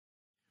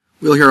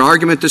We'll hear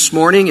argument this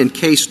morning in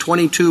Case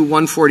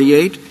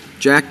 22-148,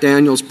 Jack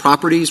Daniel's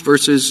Properties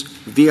versus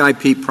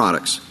VIP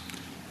Products.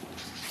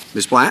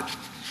 Ms. Blatt?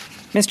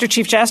 Mr.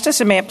 Chief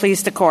Justice, and may it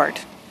please the Court.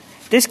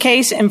 This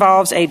case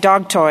involves a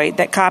dog toy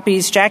that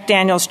copies Jack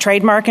Daniel's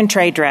trademark and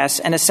trade dress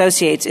and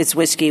associates its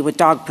whiskey with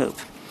dog poop.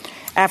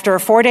 After a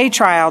 4-day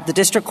trial, the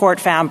District Court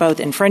found both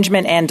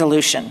infringement and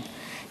dilution.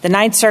 The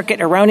Ninth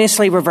Circuit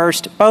erroneously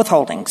reversed both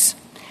holdings.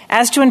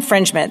 As to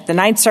infringement, the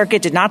Ninth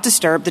Circuit did not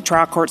disturb the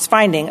trial court's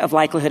finding of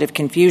likelihood of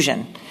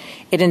confusion.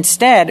 It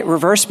instead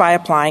reversed by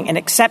applying an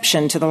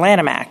exception to the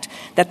Lanham Act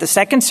that the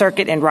Second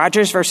Circuit in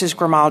Rogers v.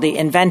 Grimaldi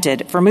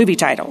invented for movie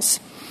titles.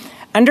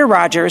 Under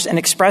Rogers, an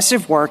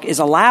expressive work is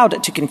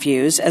allowed to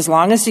confuse as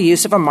long as the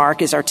use of a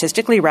mark is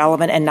artistically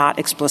relevant and not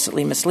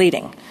explicitly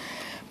misleading.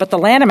 But the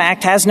Lanham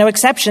Act has no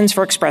exceptions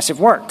for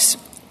expressive works.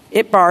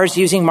 It bars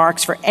using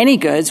marks for any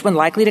goods when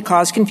likely to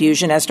cause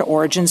confusion as to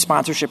origin,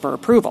 sponsorship, or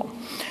approval.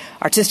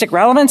 Artistic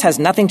relevance has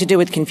nothing to do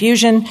with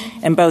confusion,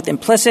 and both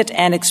implicit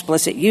and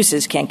explicit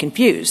uses can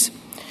confuse.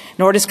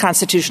 Nor does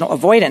constitutional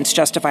avoidance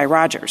justify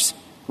Rogers.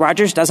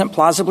 Rogers doesn't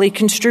plausibly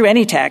construe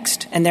any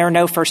text, and there are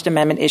no First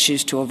Amendment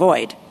issues to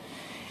avoid.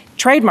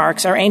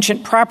 Trademarks are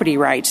ancient property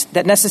rights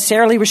that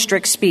necessarily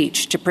restrict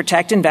speech to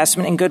protect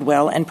investment and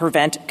goodwill and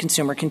prevent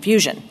consumer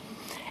confusion.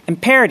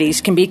 And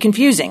parodies can be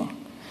confusing.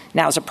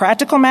 Now, as a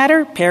practical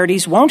matter,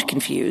 parodies won't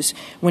confuse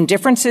when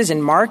differences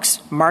in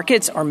marks,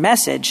 markets, or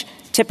message,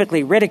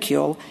 typically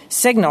ridicule,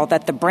 signal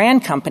that the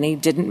brand company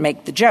didn't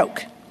make the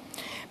joke.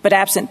 But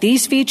absent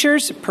these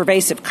features,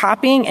 pervasive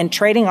copying and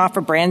trading off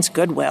a brand's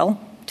goodwill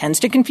tends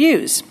to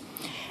confuse.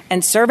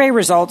 And survey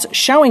results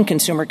showing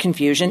consumer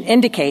confusion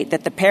indicate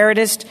that the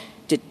parodist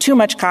did too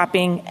much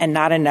copying and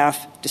not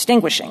enough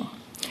distinguishing.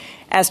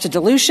 As to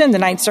dilution, the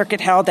Ninth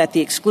Circuit held that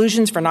the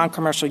exclusions for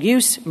non-commercial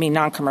use mean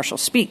non-commercial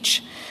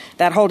speech.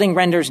 That holding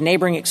renders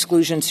neighboring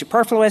exclusions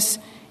superfluous,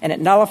 and it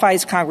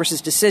nullifies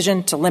Congress's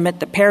decision to limit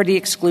the parody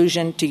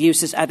exclusion to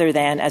uses other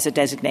than as a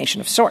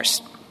designation of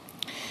source.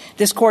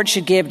 This Court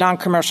should give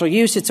non-commercial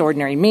use its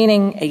ordinary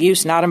meaning, a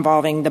use not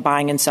involving the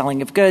buying and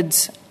selling of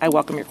goods. I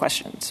welcome your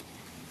questions.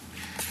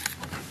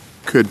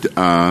 Could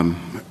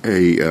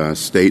a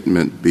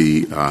statement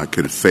be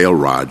could fail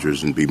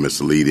Rogers and be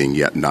misleading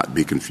yet not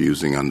be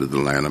confusing under the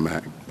Lanham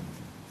Act?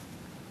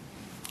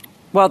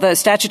 Well, the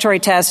statutory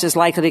test is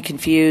likely to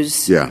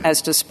confuse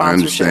as to sponsorship. I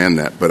understand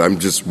that, but I'm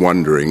just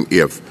wondering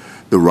if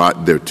there are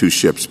two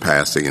ships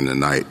passing in the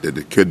night, that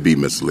it could be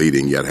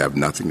misleading yet have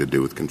nothing to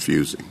do with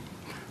confusing.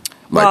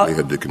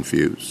 Likelihood to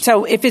confuse.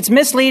 So if it's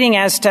misleading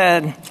as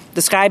to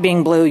the sky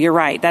being blue, you're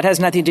right. That has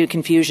nothing to do with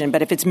confusion.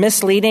 But if it's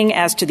misleading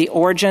as to the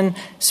origin,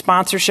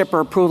 sponsorship, or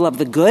approval of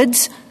the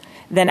goods,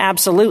 then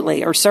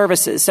absolutely, or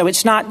services. So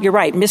it's not, you're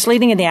right,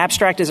 misleading in the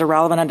abstract is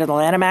irrelevant under the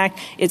Lanham Act.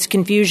 It's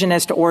confusion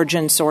as to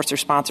origin, source, or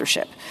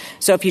sponsorship.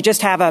 So if you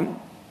just have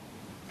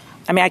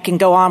I can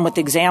go on with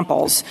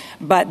examples,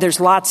 but there's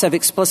lots of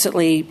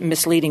explicitly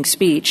misleading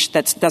speech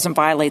that doesn't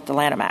violate the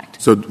Lanham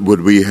Act. So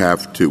would we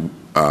have to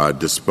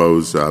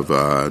dispose of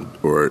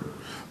or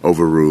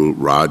overrule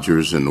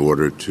Rogers in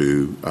order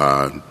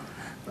to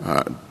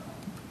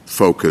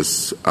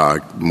focus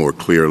more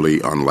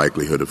clearly on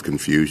likelihood of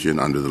confusion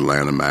under the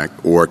Lanham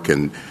Act, or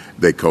can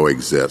they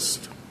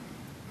coexist?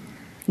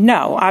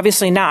 No,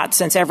 obviously not,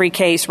 since every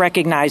case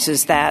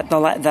recognizes that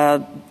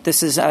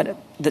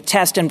the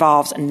test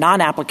involves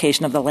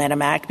non-application of the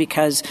Lanham Act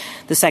because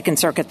the Second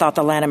Circuit thought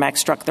the Lanham Act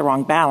struck the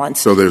wrong balance.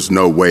 So there's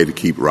no way to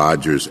keep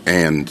Rogers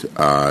and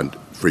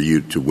for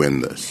you to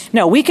win this?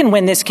 No, we can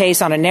win this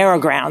case on a narrow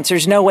grounds.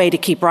 There's no way to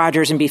keep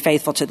Rogers and be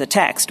faithful to the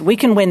text. We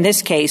can win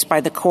this case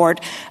by the court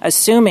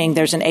assuming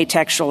there's an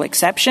atextual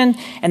exception,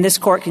 and this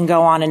court can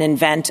go on and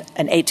invent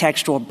an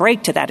atextual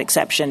break to that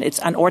exception. It's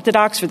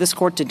unorthodox for this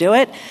court to do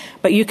it,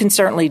 but you can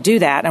certainly do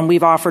that, and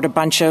we've offered a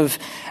bunch of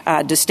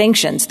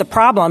distinctions. The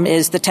problem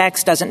is the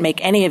text doesn't make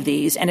any of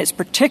these, and it's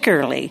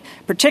particularly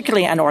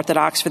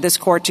unorthodox for this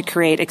court to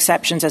create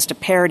exceptions as to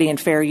parity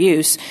and fair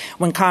use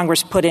when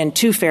Congress put in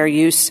two fair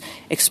use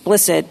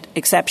explicit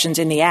exceptions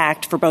in the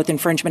Act for both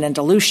infringement and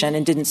dilution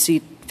and didn't see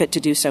fit to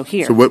do so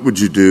here. So what would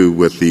you do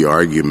with the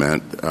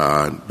argument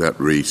that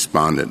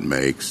respondent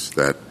makes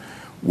that,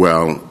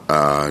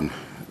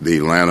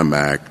 the Lanham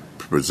Act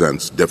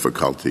presents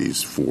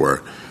difficulties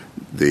for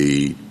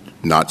the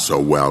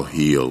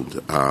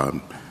not-so-well-heeled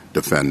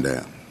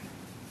defendant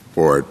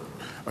or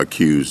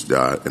accused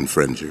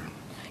infringer?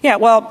 Yeah,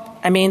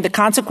 the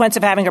consequence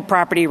of having a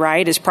property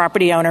right is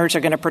property owners are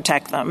going to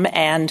protect them.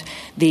 And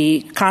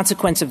the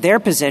consequence of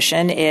their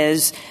position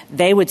is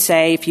they would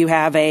say if you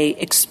have an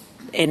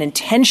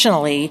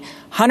intentionally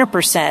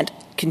 100%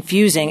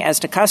 confusing as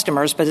to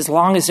customers, but as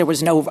long as there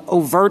was no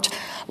overt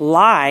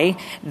lie,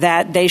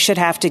 that they should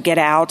have to get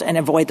out and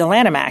avoid the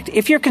Lanham Act.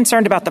 If you're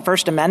concerned about the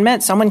First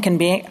Amendment, someone can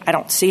be, I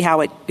don't see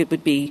how it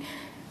would be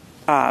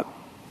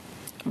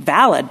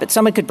valid, but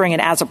someone could bring an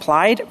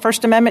as-applied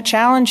First Amendment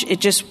challenge. It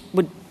just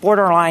would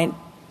borderline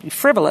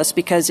frivolous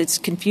because it's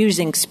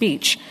confusing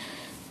speech.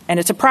 and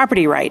it's a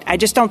property right. I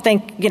just don't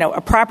think, a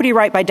property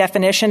right by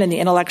definition in the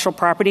intellectual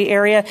property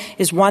area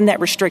is one that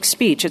restricts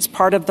speech. It's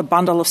part of the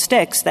bundle of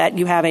sticks that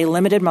you have a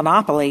limited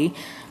monopoly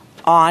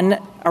on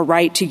a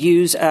right to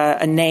use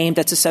a name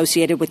that's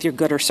associated with your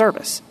good or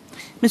service.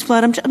 Ms.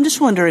 Platt, I'm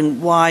just wondering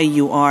why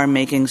you are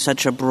making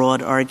such a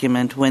broad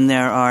argument when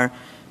there are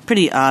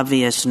pretty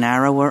obvious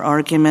narrower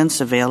arguments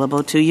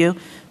available to you.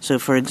 So,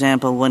 for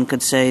example, one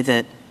could say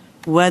that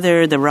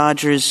whether the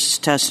Rogers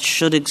test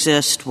should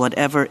exist,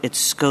 whatever its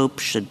scope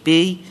should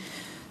be,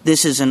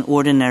 this is an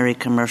ordinary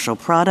commercial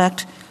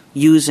product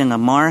using a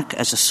mark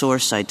as a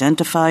source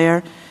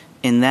identifier.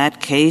 In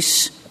that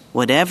case,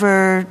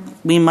 whatever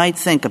we might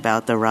think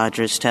about the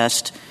Rogers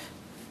test,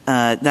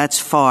 that's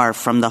far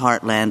from the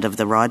heartland of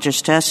the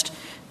Rogers test.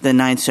 The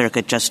Ninth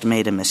Circuit just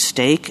made a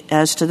mistake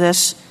as to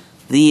this.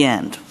 The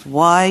end.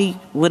 Why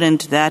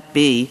wouldn't that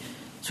be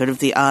sort of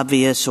the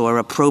obvious or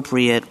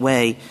appropriate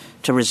way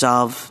to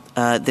resolve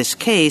this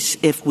case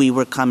if we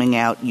were coming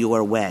out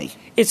your way?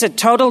 It's a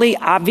totally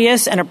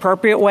obvious and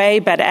appropriate way,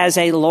 but as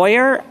a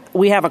lawyer,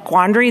 we have a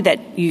quandary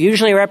that you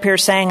usually are up here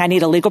saying I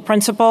need a legal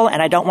principle and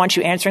I don't want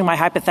you answering my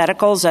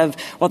hypotheticals of,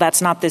 well,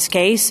 that's not this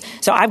case.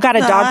 So I've got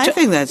a I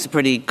think that's a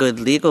pretty good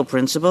legal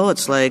principle.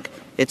 It's like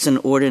it's an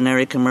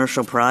ordinary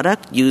commercial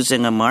product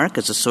using a mark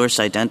as a source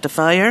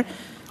identifier.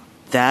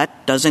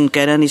 That doesn't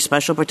get any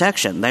special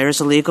protection. There's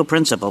a legal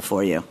principle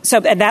for you. So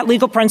and that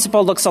legal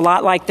principle looks a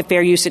lot like the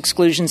fair use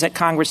exclusions that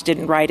Congress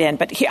didn't write in.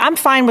 But I'm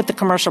fine with the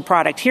commercial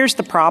product. Here's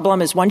the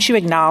problem is once you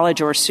acknowledge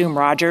or assume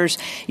Rogers,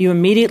 you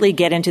immediately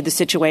get into the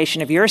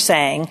situation of you're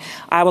saying,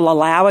 I will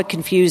allow a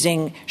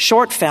confusing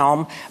short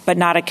film, but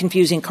not a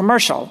confusing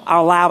commercial.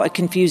 I'll allow a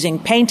confusing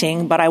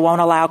painting, but I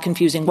won't allow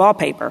confusing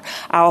wallpaper.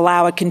 I'll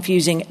allow a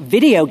confusing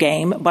video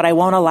game, but I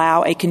won't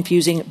allow a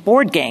confusing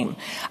board game.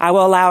 I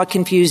will allow a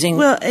confusing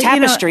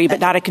tapestry, but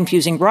not a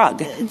confusing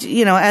rug.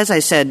 As I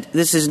said,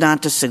 this is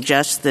not to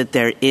suggest that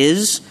there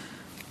is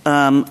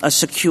a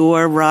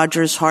secure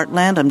Rogers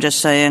heartland. I'm just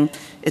saying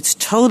it's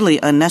totally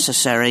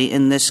unnecessary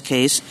in this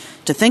case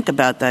to think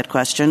about that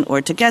question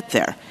or to get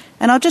there.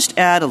 And I'll just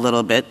add a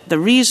little bit. The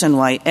reason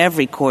why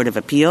every court of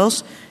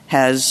appeals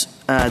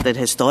that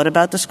has thought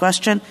about this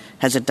question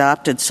has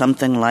adopted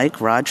something like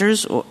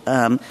Rogers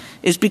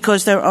is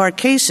because there are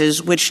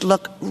cases which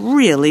look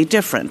really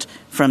different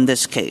from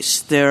this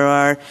case. There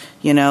are,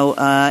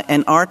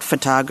 an art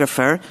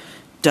photographer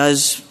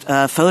does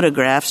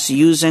photographs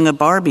using a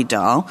Barbie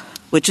doll,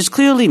 which is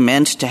clearly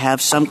meant to have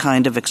some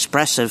kind of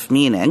expressive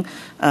meaning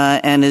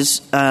and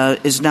is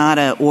not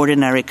an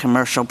ordinary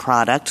commercial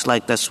product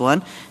like this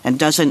one and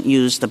doesn't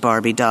use the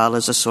Barbie doll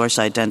as a source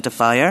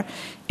identifier.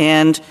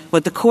 And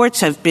what the courts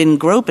have been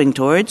groping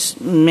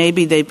towards,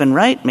 maybe they've been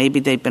right, maybe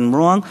they've been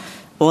wrong.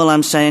 All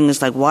I'm saying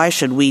is, why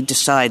should we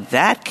decide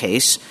that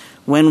case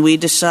when we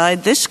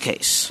decide this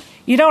case?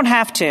 You don't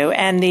have to,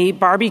 and the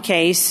Barbie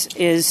case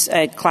is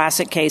a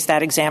classic case,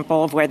 that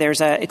example of where there's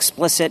an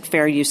explicit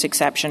fair use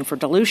exception for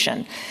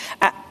dilution.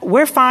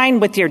 We're fine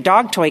with your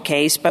dog toy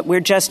case, but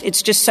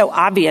it's just so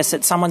obvious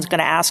that someone's going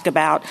to ask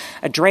about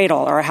a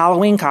dreidel or a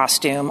Halloween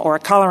costume or a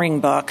coloring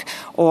book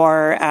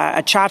or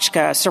a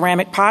tchotchke,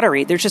 ceramic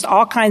pottery. There's just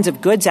all kinds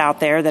of goods out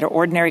there that are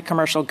ordinary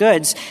commercial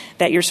goods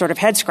that you're sort of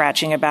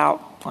head-scratching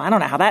about. Well, I don't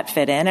know how that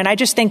fit in. And I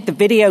just think the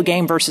video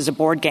game versus a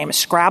board game. A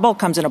Scrabble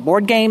comes in a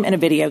board game and a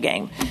video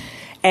game.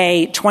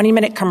 A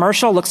 20-minute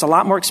commercial looks a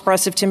lot more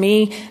expressive to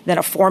me than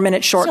a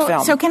 4-minute short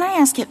film. So can I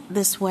ask it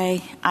this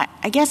way?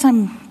 I guess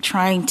I'm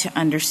trying to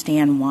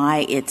understand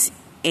why it's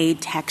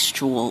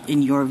atextual,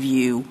 in your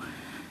view,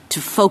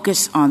 to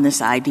focus on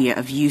this idea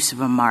of use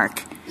of a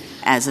mark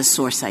as a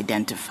source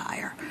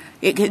identifier.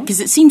 Because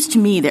it seems to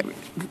me that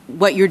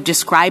what you're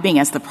describing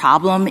as the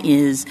problem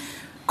is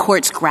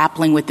courts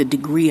grappling with the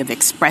degree of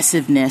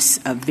expressiveness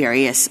of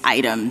various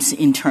items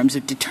in terms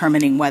of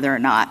determining whether or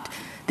not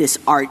this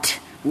art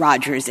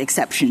Rogers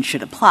exception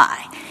should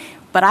apply.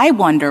 But I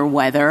wonder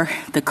whether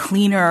the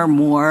cleaner,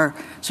 more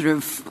sort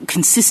of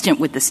consistent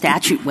with the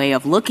statute way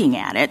of looking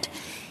at it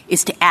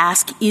is to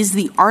ask, is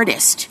the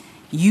artist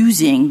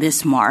using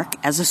this mark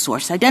as a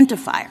source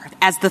identifier,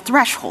 as the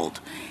threshold?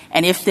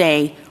 And if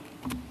they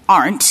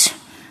aren't,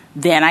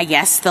 then I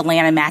guess the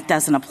Lanham Act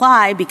doesn't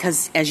apply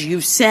because, as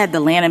you've said, the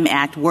Lanham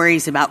Act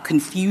worries about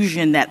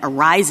confusion that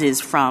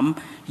arises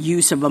from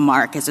use of a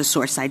mark as a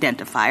source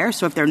identifier.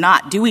 So if they're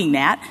not doing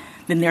that,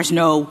 then there's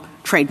no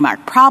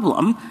trademark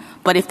problem.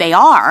 But if they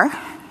are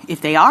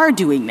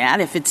doing that,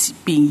 if it's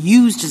being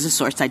used as a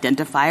source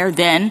identifier,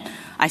 then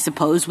I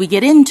suppose we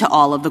get into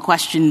all of the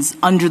questions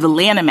under the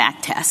Lanham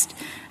Act test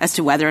as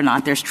to whether or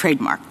not there's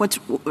trademark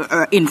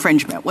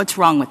infringement. What's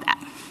wrong with that?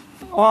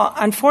 Well,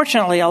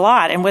 unfortunately, a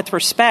lot. And with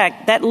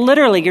respect, that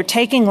literally you're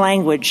taking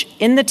language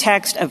in the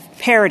text of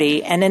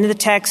parody and in the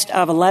text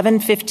of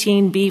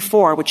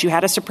 1115b4, which you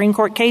had a Supreme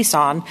Court case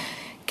on,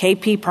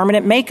 KP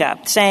permanent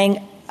makeup,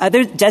 saying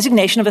other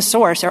designation of a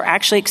source are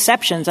actually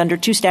exceptions under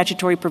two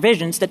statutory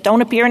provisions that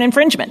don't appear in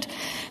infringement.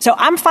 So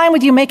I'm fine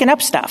with you making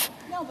up stuff.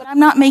 No, but I'm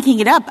not making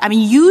it up. I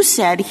mean, you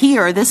said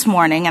here this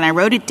morning, and I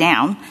wrote it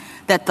down,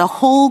 that the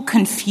whole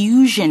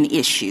confusion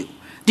issue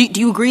Do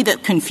you agree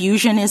that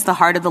confusion is the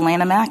heart of the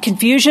Lanham Act?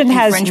 Confusion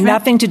has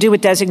nothing to do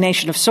with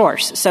designation of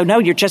source. So no,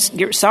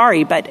 you're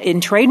sorry, but in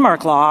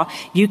trademark law,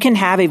 you can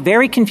have a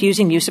very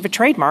confusing use of a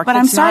trademark. But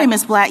I'm sorry,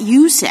 Ms. Blatt,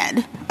 you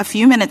said a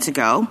few minutes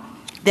ago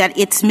that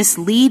it's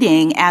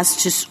misleading as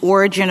to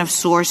origin of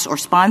source or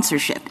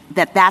sponsorship,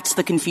 that's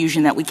the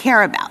confusion that we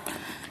care about.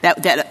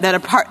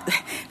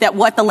 That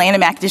what the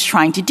Lanham Act is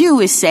trying to do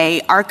is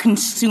say, are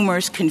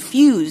consumers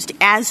confused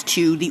as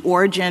to the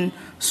origin,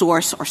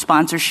 source, or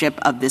sponsorship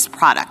of this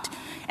product?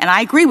 And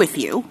I agree with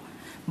you,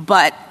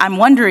 but I'm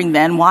wondering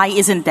then, why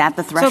isn't that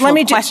the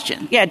threshold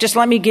question? Just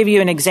let me give you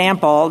an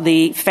example.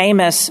 The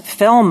famous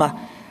film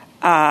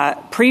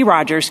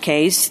pre-Rogers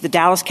case, the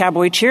Dallas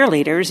Cowboy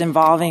cheerleaders,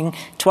 involving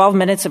 12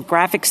 minutes of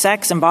graphic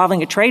sex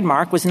involving a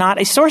trademark, was not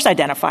a source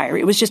identifier.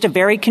 It was just a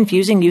very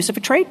confusing use of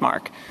a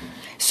trademark.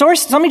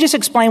 Source, let me just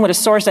explain what a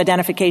source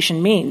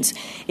identification means.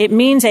 It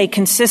means a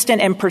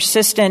consistent and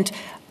persistent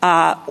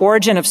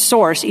origin of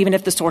source, even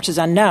if the source is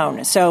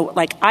unknown. So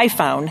like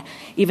iPhone,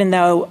 even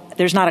though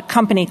there's not a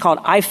company called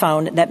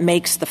iPhone that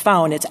makes the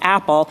phone, it's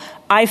Apple,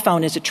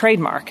 iPhone is a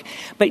trademark.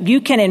 But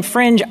you can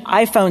infringe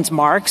iPhone's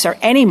marks or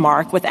any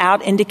mark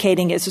without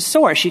indicating it's a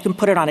source. You can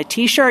put it on a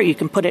T-shirt, you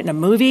can put it in a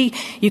movie,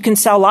 you can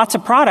sell lots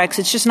of products,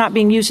 it's just not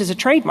being used as a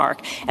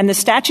trademark. And the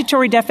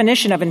statutory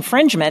definition of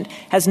infringement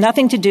has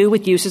nothing to do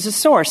with use as a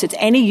source. It's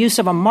any use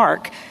of a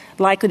mark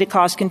likely to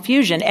cause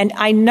confusion. And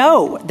I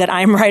know that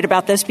I'm right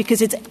about this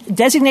because its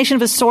designation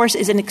of a source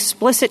is an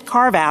explicit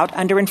carve-out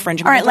under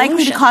infringement. All right,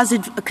 likely to cause a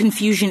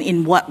confusion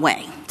in what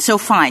way? So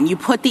fine, you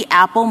put the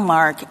Apple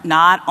mark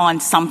not on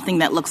something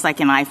that looks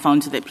like an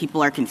iPhone so that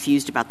people are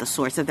confused about the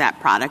source of that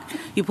product.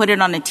 You put it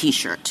on a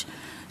T-shirt.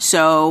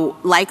 So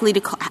likely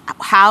to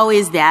how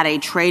is that a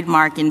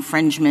trademark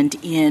infringement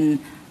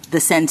in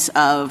the sense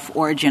of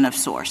origin of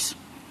source?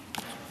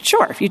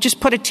 Sure. If you just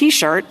put a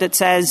T-shirt that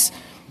says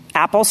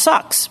Apple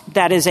sucks,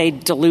 that is a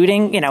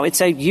diluting, it's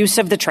a use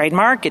of the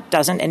trademark. It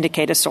doesn't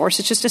indicate a source.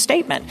 It's just a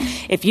statement.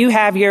 If you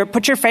have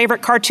put your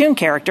favorite cartoon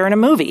character in a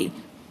movie,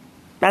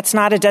 that's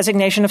not a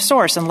designation of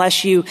source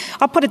unless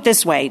I'll put it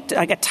this way,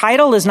 like a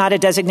title is not a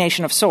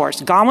designation of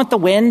source. Gone with the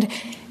Wind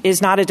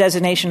is not a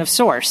designation of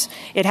source.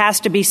 It has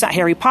to be,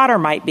 Harry Potter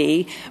might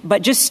be,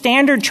 but just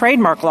standard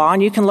trademark law,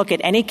 and you can look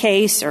at any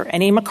case or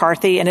any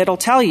McCarthy, and it'll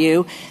tell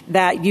you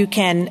that you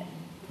can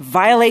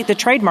violate the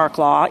trademark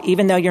law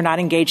even though you're not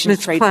engaged in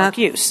trademark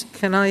use.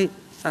 Can I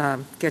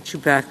get you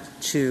back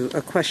to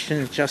a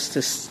question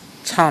Justice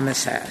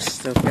Thomas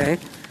asked, okay?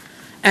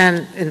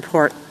 And in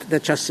part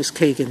that Justice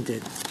Kagan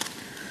did.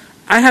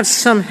 I have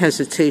some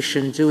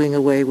hesitation doing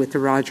away with the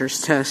Rogers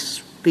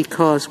test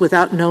because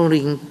without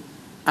knowing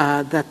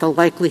that the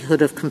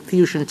likelihood of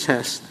confusion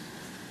test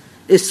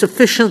is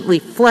sufficiently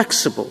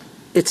flexible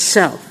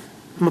itself.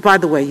 By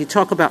the way, you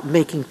talk about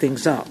making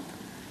things up.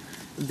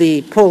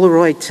 The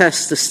Polaroid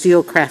test, the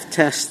Steelcraft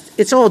test,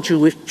 it's all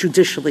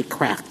judicially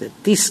crafted.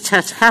 These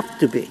tests have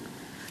to be,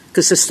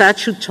 because the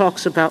statute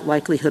talks about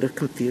likelihood of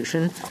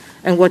confusion,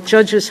 and what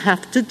judges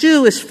have to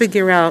do is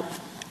figure out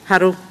how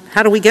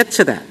do we get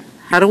to that?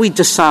 How do we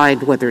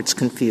decide whether it's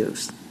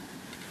confused?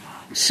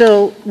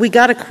 So we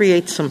got to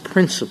create some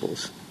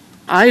principles.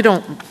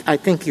 I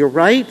think you're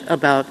right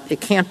about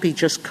it can't be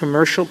just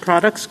commercial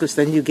products, because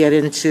then you get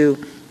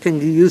into,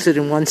 can you use it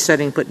in one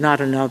setting but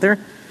not another?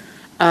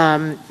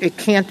 It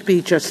can't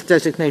be just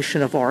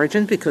designation of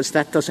origin because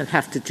that doesn't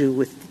have to do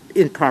with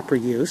improper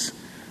use.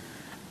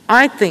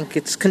 I think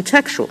it's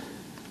contextual.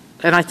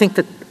 And I think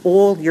that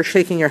you're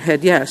shaking your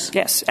head yes.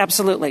 Yes,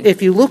 absolutely.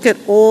 If you look at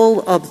all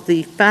of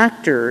the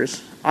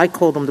factors, I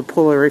call them the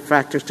Polaroid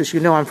factors because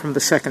I'm from the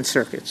Second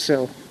Circuit,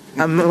 so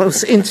I'm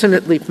most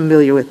intimately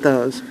familiar with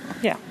those.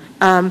 Yeah.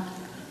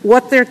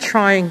 What they're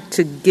trying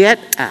to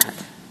get at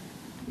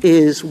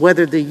is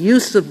whether the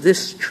use of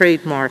this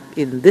trademark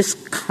in this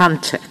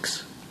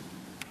context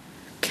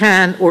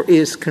can or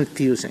is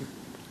confusing.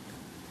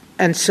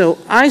 And so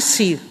I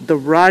see the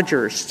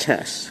Rogers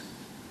test,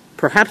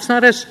 perhaps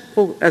not as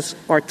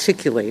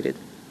articulated,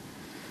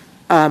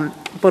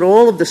 but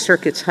all of the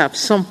circuits have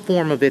some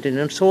form of it, and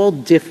it's all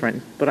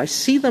different. But I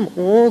see them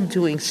all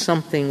doing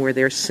something where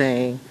they're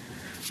saying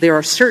there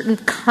are certain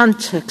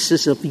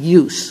contexts of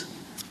use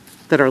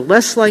that are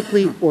less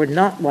likely or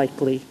not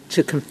likely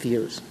to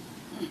confuse.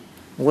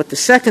 What the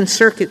Second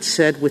Circuit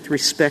said with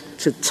respect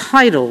to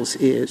titles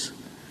is,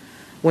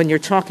 when you're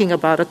talking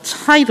about a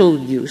title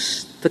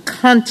use, the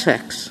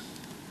context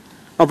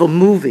of a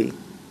movie,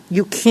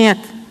 you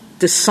can't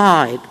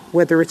decide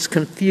whether it's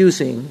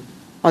confusing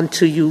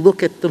until you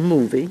look at the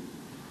movie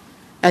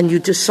and you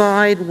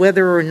decide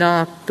whether or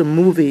not the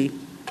movie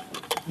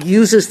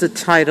uses the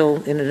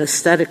title in an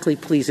aesthetically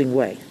pleasing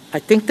way. I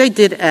think they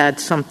did add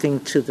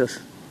something to the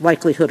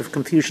likelihood of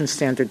confusion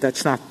standard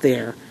that's not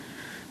there,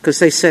 because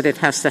they said it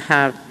has to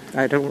have,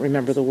 I don't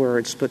remember the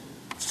words, but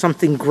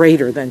something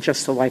greater than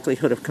just the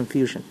likelihood of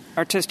confusion.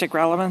 Artistic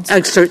relevance?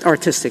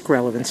 Artistic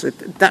relevance.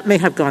 That may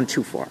have gone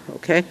too far,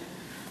 okay?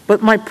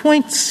 But my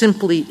point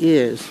simply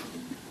is,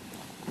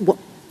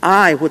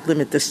 I would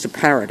limit this to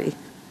parity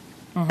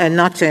and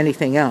not to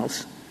anything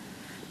else,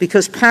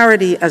 because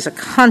parity as a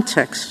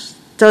context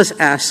does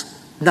ask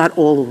not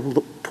all of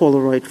the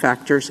Polaroid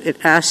factors. It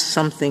asks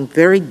something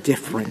very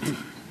different.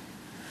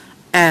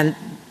 And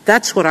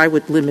that's what I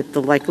would limit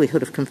the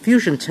likelihood of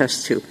confusion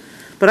test to.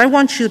 But I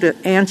want you to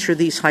answer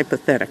these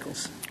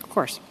hypotheticals. Of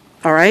course.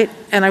 All right?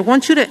 And I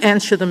want you to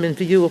answer them in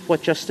view of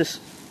what Justice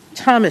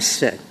Thomas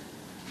said.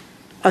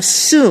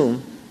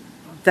 Assume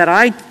that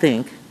I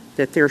think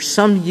that there are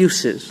some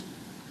uses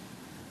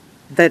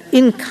that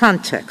in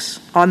context,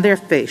 on their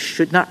face,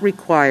 should not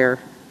require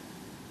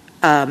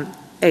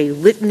a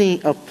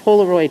litany of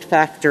Polaroid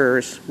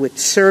factors with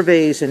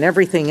surveys and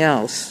everything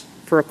else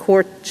for a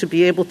court to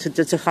be able to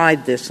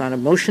decide this on a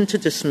motion to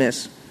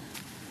dismiss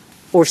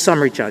or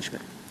summary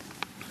judgment.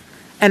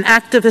 An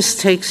activist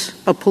takes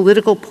a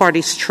political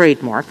party's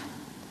trademark,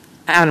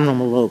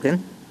 Animal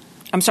Logan.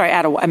 I'm sorry,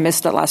 I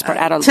missed the last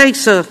part.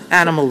 Takes an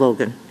Animal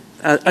Logan,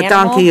 a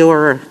donkey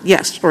or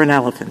an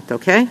elephant,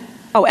 okay?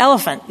 Oh,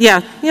 elephant. Yeah,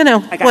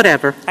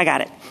 whatever. I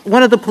got it.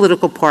 One of the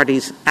political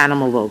party's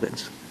Animal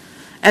Logans.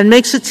 And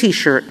makes a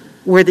T-shirt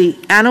where the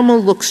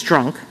animal looks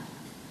drunk,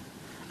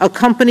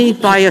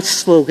 accompanied by a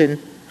slogan,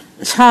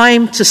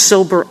 "Time to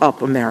sober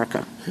up,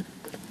 America."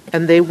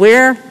 And they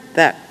wear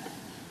that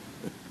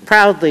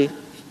proudly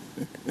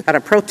at a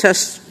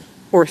protest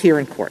or here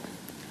in court.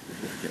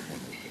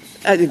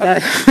 Do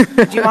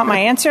you want my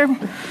answer?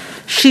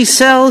 She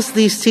sells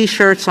these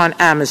T-shirts on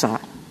Amazon.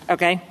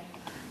 Okay.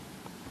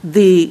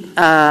 The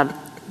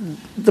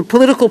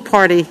political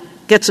party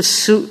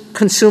gets a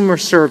consumer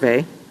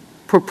survey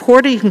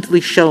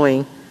purportedly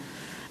showing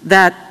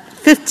that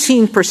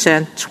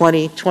 15%,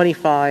 20,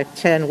 25,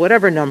 10,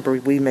 whatever number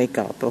we make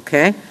up,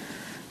 okay,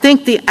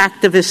 think the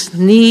activist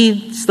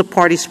needs the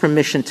party's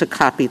permission to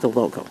copy the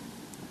logo.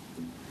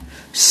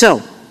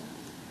 So,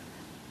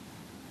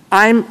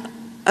 I'm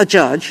a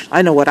judge.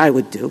 I know what I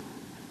would do.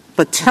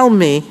 But tell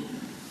me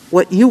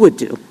what you would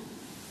do.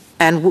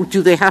 And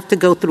do they have to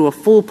go through a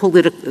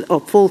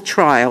full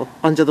trial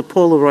under the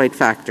Polaroid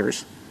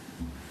factors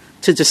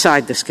to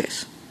decide this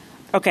case?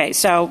 Okay,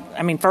 so,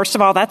 first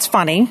of all, that's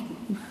funny.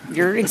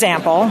 Your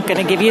example, going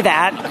to give you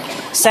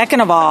that.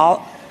 Second of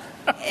all,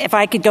 if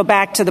I could go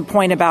back to the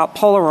point about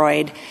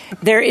Polaroid,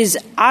 there is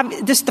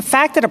just the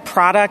fact that a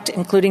product,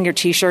 including your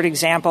T-shirt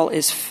example,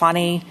 is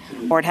funny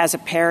or it has a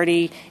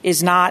parody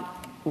is not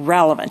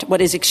relevant. What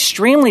is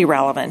extremely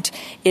relevant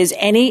is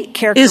any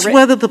characteristic... Is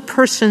whether the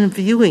person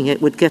viewing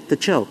it would get the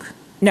joke.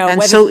 No.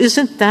 And so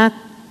isn't that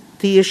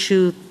the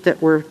issue that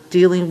we're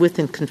dealing with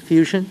in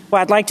confusion?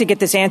 Well, I'd like to get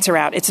this answer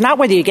out. It's not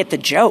whether you get the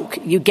joke.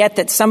 You get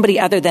that somebody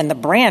other than the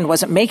brand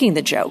wasn't making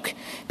the joke,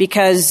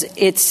 because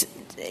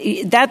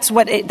that's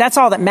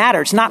all that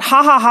matters. Not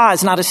ha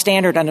is not a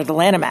standard under the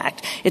Lanham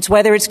Act. It's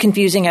whether it's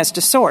confusing as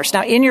to source.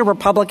 Now, in your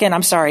Republican,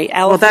 elephant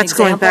well, that's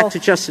example, going back to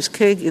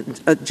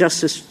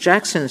Justice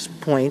Jackson's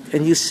point,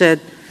 and you said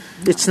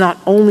it's not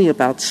only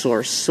about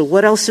source. So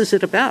what else is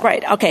it about?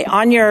 Right. Okay.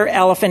 On your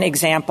elephant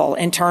example,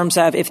 in terms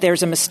of if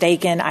there's a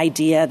mistaken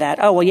idea that,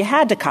 you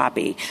had to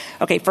copy.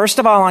 Okay. First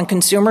of all, on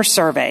consumer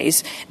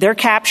surveys, they're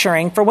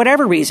capturing, for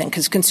whatever reason,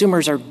 because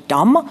consumers are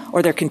dumb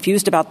or they're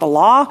confused about the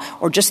law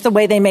or just the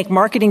way they make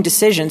marketing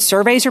decisions,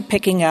 surveys are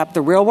picking up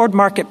the real world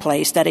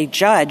marketplace that a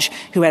judge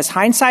who has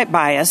hindsight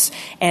bias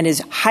and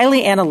is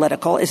highly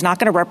analytical is not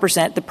going to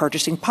represent the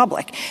purchasing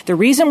public. The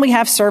reason we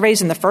have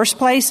surveys in the first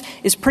place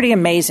is pretty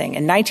amazing.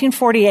 In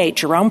 1948,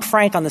 Jerome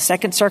Frank on the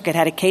Second Circuit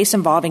had a case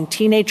involving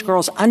teenage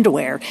girls'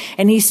 underwear,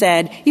 and he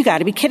said, "You got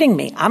to be kidding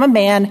me. I'm a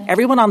man.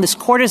 Everyone on this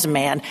court is a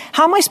man.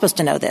 How am I supposed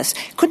to know this?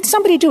 Couldn't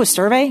somebody do a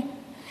survey?"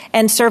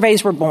 And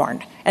surveys were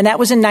born. And that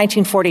was in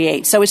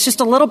 1948. So it's just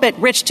a little bit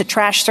rich to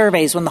trash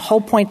surveys when the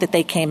whole point that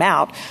they came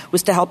out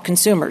was to help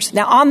consumers.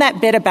 Now, on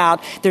that bit about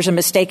there's a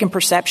mistaken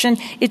perception,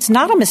 it's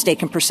not a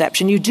mistaken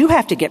perception. You do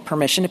have to get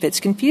permission if it's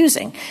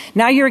confusing.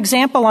 Now, your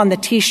example on the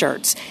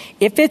T-shirts,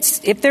 if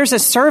there's a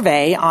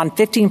survey on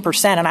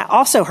 15%, and I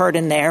also heard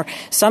in there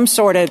some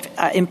sort of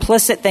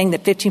implicit thing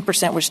that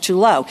 15% was too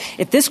low.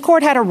 If this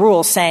court had a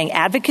rule saying,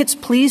 advocates,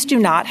 please do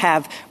not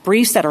have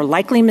briefs that are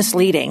likely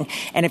misleading,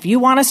 and if you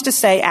want us to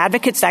say,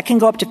 advocates, that can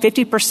go up to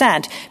 50%,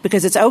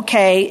 because it's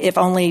okay if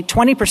only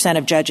 20%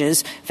 of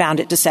judges found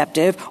it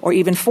deceptive, or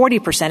even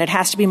 40%. It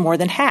has to be more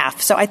than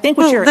half. So I think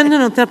what you're...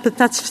 but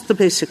that's the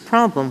basic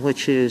problem,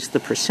 which is the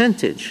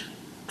percentage.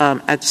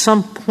 At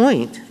some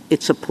point,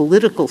 it's a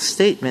political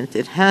statement.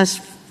 It has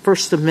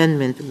First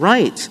Amendment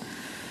rights.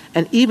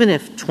 And even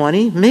if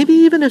 20, maybe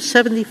even if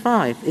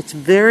 75, it's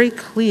very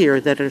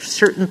clear that at a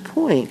certain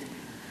point,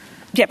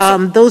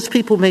 those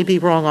people may be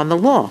wrong on the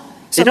law.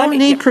 They don't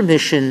need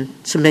permission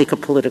to make a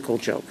political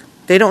joke.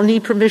 They don't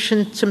need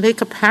permission to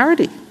make a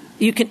parody.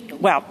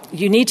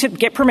 You need to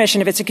get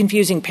permission if it's a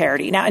confusing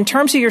parody. Now, in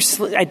terms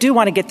of I do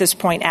want to get this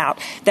point out.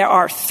 There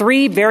are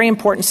 3 very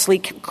important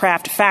sleek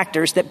craft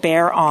factors that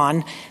bear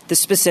on the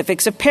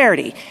specifics of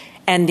parody.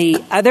 And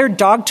the other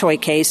dog toy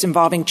case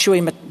involving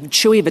Chewy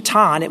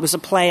Vuitton, it was a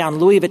play on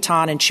Louis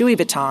Vuitton and Chewy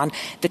Vuitton.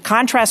 The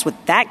contrast with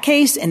that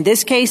case and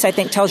this case, I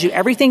think, tells you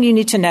everything you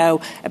need to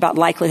know about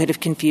likelihood of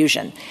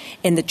confusion.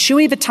 In the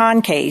Chewy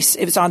Vuitton case,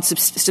 it was on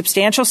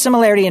substantial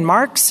similarity in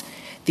marks.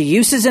 the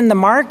uses in the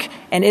mark,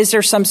 and is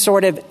there some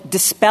sort of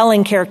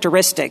dispelling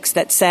characteristics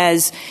that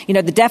says,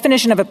 the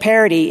definition of a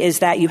parody is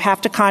that you have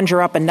to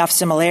conjure up enough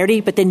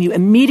similarity, but then you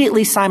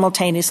immediately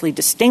simultaneously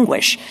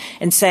distinguish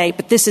and say,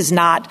 but this is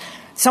not,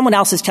 someone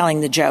else is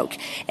telling the joke.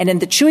 And in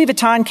the Louis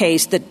Vuitton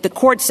case, the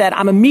court said,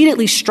 I'm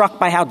immediately struck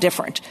by how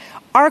different.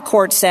 Our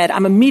court said,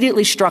 I'm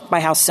immediately struck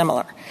by how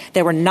similar.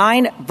 There were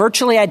 9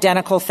 virtually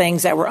identical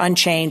things that were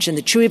unchanged. In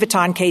the Louis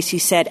Vuitton case, he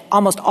said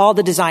almost all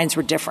the designs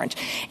were different.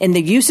 In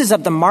the uses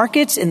of the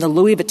markets, in the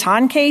Louis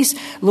Vuitton case,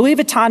 Louis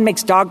Vuitton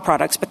makes dog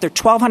products, but they're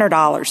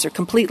 $1,200. They're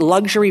complete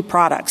luxury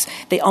products.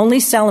 They only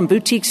sell in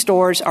boutique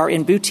stores or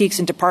in boutiques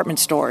and department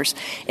stores.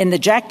 In the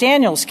Jack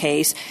Daniels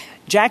case,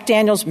 Jack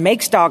Daniels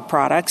makes dog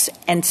products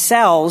and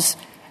sells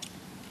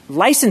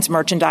licensed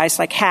merchandise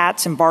like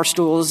hats and bar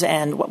stools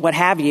and what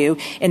have you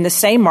in the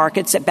same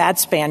markets that Bad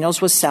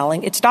Spaniels was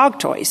selling its dog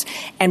toys.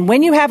 And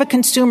when you have a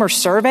consumer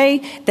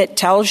survey that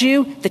tells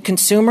you the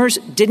consumers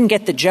didn't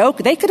get the joke,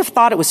 they could have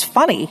thought it was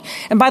funny.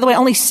 And by the way,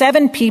 only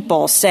 7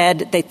 people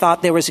said they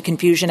thought there was a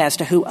confusion as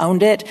to who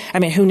owned it.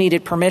 Who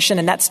needed permission,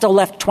 and that still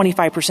left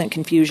 25%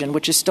 confusion,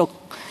 which is still,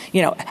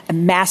 a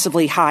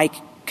massively high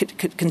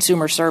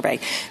consumer survey.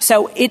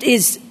 So it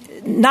is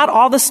not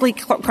all the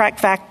sleek crack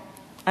fact.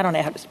 I don't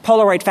know,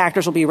 Polaroid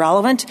factors will be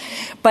relevant.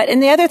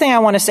 And the other thing I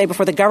want to say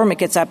before the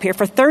government gets up here,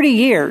 for 30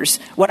 years,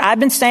 what I've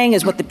been saying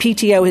is what the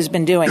PTO has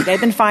been doing. They've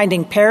been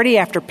finding parody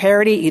after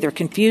parody, either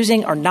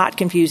confusing or not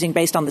confusing,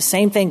 based on the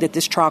same thing that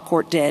this trial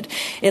court did.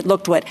 It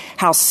looked at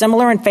how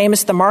similar and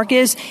famous the mark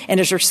is, and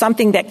is there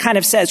something that kind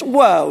of says,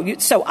 whoa,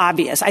 it's so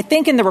obvious. I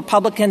think in the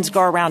Republicans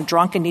go around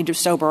drunk and need to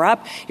sober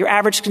up, your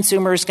average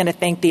consumer is going to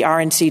think the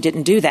RNC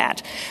didn't do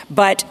that.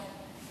 But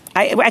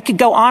I could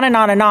go on and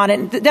on and on.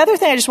 And the other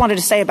thing I just wanted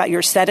to say about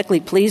your aesthetically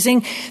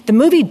pleasing, the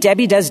movie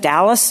Debbie Does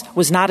Dallas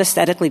was not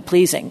aesthetically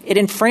pleasing. It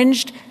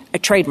infringed a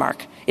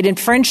trademark. It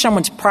infringed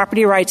someone's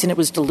property rights, and it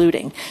was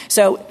diluting.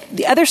 So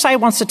the other side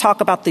wants to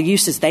talk about the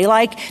uses they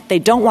like. They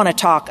don't want to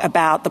talk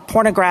about the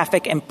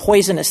pornographic and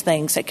poisonous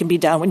things that can be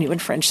done when you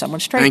infringe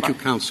someone's trademark. Thank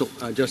you, counsel.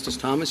 Justice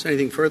Thomas,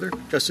 anything further?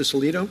 Justice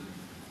Alito?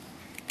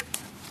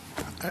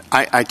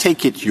 I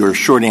take it your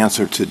short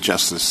answer to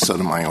Justice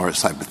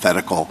Sotomayor's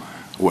hypothetical,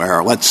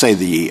 where let's say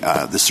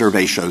the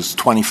survey shows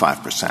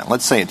 25%.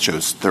 Let's say it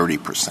shows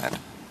 30%.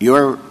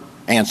 Your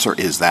answer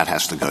is that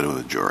has to go to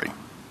a jury.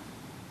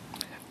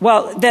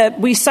 Well,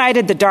 we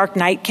cited the Dark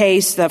Knight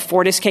case, the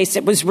Fortis case.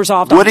 It was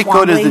resolved on Would it Twombly.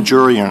 go to the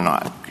jury or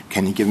not?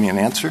 Can you give me an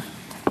answer?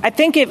 I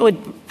think it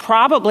would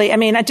probably.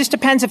 It just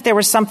depends if there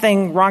was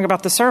something wrong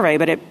about the survey.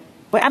 But I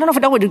don't know if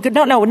it would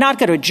not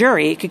go to a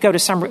jury. It could go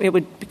to it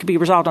could be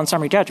resolved on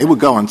summary judgment. It would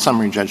go on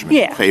summary judgment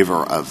in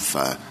favor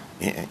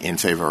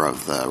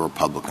of the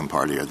Republican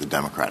Party or the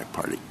Democratic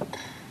Party.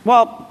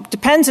 Well,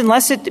 depends.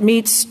 Unless it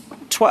meets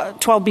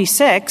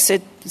 12b-6,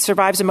 it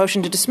survives a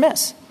motion to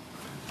dismiss.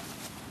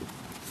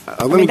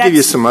 Let me give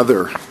you some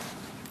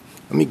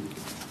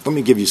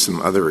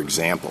other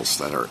examples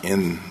that are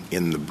in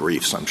the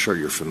briefs. I'm sure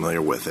you're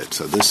familiar with it.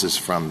 So this is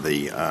from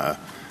the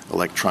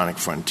Electronic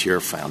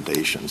Frontier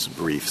Foundation's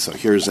brief. So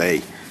here's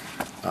a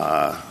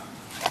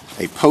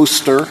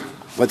poster.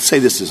 Let's say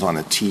this is on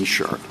a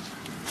T-shirt.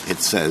 It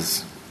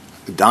says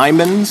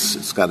diamonds.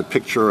 It's got a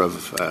picture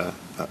of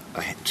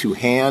 2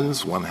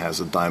 hands. One has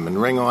a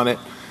diamond ring on it.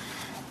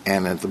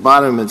 And at the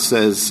bottom it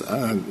says,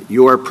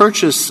 your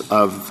purchase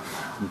of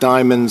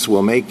diamonds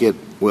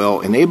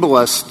will enable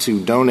us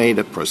to donate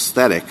a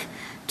prosthetic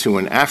to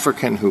an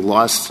African who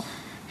lost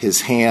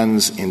his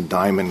hands in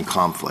diamond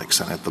conflicts.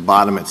 And at the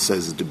bottom it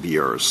says De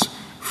Beers,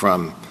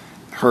 from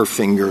her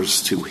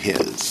fingers to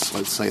his.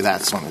 Let's say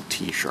that's on a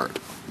T-shirt.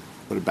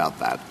 What about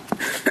that?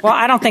 Well,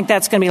 I don't think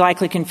that's going to be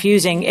likely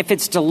confusing. If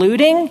it's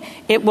diluting,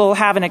 it will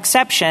have an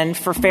exception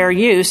for fair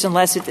use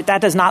unless that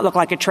does not look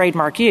like a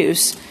trademark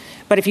use.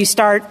 But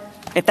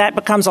if that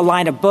becomes a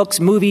line of books,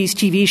 movies,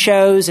 TV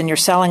shows, and you're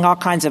selling all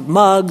kinds of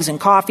mugs and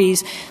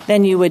coffees,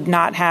 then you would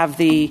not have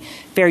the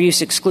fair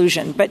use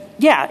exclusion. But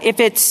yeah,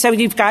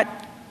 you've got,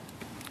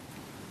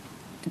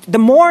 the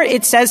more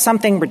it says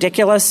something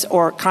ridiculous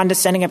or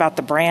condescending about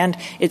the brand,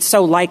 it's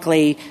so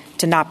likely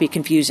to not be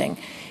confusing.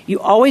 You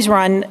always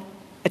run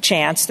a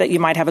chance that you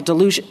might have a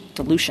dilution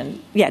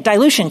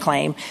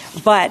claim,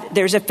 but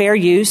there's a fair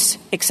use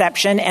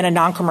exception and a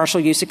non-commercial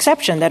use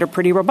exception that are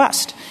pretty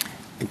robust.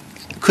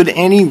 Could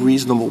any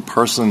reasonable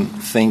person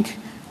think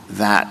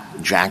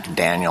that Jack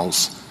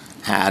Daniels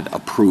had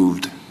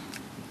approved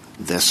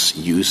this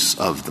use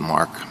of the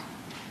mark?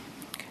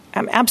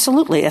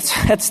 Absolutely.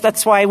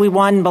 That's why we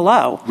won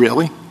below.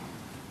 Really?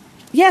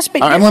 Yes,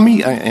 but let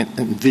me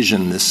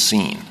envision this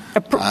scene.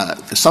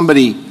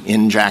 Somebody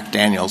in Jack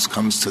Daniels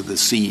comes to the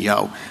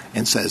CEO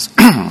and says,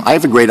 I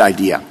have a great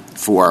idea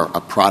for a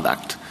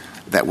product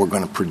that we're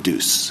going to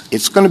produce.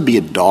 It's going to be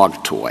a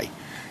dog toy,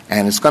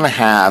 and it's going to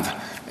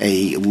have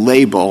a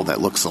label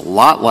that looks a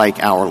lot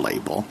like our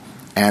label,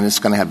 and it's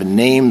going to have a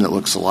name that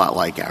looks a lot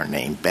like our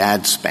name,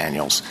 Bad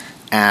Spaniels.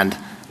 And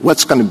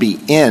what's going to be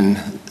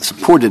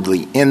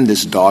supportedly in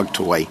this dog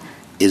toy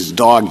is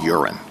dog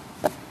urine.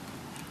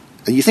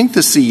 you think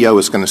the CEO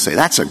is going to say,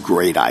 that's a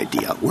great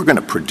idea, we're going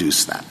to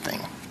produce that thing?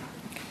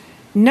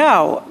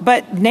 No,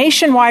 but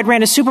Nationwide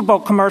ran a Super Bowl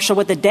commercial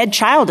with a dead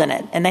child in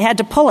it, and they had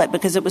to pull it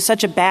because it was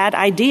such a bad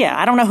idea.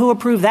 I don't know who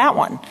approved that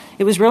one.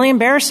 It was really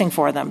embarrassing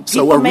for them.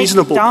 So a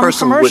reasonable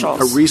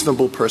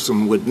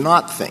person would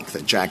not think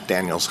that Jack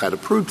Daniels had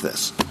approved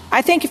this.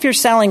 I think if you're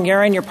selling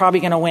urine, you're probably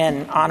going to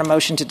win on a on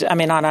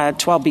a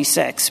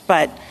 12b6,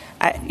 but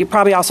you're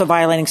probably also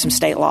violating some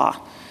state law.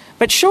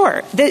 But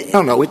sure.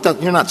 No,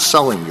 you're not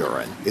selling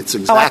urine. It's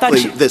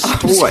exactly this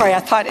toy. Sorry, I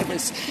thought it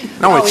was.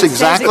 No, it's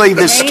exactly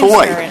this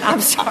toy. Urine.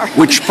 I'm sorry.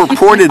 Which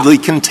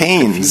purportedly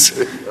contains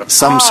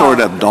some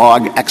sort of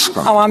dog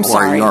excrement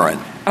or urine.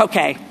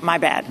 Okay, my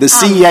bad. The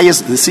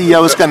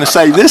CEO is going to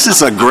say, this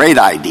is a great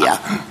idea.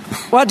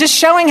 Well, just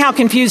showing how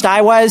confused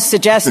I was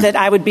suggests that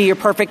I would be your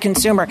perfect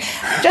consumer.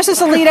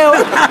 Justice Alito,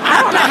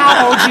 I don't know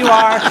how old you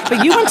are,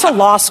 but you went to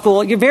law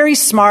school. You're very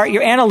smart.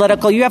 You're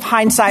analytical. You have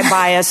hindsight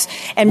bias.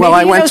 And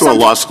I went to a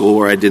law school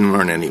where I didn't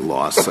learn any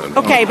law. So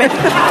okay, but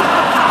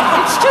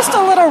it's just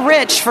a little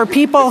rich for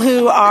people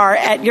who are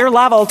at your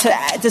level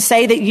to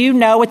say that you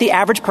know what the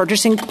average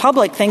purchasing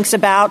public thinks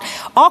about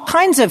all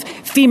kinds of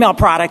female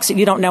products that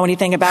you don't know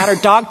anything about or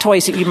dog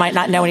toys that you might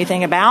not know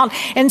anything about.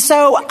 And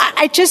so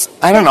I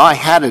don't know. I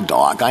had a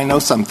dog. I know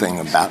something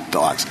about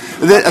dogs.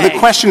 The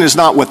question is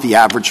not what the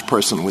average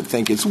person would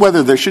think. It's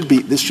whether this should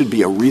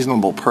be a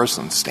reasonable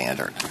person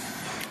standard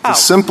to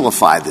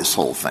simplify this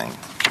whole thing.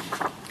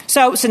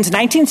 So since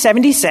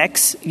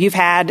 1976, you've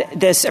had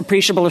this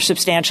appreciable or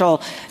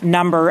substantial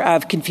number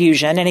of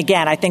confusion. And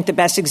again, I think the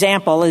best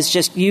example is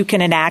just you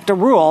can enact a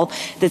rule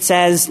that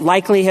says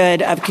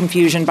likelihood of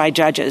confusion by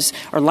judges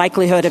or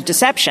likelihood of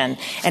deception.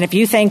 And if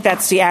you think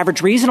that's the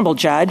average reasonable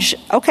judge,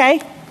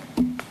 okay.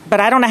 But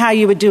I don't know how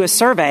you would do a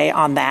survey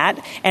on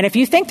that. And if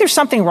you think there's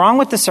something wrong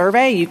with the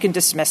survey, you can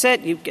dismiss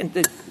it.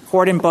 The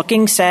court in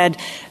Booking said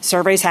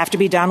surveys have to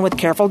be done with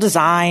careful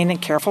design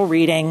and careful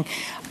reading.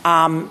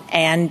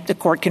 And the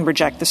court can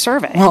reject the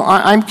survey. Well,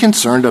 I'm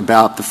concerned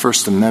about the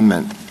First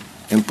Amendment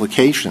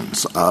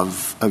implications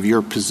of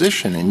your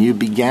position. And you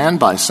began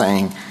by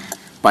stressing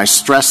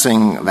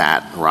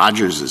that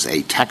Rogers is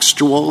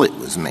atextual. It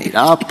was made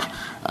up.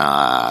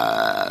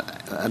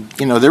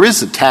 There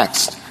is a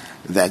text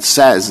that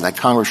says that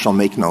Congress shall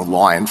make no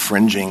law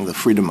infringing the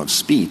freedom of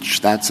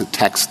speech. That's a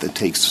text that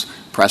takes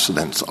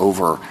precedence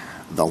over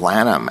the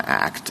Lanham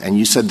Act. And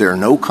you said there are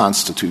no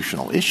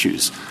constitutional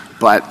issues.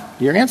 But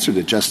your answer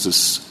to Justice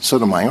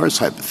Sotomayor's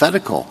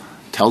hypothetical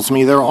tells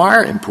me there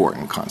are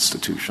important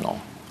constitutional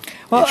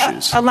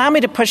issues. Allow me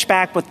to push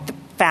back with the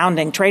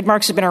founding.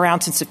 Trademarks have been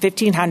around since the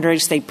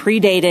 1500s. They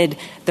predated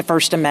the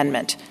First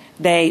Amendment.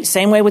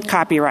 Same way with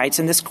copyrights.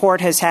 And this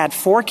court has had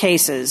 4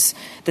 cases,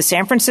 the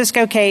San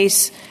Francisco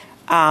case,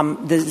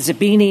 the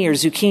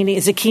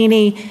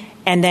Zucchini,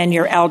 and then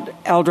your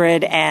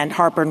Eldred and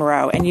Harper and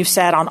Row. And you've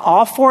said on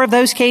all 4 of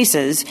those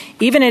cases,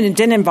 even if it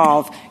didn't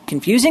involve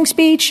confusing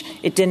speech,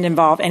 it didn't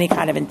involve any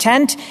kind of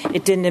intent,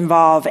 it didn't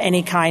involve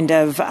any kind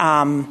of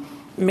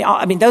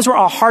those were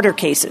all harder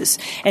cases.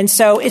 And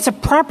so it's a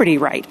property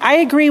right. I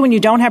agree when you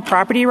don't have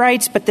property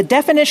rights, but the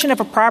definition of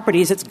a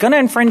property is it's going to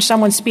infringe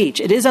someone's speech.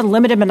 It is a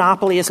limited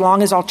monopoly as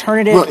long as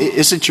alternative. Well,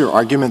 is it your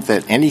argument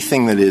that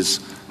anything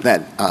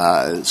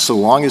so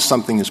long as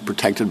something is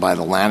protected by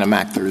the Lanham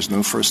Act, there is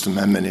no First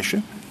Amendment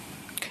issue?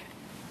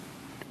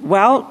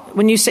 Well,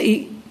 when you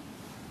say,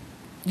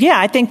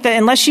 I think that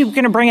unless you're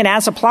going to bring it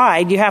as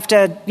applied, you have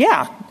to,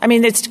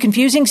 it's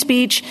confusing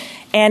speech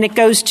and it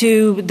goes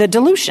to the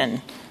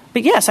dilution.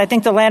 But yes, I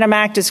think the Lanham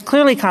Act is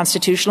clearly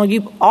constitutional.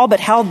 You all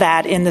but held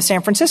that in the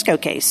San Francisco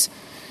case.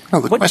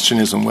 No, the question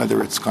isn't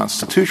whether it's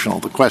constitutional.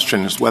 The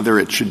question is whether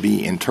it should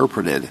be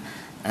interpreted,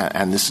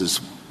 and this is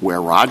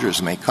where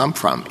Rogers may come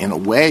from, in a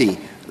way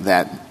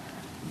that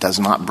does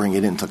not bring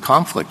it into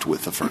conflict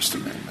with the First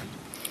Amendment.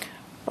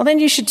 Well, then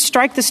you should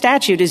strike the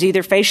statute as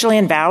either facially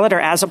invalid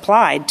or as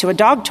applied to a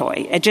dog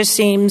toy. It just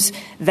seems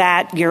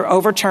that you're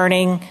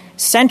overturning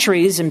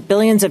centuries and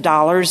billions of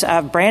dollars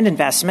of brand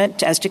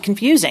investment as to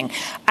confusing.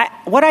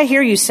 What I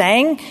hear you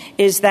saying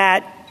is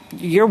that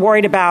you're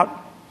worried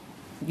about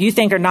you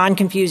think are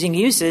non-confusing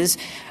uses,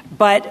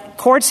 but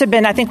courts have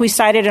been, I think we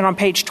cited it on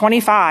page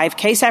 25,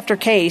 case after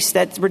case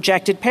that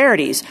rejected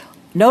parodies.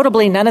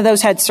 Notably, none of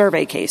those had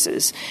survey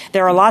cases.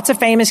 There are lots of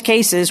famous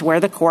cases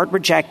where the court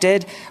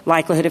rejected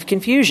likelihood of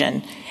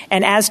confusion.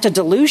 And as to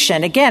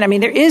dilution, again,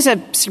 there is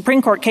a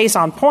Supreme Court case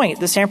on point,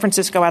 the San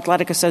Francisco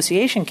Athletic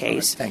Association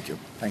case. Right,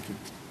 thank you.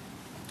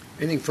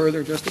 Anything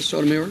further, Justice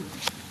Sotomayor?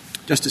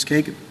 Justice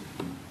Kagan?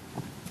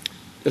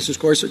 Justice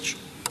Gorsuch?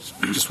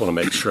 I just want to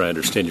make sure I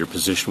understand your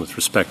position with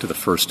respect to the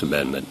First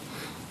Amendment.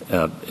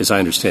 As I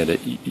understand it,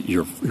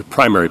 your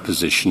primary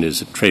position is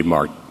that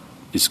trademark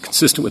is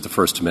consistent with the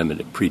First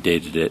Amendment. It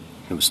predated it.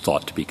 It was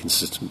thought to be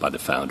consistent by the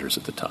founders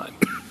at the time.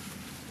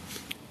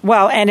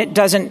 Well, and it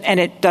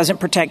doesn't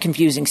protect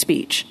confusing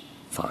speech.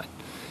 Fine.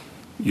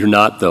 You're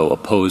not, though,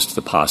 opposed to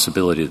the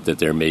possibility that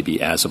there may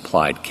be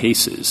as-applied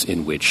cases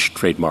in which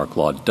trademark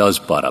law does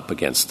butt up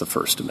against the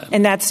First Amendment.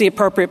 And that's the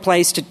appropriate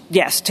place to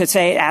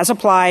say as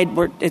applied,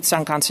 it's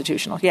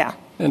unconstitutional. Yeah.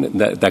 And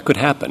that could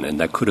happen, and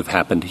that could have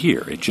happened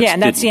here. It just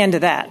and that's the end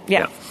of that.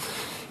 Yeah.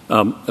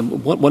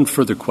 One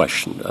further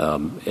question.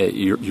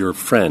 Your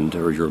friend,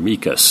 or your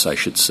amicus, I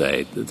should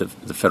say, the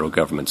federal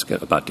government's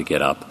about to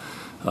get up,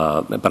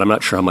 but I'm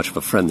not sure how much of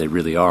a friend they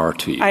really are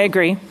to you. I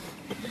agree.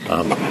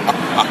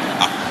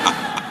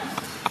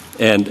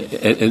 And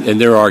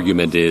their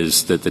argument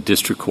is that the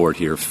district court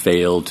here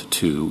failed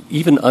to,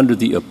 even under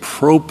the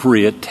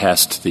appropriate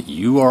test that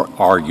you are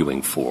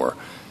arguing for,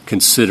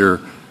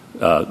 consider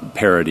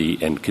parity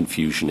and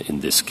confusion in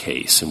this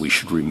case, and we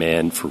should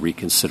remand for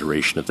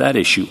reconsideration of that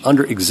issue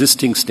under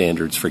existing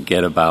standards.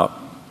 Forget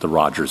about the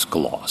Rogers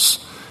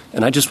gloss.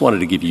 And I just wanted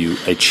to give you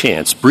a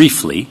chance,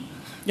 briefly,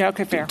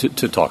 fair.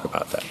 To talk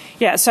about that.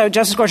 Yeah, so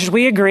Justice Gorsuch,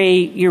 we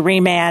agree you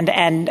remand,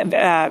 and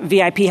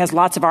VIP has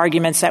lots of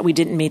arguments that we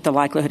didn't meet the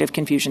likelihood of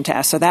confusion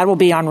test. So that will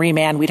be on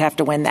remand. We'd have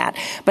to win that.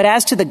 But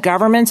as to the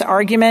government's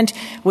argument,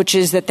 which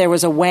is that there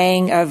was a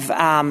weighing of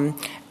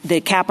the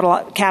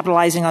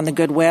capitalizing on the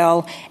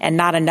goodwill and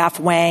not enough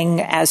weighing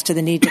as to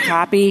the need to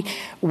copy,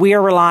 we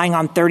are relying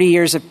on 30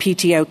 years of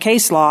PTO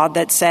case law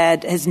that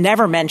has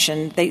never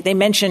mentioned, they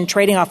mentioned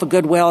trading off of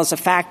goodwill as a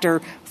factor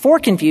for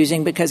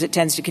confusing because it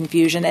tends to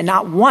confusion, and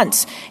not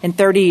once in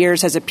 30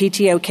 years has a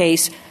PTO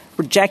case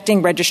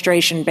rejecting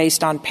registration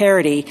based on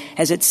parity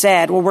has it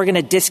said, well, we're going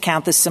to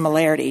discount the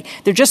similarity.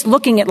 They're just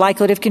looking at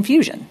likelihood of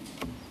confusion.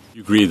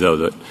 You agree, though,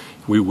 that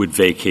we would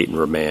vacate and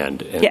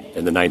remand,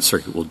 and the Ninth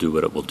Circuit will do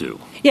what it will do.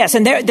 Yes,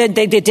 and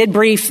they did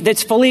brief.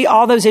 That's fully,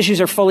 all those issues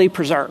are fully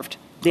preserved,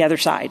 the other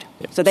side.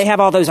 Yes. So they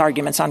have all those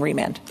arguments on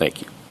remand.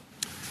 Thank you.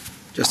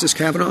 Justice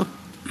Kavanaugh?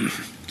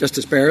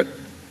 Justice Barrett?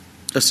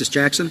 Justice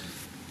Jackson?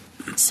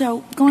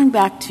 So going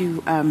back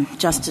to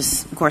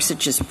Justice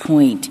Gorsuch's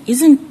point,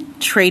 isn't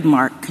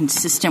trademark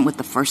consistent with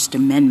the First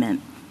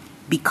Amendment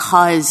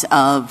because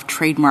of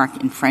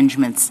trademark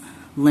infringement's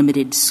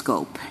limited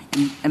scope?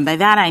 And by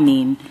that I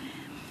mean,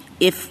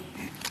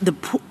 isn't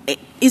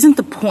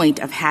the point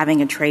of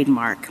having a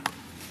trademark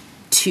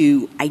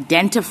to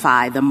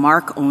identify the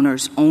mark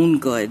owner's own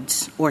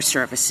goods or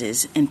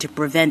services and to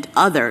prevent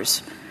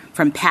others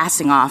from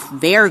passing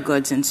off their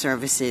goods and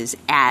services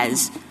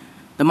as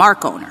the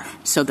mark owner?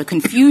 So the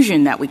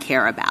confusion that we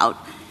care about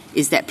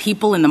is that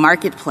people in the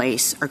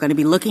marketplace are going to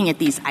be looking at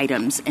these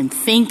items and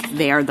think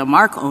they're the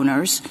mark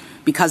owners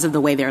because of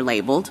the way they're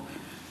labeled,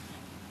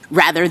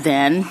 rather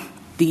than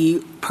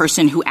the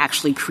person who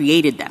actually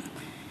created them.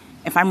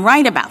 If I'm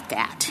right about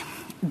that,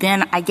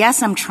 then I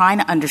guess I'm trying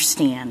to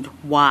understand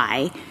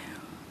why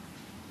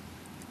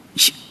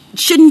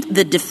shouldn't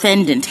the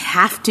defendant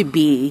have to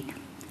be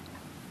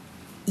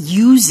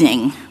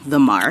using the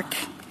mark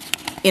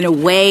in a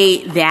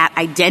way that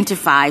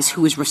identifies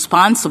who is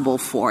responsible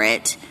for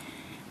it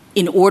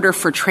in order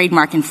for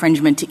trademark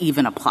infringement to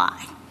even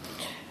apply?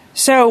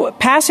 So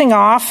passing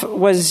off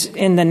was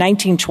in the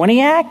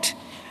 1920 Act.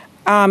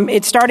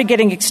 It started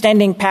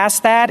extending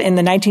past that in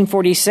the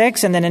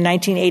 1946 and then in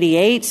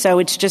 1988. So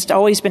it's just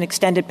always been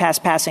extended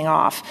past passing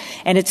off.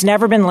 And it's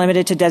never been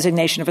limited to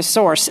designation of a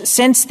source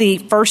since the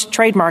first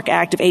Trademark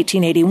Act of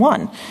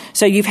 1881.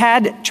 So you've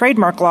had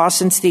trademark law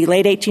since the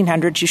late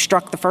 1800s. You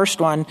struck the first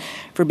one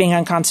for being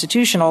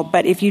unconstitutional.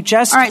 But if you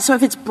just... All right, so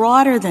if it's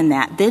broader than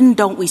that, then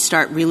don't we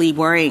start really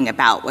worrying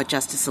about what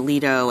Justice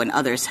Alito and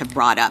others have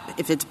brought up?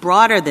 If it's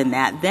broader than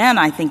that, then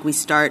I think we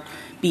start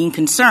being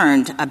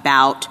concerned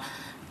about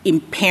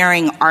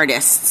impairing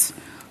artists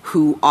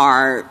who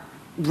are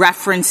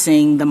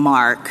referencing the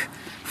mark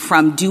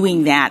from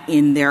doing that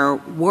in their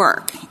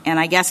work. And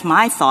I guess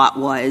my thought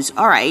was,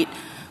 all right,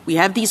 we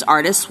have these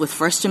artists with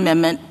First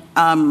Amendment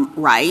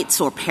rights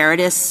or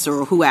parodists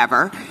or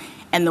whoever,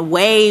 and the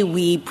way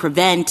we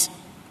prevent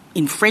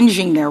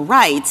infringing their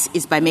rights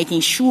is by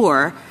making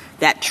sure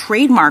that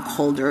trademark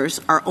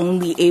holders are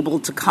only able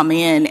to come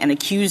in and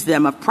accuse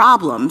them of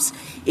problems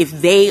if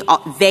they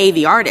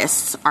the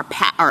artists,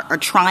 are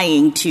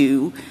trying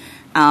to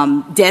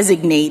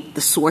designate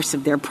the source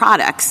of their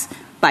products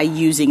by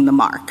using the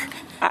mark.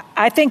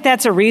 I think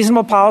that's a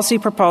reasonable policy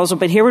proposal,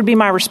 but here would be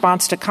my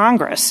response to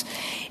Congress,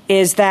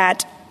 is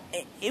that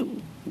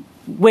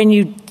when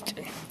you...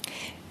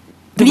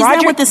 Isn't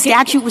that what the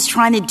statute was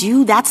trying to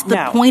do? That's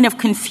the point of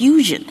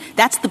confusion.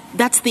 That's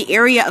the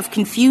area of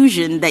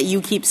confusion that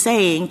you keep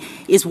saying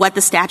is what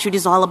the statute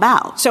is all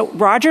about. So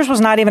Rogers was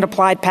not even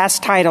applied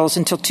past titles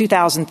until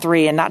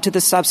 2003 and not to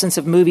the substance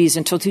of movies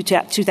until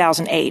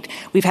 2008.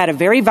 We've had a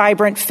very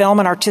vibrant film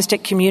and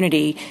artistic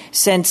community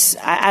since,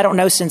 I don't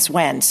know since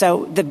when.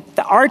 So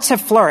the arts have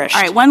flourished.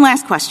 All right, one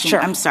last question.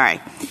 Sure. I'm sorry.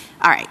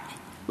 All right.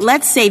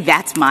 Let's say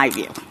that's my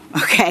view,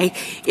 okay?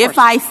 If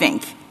I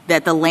think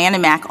that the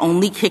Lanham Act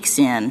only kicks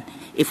in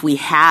if we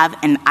have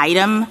an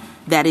item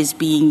that is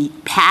being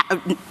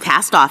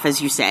passed off, as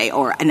you say,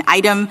 or an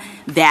item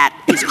that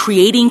is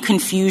creating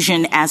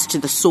confusion as to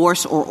the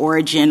source or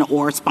origin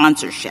or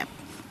sponsorship,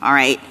 all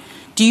right?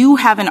 Do you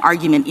have an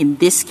argument in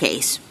this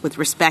case with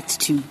respect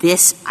to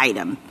this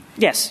item?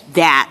 Yes.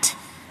 That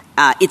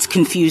it's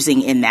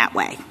confusing in that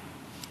way,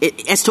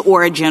 as to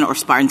origin or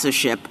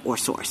sponsorship or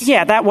source?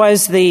 Yeah, that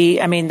was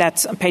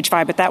that's on page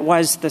 5, but that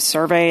was the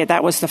survey,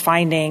 that was the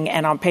finding,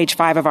 and on page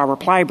 5 of our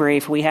reply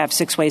brief, we have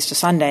 6 ways to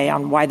Sunday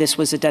on why this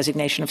was a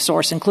designation of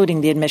source,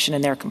 including the admission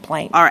in their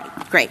complaint. All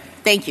right, great.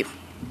 Thank you.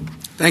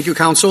 Thank you,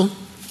 counsel.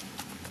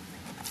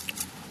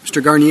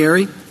 Mr.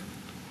 Garnieri.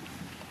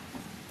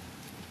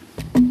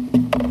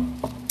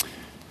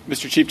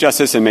 Mr. Chief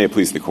Justice, and may it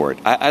please the Court,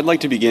 I'd like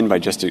to begin by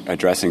just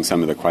addressing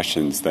some of the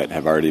questions that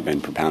have already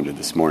been propounded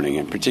this morning,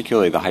 and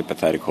particularly the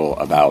hypothetical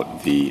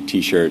about the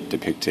T-shirt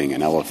depicting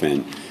an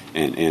elephant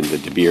and the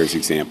De Beers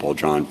example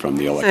drawn from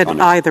the electronic...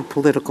 Said either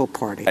political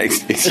party.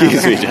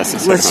 Excuse me,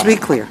 Justice. Let's be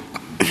clear.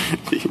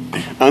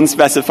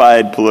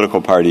 Unspecified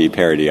political party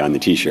parody on the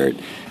T-shirt.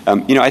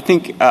 I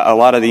think a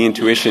lot of the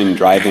intuition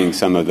driving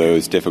some of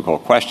those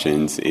difficult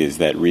questions is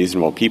that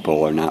reasonable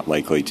people are not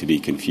likely to be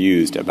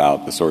confused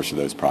about the source of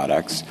those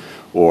products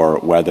or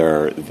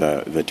whether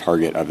the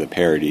target of the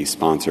parody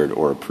sponsored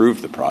or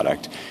approved the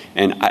product.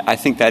 And I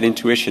think that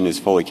intuition is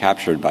fully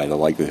captured by the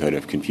likelihood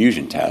of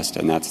confusion test,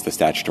 and that's the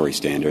statutory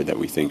standard that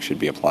we think should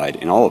be applied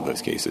in all of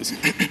those cases.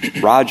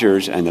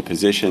 Rogers and the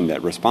position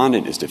that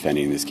respondent is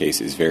defending in this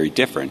case is very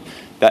different.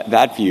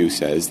 That view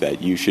says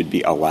that you should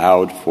be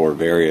allowed for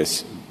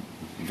various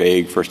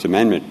vague First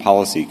Amendment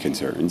policy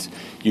concerns.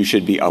 You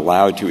should be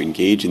allowed to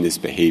engage in this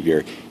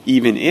behavior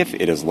even if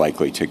it is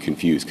likely to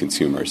confuse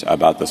consumers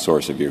about the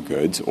source of your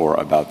goods or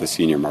about the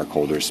senior mark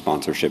holder's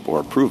sponsorship or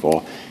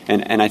approval.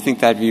 And I think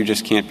that view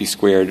just can't be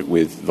squared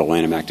with the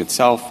Lanham Act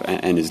itself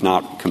and is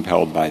not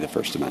compelled by the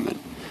First Amendment.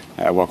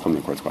 I welcome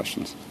the Court's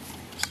questions.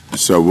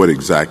 So what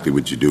exactly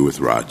would you do with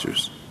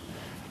Rogers?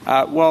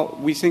 Well,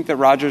 we think that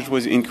Rogers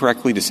was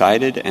incorrectly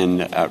decided, and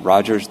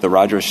the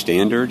Rogers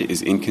standard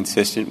is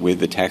inconsistent with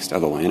the text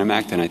of the Lanham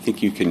Act, and I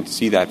think you can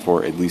see that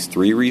for at least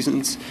 3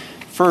 reasons.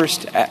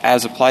 First,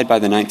 as applied by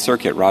the Ninth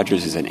Circuit,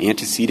 Rogers is an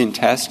antecedent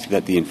test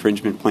that the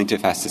infringement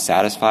plaintiff has to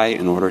satisfy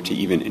in order to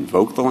even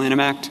invoke the Lanham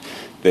Act.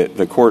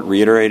 The Court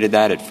reiterated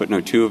that at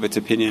footnote 2 of its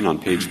opinion on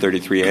page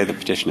 33A of the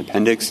petition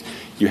appendix.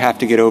 You have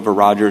to get over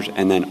Rogers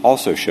and then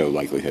also show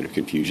likelihood of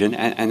confusion,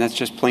 and that's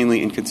just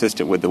plainly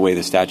inconsistent with the way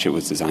the statute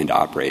was designed to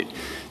operate.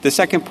 The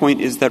second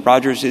point is that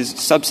Rogers is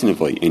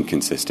substantively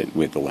inconsistent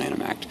with the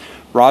Lanham Act.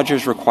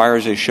 Rogers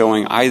requires a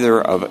showing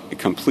either of a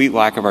complete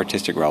lack of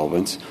artistic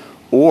relevance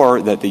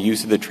or that the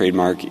use of the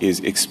trademark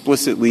is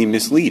explicitly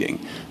misleading.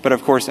 But,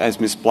 of course, as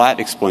Ms. Blatt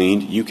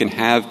explained, you can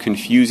have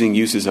confusing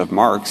uses of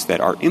marks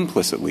that are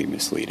implicitly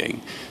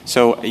misleading.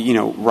 So,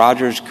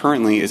 Rogers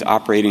currently is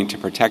operating to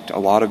protect a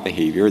lot of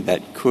behavior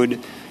that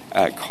could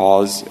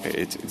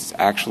it's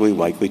actually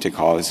likely to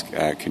cause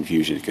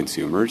confusion to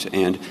consumers,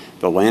 and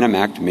the Lanham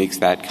Act makes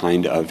that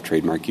kind of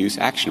trademark use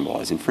actionable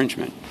as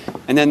infringement.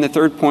 And then the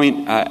third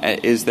point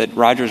is that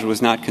Rogers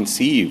was not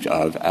conceived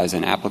of as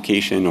an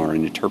application or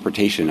an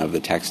interpretation of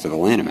the text of the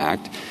Lanham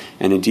Act,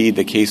 and indeed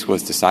the case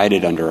was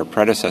decided under a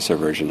predecessor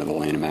version of the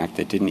Lanham Act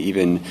that didn't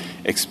even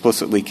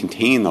explicitly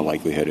contain the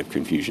likelihood of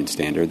confusion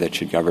standard that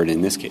should govern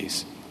in this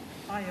case.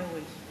 I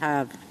always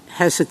have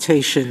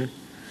hesitation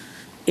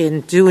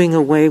in doing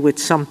away with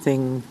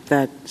something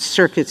that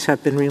circuits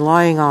have been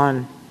relying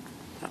on,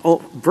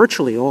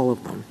 virtually all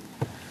of them,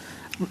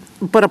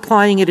 but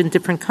applying it in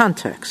different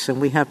contexts. And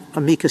we have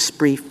amicus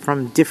brief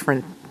from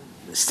different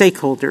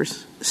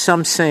stakeholders,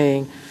 some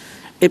saying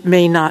it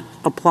may not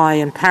apply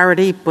in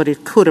parody, but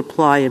it could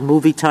apply in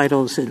movie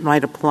titles. It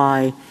might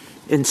apply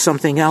in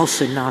something else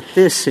and not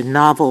this, in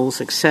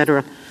novels,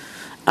 etc.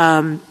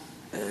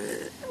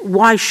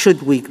 Why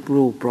should we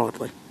rule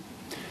broadly?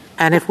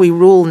 And if we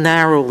rule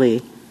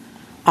narrowly,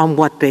 on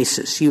what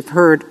basis? You've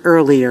heard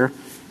earlier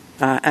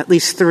at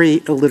least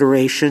 3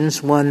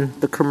 alliterations, one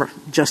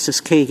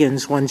Justice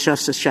Kagan's, one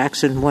Justice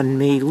Jackson, one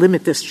me.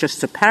 Limit this just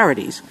to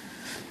parodies,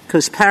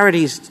 because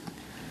parodies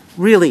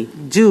really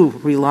do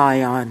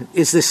rely on,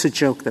 is this a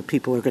joke that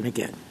people are going to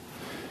get?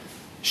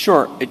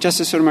 Sure.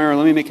 Justice Sotomayor,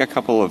 let me make a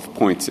couple of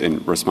points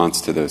in response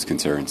to those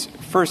concerns.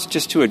 First,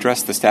 just to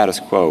address the status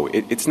quo,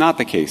 it's not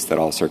the case that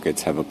all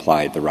circuits have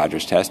applied the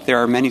Rogers test. There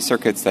are many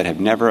circuits that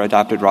have never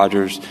adopted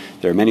Rogers.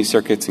 There are many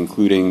circuits,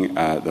 including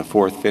the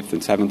 4th, 5th,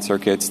 and 7th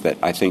circuits, that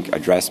I think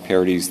address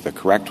parodies the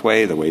correct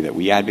way, the way that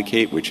we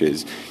advocate, which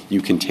is you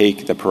can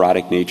take the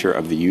parodic nature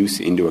of the use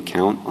into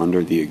account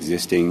under the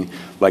existing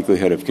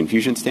likelihood of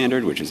confusion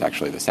standard, which is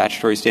actually the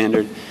statutory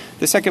standard.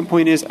 The second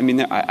point is,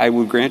 I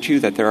would grant you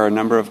that there are a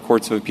number of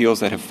courts of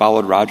appeals that have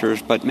followed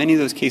Rogers, but many of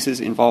those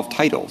cases involve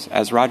titles,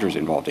 as Rogers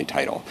involved a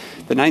title.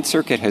 The Ninth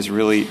Circuit has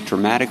really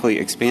dramatically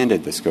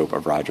expanded the scope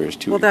of Rogers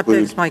to include... Well, that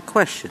begs my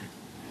question.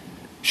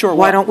 Sure.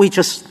 Why don't we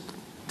just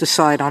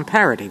decide on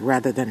parody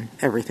rather than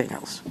everything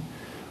else?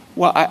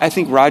 Well, I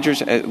think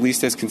Rogers, at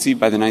least as conceived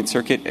by the Ninth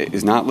Circuit,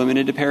 is not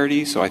limited to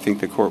parody, so I think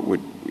the Court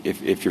would,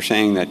 if you're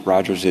saying that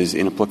Rogers is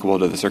inapplicable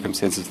to the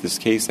circumstances of this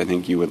case, I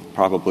think you would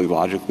probably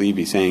logically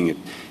be saying it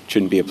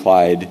shouldn't be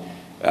applied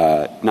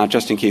not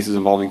just in cases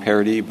involving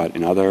parody, but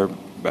in other...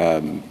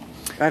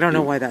 I don't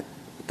know why that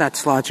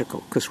that's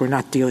logical because we're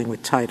not dealing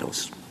with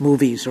titles,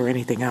 movies, or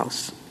anything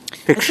else.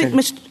 Fiction.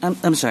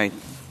 I'm sorry.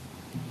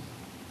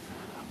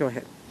 Go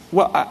ahead.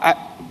 Well,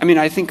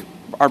 I think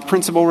our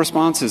principal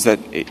response is that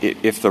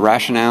if the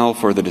rationale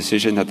for the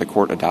decision that the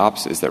court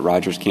adopts is that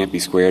Rogers can't be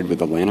squared with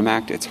the Lanham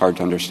Act, it's hard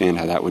to understand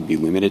how that would be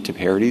limited to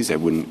parodies. It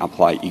wouldn't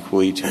apply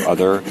equally to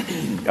other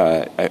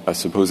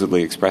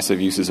supposedly expressive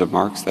uses of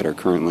marks that are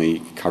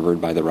currently covered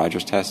by the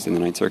Rogers test in the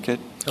Ninth Circuit.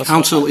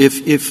 Counsel,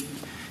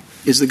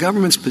 is the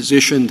government's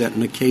position that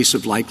in a case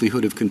of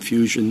likelihood of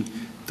confusion,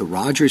 the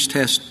Rogers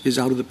test is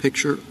out of the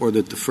picture, or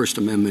that the First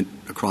Amendment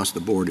across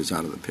the board is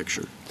out of the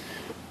picture?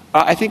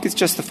 I think it's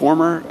just the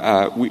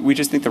former. We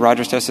just think the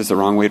Rogers test is the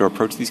wrong way to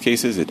approach these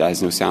cases. It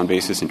has no sound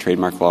basis in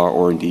trademark law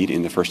or indeed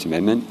in the First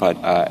Amendment.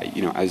 But,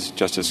 as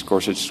Justice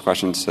Gorsuch's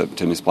questions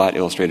to Ms. Blatt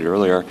illustrated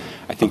earlier,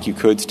 I think you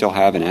could still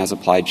have an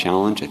as-applied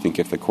challenge. I think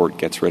if the court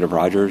gets rid of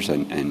Rogers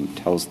and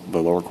tells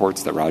the lower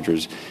courts that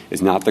Rogers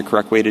is not the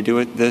correct way to do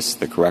it,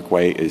 the correct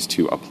way is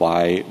to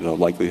apply the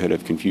likelihood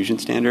of confusion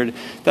standard,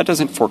 that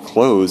doesn't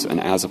foreclose an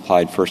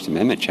as-applied First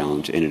Amendment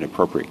challenge in an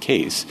appropriate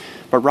case.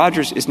 But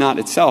Rogers is not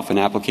itself an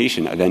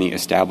application of any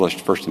established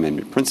First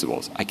Amendment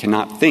principles. I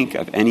cannot think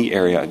of any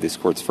area of this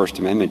Court's First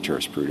Amendment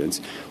jurisprudence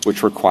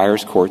which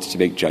requires courts to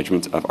make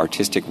judgments of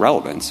artistic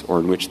relevance or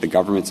in which the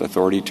government's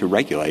authority to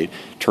regulate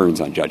turns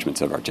on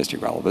judgments of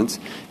artistic relevance.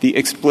 The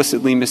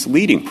explicitly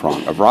misleading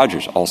prong of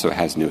Rogers also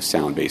has no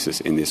sound basis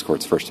in this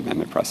Court's First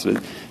Amendment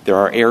precedent. There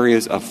are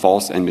areas of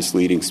false and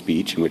misleading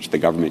speech in which the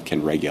government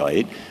can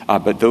regulate,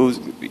 but those,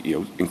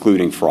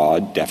 including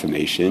fraud,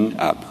 defamation,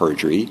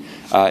 perjury,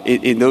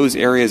 in those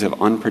areas of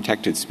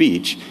unprotected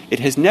speech, it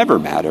has never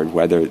mattered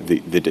whether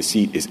the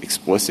deceit is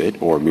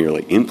explicit or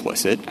merely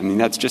implicit. I mean,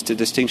 that's just a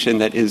distinction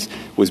that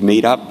was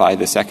made up by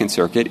the Second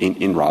Circuit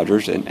in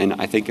Rogers, and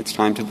I think it's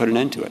time to put an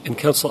end to it. And,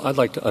 counsel, I'd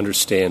like to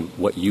understand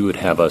what you would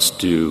have us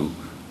do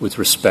with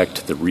respect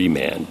to the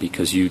remand,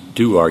 because you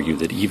do argue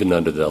that even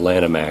under the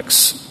Lanham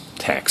Act's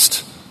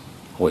text,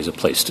 always a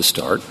place to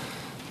start,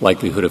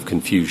 likelihood of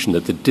confusion,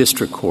 that the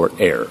district court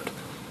erred.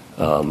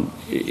 And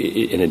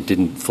it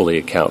didn't fully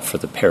account for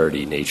the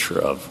parody nature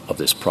of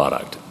this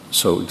product.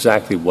 So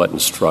exactly what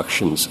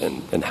instructions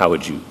and how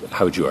would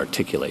you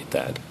articulate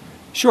that?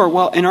 Sure.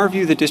 Well, in our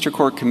view, the district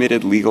court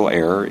committed legal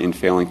error in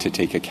failing to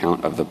take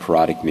account of the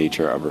parodic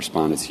nature of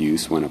respondents'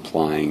 use when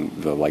applying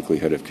the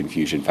likelihood of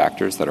confusion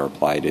factors that are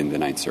applied in the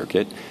Ninth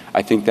Circuit.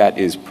 I think that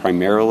is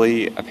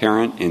primarily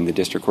apparent in the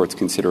district court's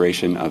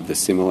consideration of the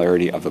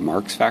similarity of the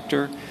marks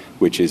factor,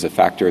 which is a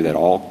factor that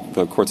all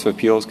the courts of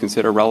appeals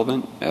consider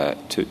relevant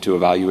to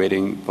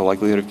evaluating the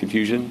likelihood of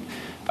confusion.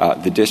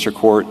 The district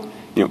court,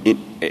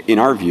 in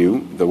our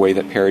view, the way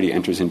that parody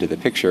enters into the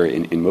picture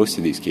in most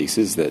of these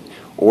cases, that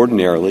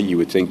ordinarily you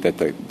would think that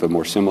the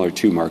more similar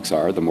two marks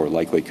are, the more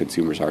likely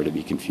consumers are to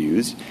be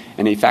confused.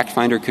 And a fact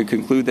finder could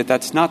conclude that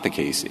that's not the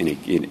case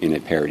in a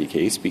parody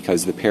case,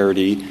 because the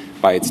parody,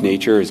 by its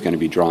nature, is going to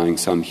be drawing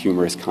some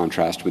humorous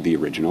contrast with the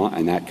original,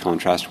 and that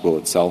contrast will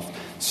itself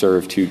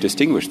serve to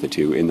distinguish the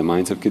two in the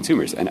minds of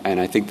consumers. And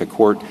I think the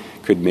court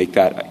could make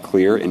that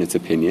clear in its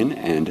opinion,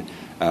 and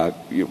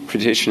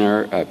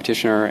petitioner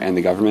and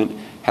the government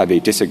have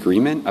a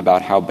disagreement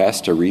about how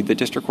best to read the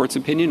district court's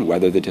opinion,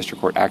 whether the district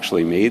court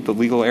actually made the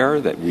legal error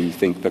that we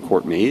think the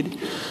court made.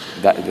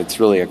 That's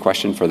really a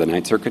question for the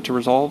Ninth Circuit to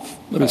resolve.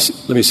 Let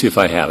me see if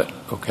I have it,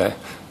 okay?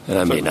 And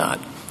I may not.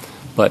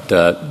 But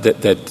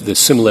that the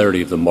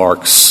similarity of the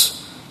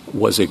marks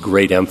was a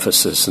great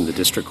emphasis in the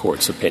district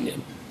court's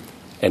opinion,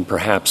 and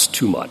perhaps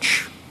too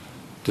much,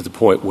 to the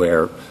point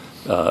where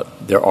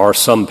there are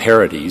some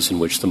parodies in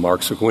which the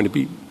marks are going to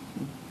be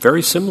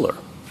very similar.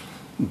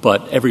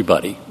 But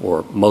everybody,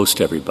 or most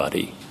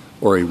everybody,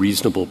 or a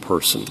reasonable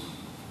person,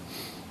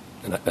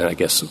 and I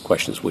guess the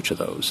question is which of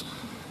those,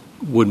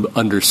 would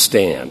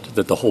understand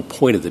that the whole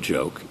point of the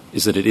joke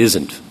is that it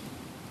isn't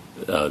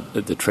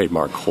the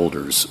trademark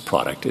holder's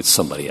product, it's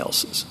somebody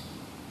else's.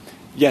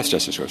 Yes,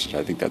 Justice Gorsuch,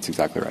 I think that's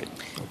exactly right.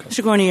 Okay.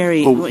 Mr.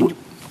 Guarnieri.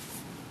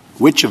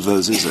 Which of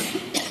those is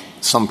it?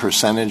 Some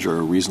percentage or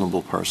a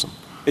reasonable person?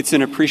 It's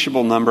an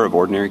appreciable number of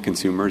ordinary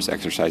consumers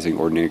exercising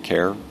ordinary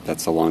care.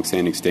 That's a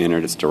longstanding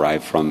standard. It's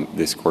derived from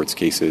this Court's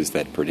cases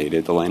that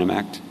predated the Lanham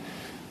Act.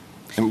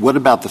 And what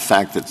about the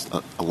fact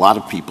that a lot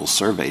of people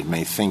surveyed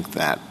may think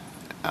that,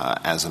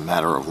 as a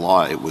matter of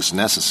law, it was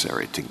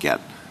necessary to get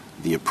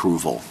the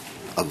approval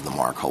of the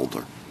mark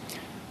holder?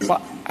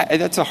 Well,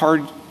 that's a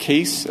hard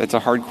case. That's a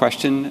hard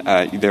question.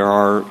 There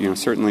are,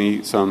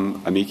 certainly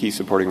some amici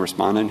supporting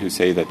respondent who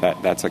say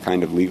that's a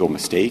kind of legal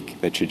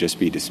mistake that should just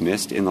be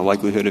dismissed in the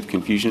likelihood of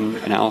confusion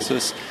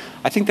analysis.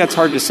 I think that's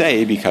hard to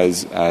say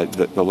because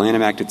the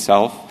Lanham Act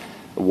itself,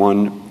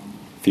 one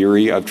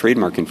theory of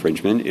trademark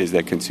infringement is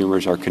that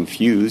consumers are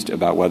confused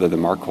about whether the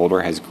mark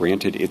holder has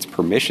granted its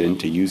permission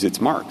to use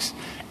its marks.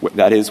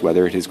 That is,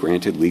 whether it has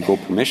granted legal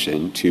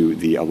permission to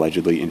the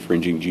allegedly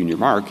infringing junior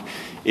mark.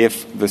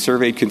 If the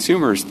surveyed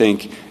consumers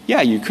think,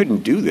 yeah, you couldn't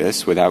do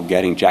this without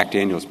getting Jack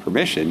Daniel's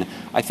permission,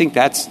 I think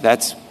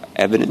that's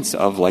evidence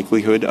of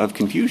likelihood of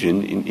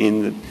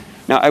confusion.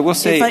 Now, I will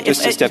say,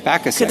 just to step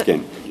back a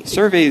second,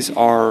 surveys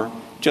are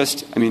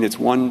it's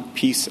one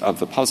piece of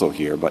the puzzle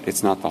here, but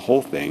it's not the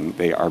whole thing.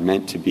 They are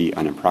meant to be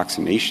an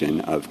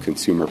approximation of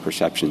consumer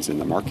perceptions in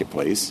the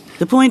marketplace.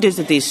 The point is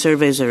that these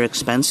surveys are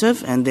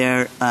expensive, and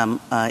they're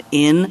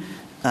in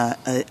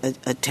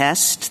a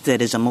test that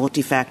is a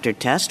multi-factor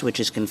test, which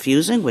is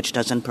confusing, which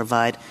doesn't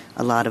provide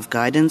a lot of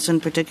guidance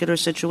in particular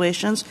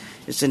situations.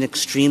 It's an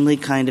extremely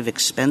kind of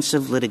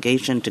expensive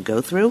litigation to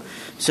go through.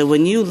 So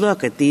when you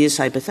look at these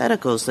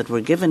hypotheticals that were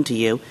given to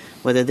you,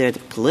 whether they're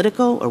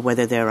political or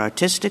whether they're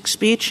artistic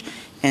speech,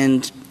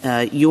 and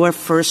your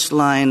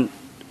first-line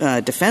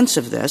defense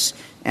of this,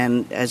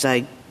 and as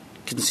I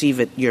conceive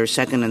it, your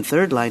second and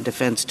third line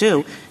defense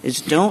too, is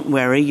don't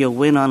worry, you'll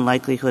win on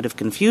likelihood of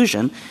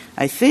confusion.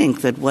 I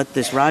think that what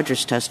this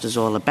Rogers test is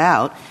all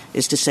about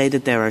is to say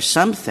that there are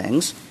some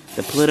things,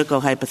 the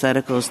political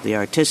hypotheticals, the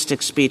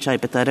artistic speech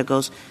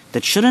hypotheticals,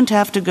 that shouldn't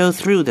have to go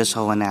through this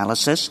whole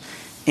analysis,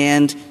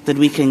 and that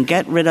we can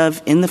get rid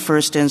of in the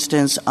first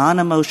instance on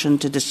a motion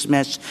to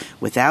dismiss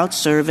without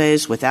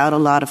surveys, without a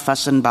lot of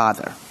fuss and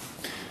bother.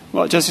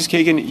 Well, Justice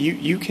Kagan,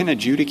 you can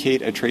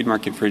adjudicate a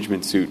trademark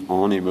infringement suit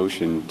on a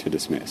motion to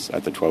dismiss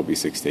at the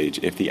 12b6 stage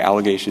if the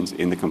allegations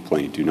in the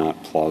complaint do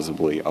not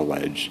plausibly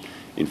allege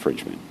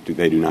infringement.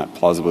 They do not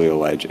plausibly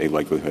allege a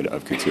likelihood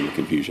of consumer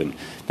confusion.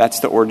 That's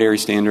the ordinary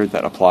standard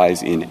that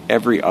applies in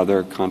every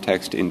other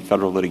context in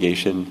federal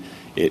litigation.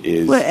 It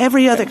is well,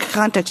 every other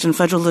context in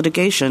federal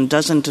litigation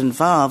doesn't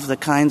involve the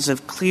kinds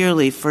of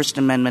clearly First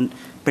Amendment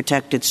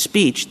protected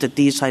speech that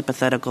these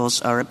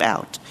hypotheticals are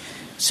about.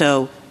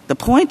 So the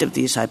point of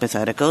these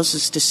hypotheticals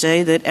is to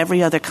say that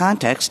every other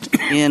context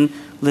in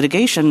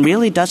litigation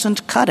really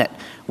doesn't cut it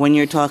when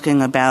you're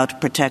talking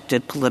about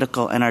protected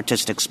political and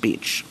artistic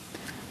speech.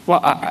 Well,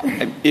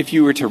 if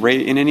you were to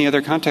raise, in any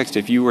other context,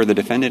 if you were the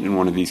defendant in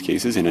one of these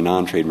cases, in a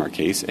non-trademark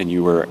case, and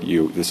you were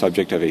the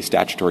subject of a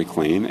statutory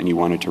claim and you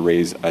wanted to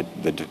raise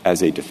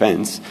as a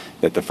defense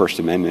that the First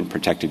Amendment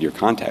protected your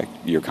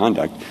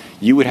conduct,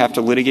 you would have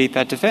to litigate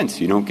that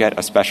defense. You don't get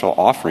a special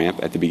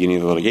off-ramp at the beginning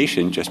of the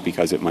litigation just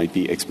because it might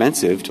be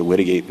expensive to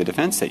litigate the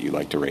defense that you'd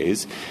like to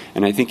raise.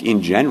 And I think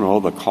in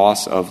general, the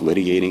costs of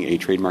litigating a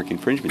trademark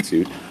infringement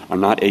suit are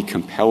not a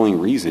compelling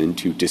reason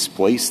to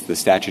displace the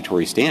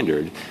statutory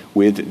standard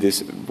with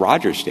this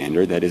Rogers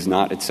standard that is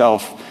not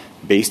itself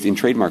based in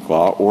trademark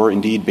law or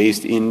indeed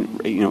based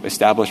in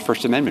established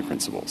First Amendment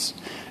principles.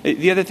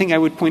 The other thing I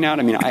would point out,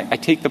 I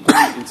take the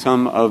point in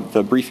some of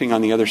the briefing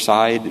on the other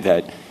side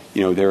that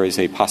there is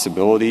a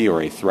possibility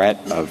or a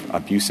threat of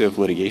abusive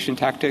litigation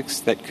tactics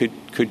that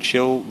could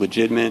chill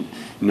legitimate,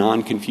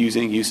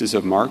 non-confusing uses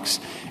of marks.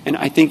 And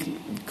I think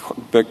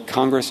the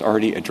Congress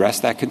already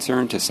addressed that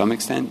concern to some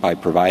extent by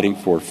providing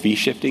for fee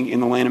shifting in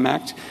the Lanham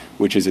Act,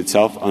 which is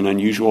itself an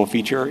unusual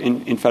feature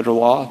in federal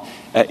law.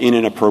 In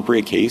an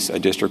appropriate case, a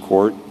district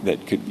court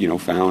that could,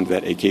 found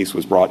that a case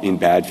was brought in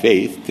bad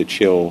faith to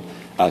chill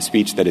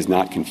speech that is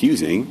not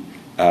confusing,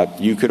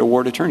 you could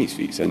award attorney's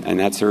fees, and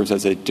that serves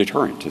as a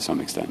deterrent to some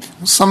extent.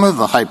 Some of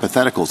the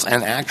hypotheticals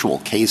and actual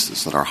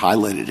cases that are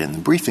highlighted in the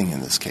briefing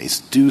in this case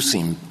do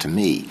seem to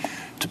me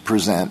to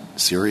present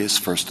serious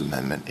First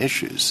Amendment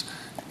issues.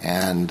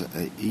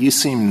 And you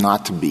seem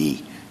not to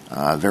be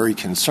very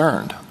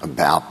concerned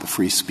about the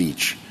free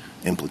speech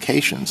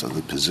implications of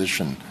the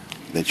position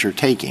that you're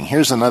taking.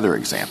 Here's another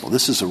example.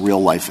 This is a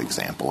real-life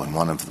example in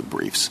one of the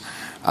briefs.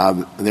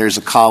 There's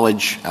a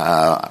college,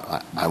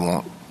 I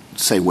won't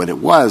say what it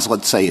was,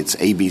 let's say it's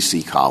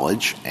ABC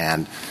College,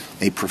 and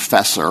a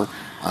professor,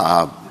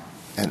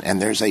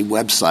 and there's a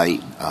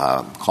website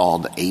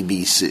called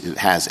ABC, it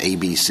has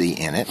ABC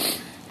in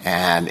it,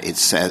 and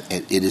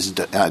it is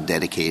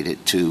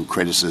dedicated to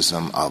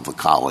criticism of the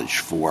college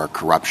for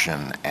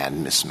corruption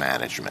and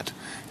mismanagement.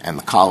 And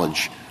the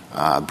college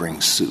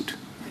brings suit,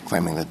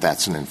 claiming that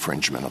that's an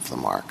infringement of the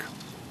mark.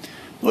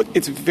 Look,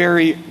 it's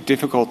very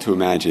difficult to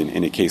imagine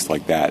in a case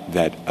like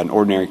that an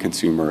ordinary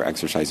consumer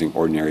exercising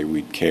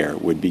ordinary care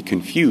would be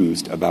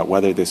confused about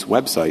whether this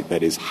website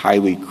that is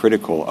highly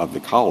critical of the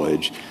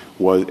college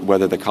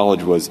whether the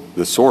college was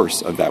the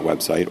source of that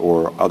website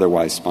or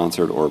otherwise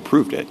sponsored or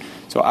approved it.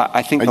 So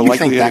I think the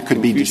likelihood that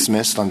could be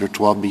dismissed under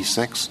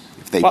 12b-6?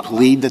 If they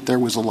plead that there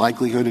was a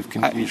likelihood of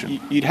confusion?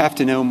 You'd have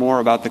to know more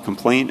about the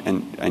complaint,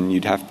 and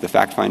the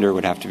fact finder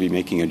would have to be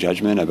making a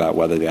judgment about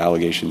whether the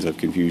allegations of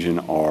confusion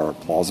are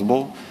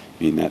plausible.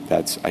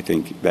 I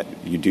think that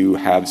you do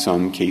have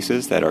some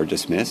cases that are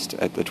dismissed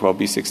at the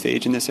 12b-6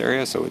 stage in this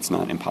area, so it's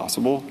not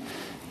impossible.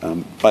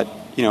 But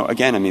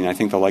again, I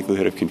think the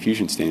likelihood of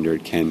confusion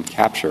standard can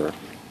capture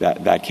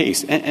that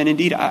case. And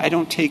indeed, I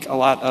don't take a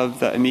lot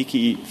of the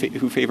amici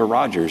who favor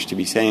Rogers to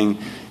be saying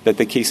that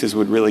the cases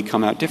would really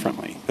come out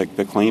differently.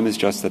 The claim is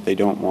just that they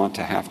don't want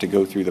to have to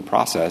go through the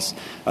process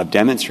of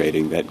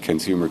demonstrating that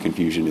consumer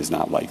confusion is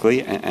not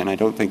likely, and I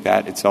don't think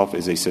that itself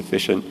is a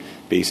sufficient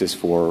basis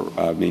for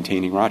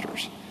maintaining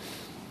Rogers.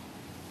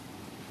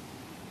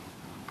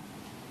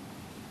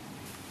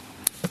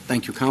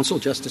 Thank you, counsel.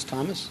 Justice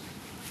Thomas?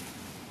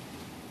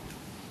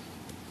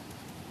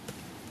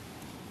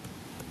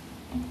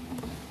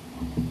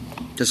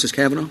 Justice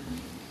Kavanaugh?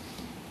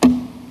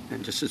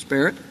 And Justice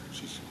Barrett?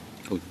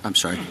 Oh, I'm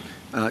sorry.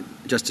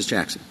 Justice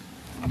Jackson.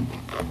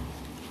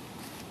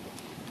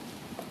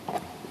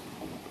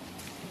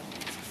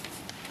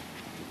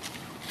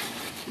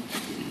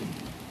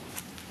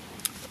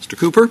 Mr.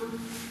 Cooper?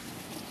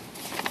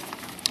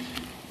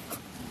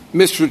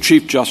 Mr.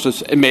 Chief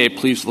Justice, and may it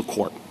please the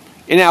Court.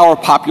 In our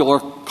popular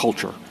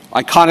culture,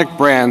 iconic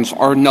brands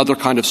are another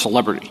kind of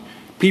celebrity.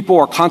 People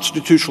are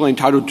constitutionally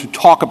entitled to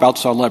talk about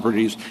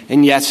celebrities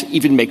and, yes,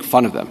 even make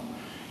fun of them.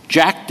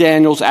 Jack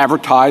Daniels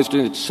advertised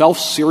in its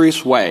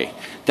self-serious way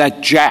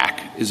that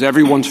Jack is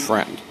everyone's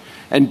friend,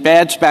 and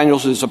Bad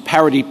Spaniels is a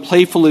parody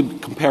playfully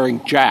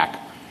comparing Jack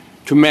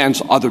to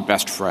man's other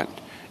best friend.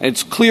 And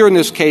it's clear in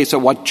this case that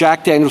what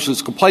Jack Daniels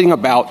is complaining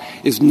about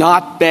is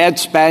not Bad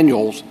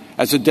Spaniels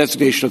as a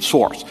designation of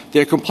source.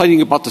 They're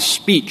complaining about the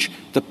speech,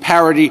 the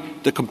parody,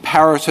 the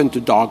comparison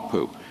to dog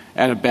poo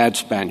and a Bad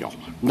Spaniel,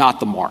 not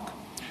the mark.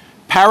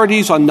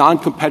 Parodies on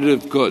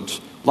non-competitive goods,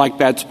 like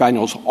Bad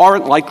Spaniels,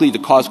 aren't likely to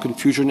cause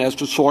confusion as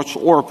to source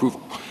or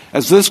approval.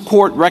 As this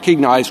Court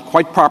recognized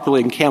quite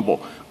properly in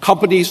Campbell,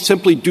 companies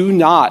simply do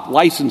not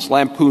license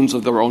lampoons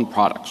of their own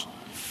products.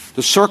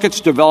 The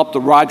circuits developed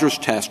the Rogers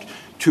test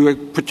to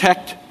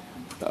protect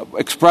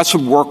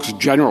expressive works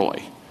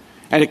generally,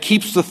 and it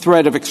keeps the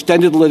threat of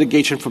extended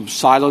litigation from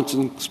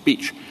silencing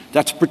speech.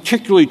 That's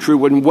particularly true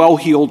when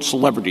well-heeled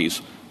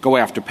celebrities go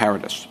after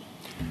parodists.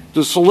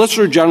 The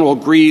Solicitor General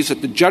agrees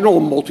that the general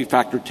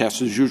multi-factor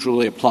test is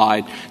usually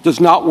applied does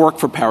not work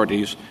for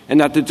parodies,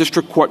 and that the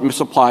district court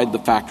misapplied the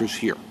factors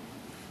here.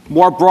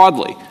 More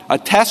broadly, a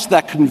test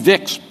that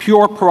convicts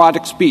pure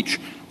parodic speech,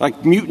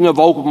 like Mutant of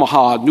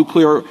Omaha,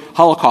 Nuclear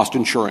Holocaust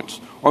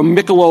Insurance, or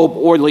Michelob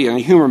Oily in a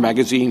humor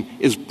magazine,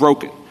 is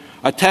broken.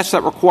 A test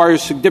that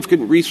requires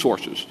significant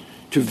resources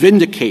to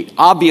vindicate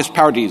obvious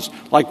parodies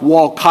like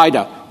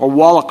Wal-Qaeda or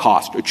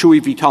Holocaust or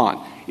Chewy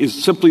Vuitton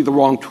is simply the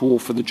wrong tool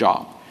for the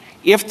job.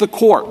 If the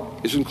Court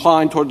is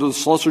inclined toward the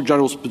Solicitor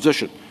General's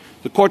position,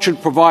 the Court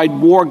should provide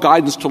more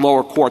guidance to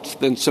lower courts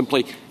than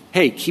simply,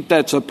 hey, keep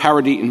that as a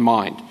parody in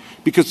mind,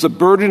 because the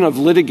burden of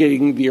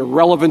litigating the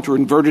irrelevant or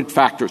inverted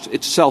factors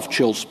itself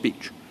chills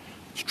speech.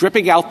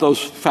 Stripping out those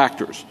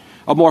factors,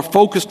 a more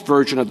focused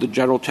version of the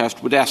general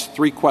test would ask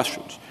three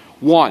questions.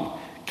 One,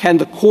 can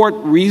the Court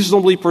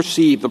reasonably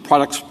perceive the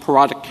product's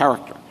parodic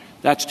character?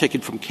 That's taken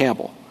from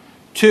Campbell.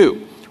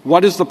 Two,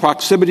 what is the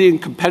proximity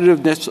and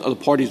competitiveness of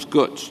the party's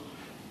goods?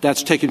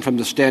 That's taken from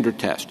the standard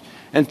test.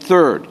 And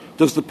third,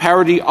 does the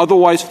parody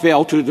otherwise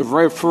fail to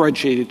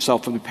differentiate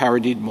itself from the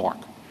parodied mark?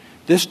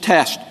 This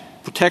test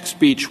protects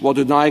speech while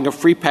denying a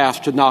free pass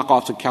to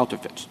knockoffs and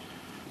counterfeits.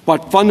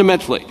 But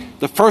fundamentally,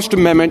 the First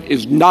Amendment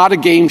is not a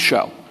game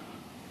show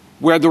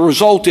where the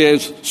result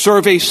is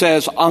survey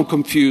says I'm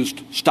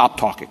confused, stop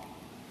talking.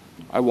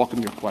 I welcome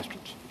your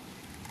questions.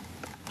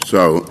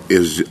 So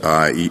is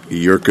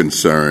your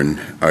concern,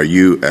 are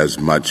you as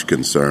much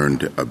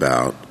concerned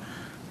about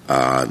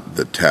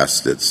the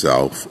test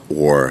itself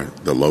or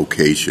the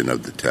location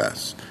of the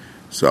test?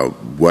 So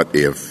what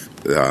if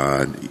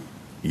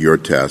your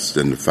test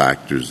and the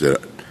factors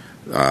that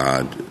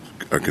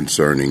are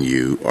concerning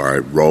you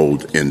are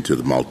rolled into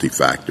the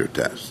multi-factor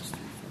test?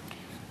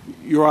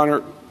 Your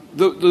Honor,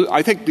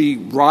 I think the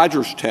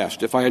Rogers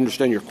test, if I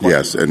understand your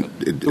question.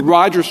 Yes. The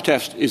Rogers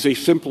test is a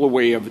simpler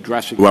way of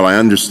addressing it. Well, I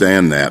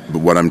understand that, but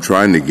what I'm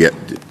trying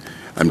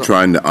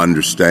to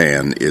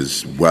understand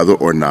is whether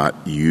or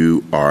not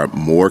you are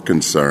more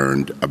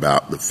concerned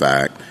about the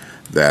fact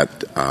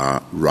that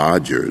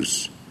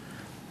Rogers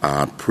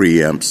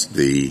preempts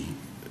the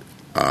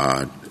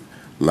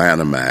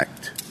Lanham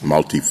Act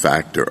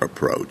multi-factor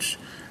approach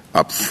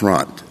up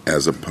front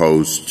as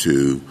opposed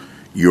to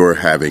you're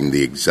having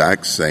the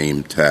exact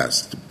same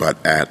test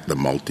but at the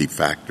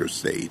multi-factor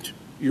stage.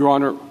 Your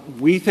Honor,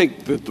 we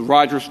think that the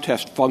Rogers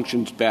test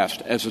functions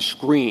best as a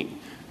screen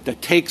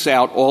that takes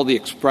out all the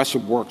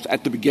expressive works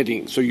at the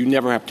beginning, so you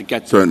never have to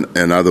get to them.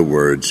 So in other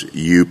words,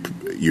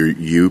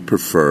 you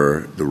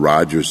prefer the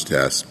Rogers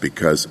test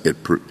because it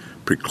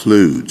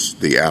precludes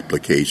the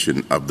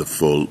application of the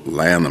full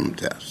Lanham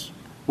test.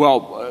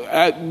 Well,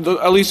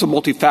 at least a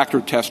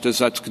multi-factor test as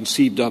that's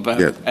conceived of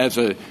as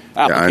an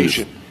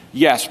application.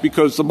 Yes,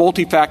 because the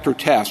multi-factor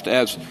test,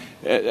 as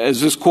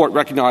this Court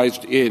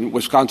recognized in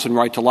Wisconsin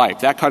Right to Life,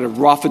 that kind of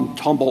rough and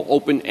tumble,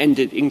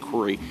 open-ended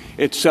inquiry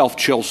itself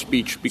chills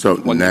speech. So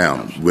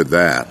now, with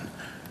that,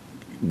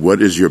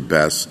 what is your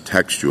best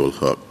textual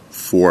hook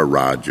for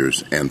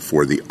Rogers and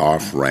for the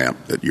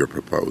off-ramp that you're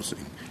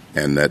proposing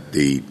and that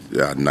the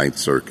Ninth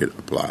Circuit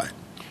applied?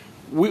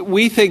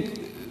 We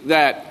think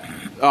that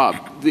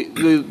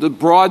the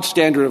broad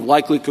standard of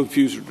likely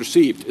confused or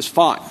deceived is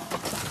fine.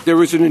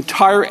 There is an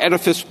entire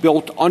edifice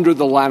built under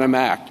the Lanham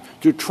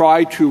Act to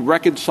try to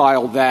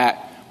reconcile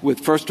that with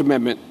First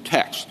Amendment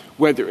text,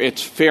 whether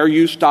it's fair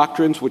use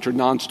doctrines, which are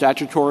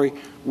non-statutory,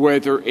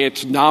 whether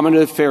it's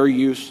nominative fair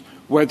use,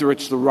 whether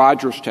it's the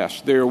Rogers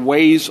test. There are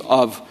ways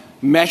of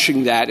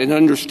meshing that and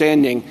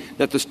understanding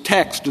that this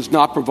text does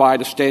not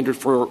provide a standard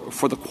for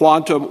the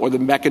quantum or the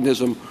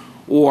mechanism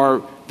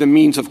or the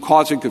means of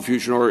causing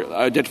confusion or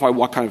identify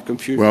what kind of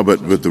confusion. Well,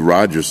 but the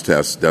Rogers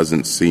test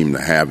doesn't seem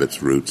to have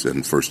its roots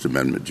in First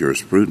Amendment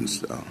jurisprudence,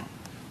 though.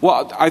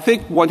 Well, I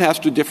think one has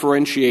to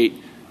differentiate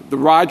the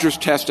Rogers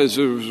test as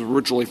it was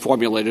originally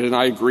formulated, and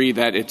I agree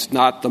that it's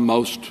not the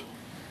most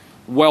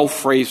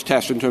well-phrased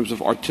test in terms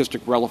of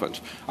artistic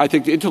relevance. I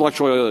think the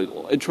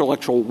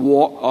intellectual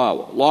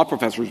law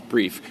professor's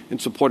brief in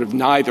support of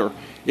neither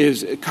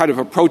kind of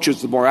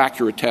approaches the more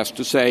accurate test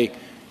to say,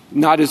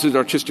 not is it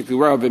artistically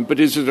relevant, but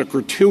is it a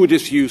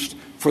gratuitous use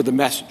for the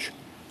message?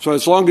 So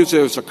as long as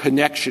there's a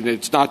connection,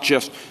 it's not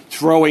just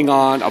throwing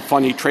on a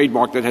funny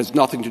trademark that has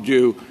nothing to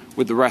do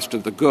with the rest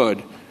of the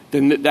good,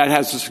 then that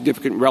has a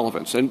significant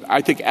relevance. And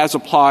I think as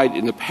applied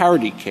in the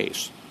parody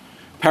case,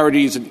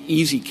 parody is an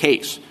easy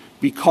case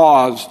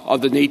because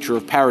of the nature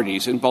of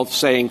parodies in both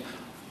saying,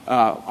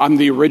 I'm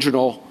the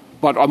original,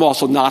 but I'm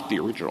also not the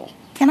original.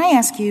 Can I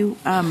ask you,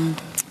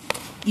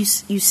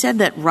 you said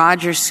that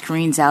Rogers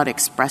screens out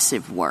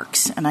expressive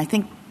works, and I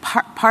think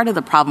part of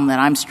the problem that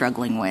I'm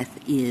struggling with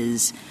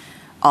is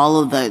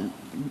all of the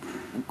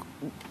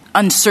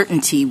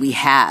uncertainty we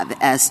have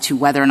as to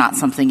whether or not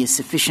something is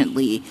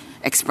sufficiently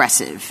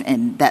expressive,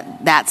 and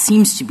that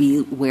seems to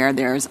be where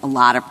there's a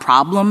lot of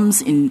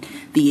problems in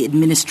the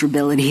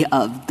administrability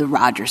of the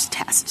Rogers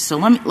test. So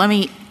let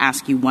me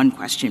ask you one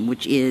question,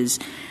 which is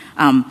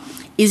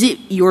it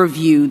your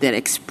view that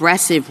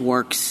expressive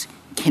works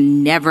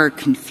can never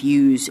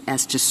confuse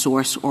as to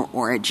source or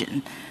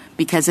origin?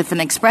 Because if an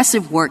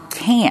expressive work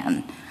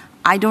can,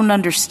 I don't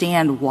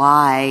understand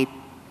why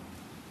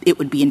it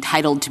would be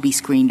entitled to be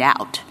screened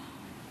out.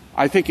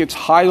 I think it's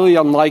highly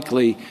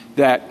unlikely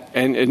that,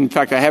 and in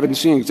fact I haven't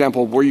seen an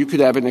example where you could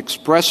have an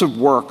expressive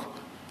work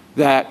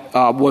that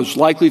was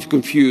likely to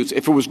confuse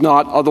if it was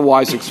not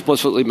otherwise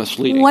explicitly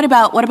misleading. What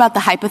about the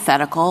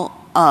hypothetical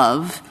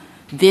of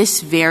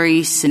this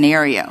very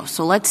scenario?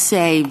 So let's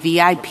say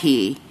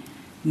VIP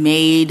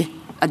made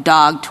a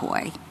dog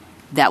toy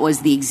that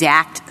was the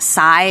exact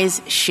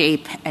size,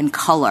 shape, and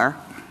color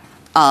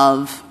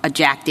of a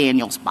Jack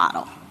Daniels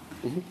bottle.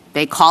 Mm-hmm.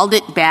 They called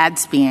it Bad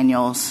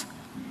Spaniels,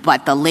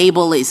 but the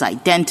label is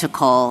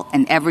identical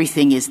and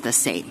everything is the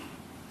same.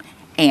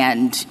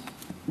 And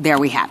there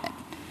we have it.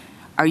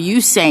 Are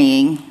you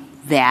saying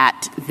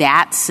that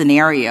that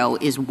scenario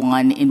is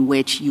one in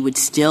which you would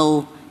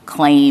still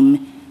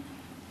claim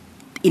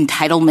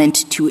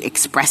entitlement to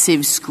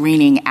expressive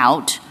screening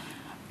out?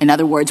 In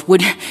other words,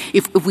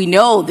 if we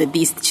know that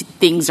these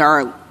things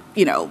are,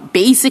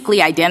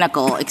 basically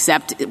identical,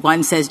 except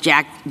one says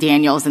Jack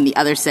Daniels and the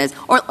other says,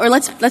 or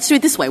let's do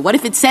it this way. What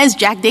if it says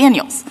Jack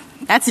Daniels?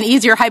 That's an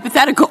easier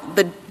hypothetical.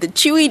 The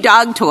Chewy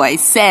dog toy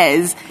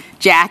says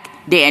Jack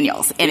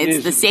Daniels, and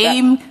it's the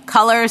same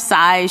color,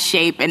 size,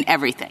 shape, and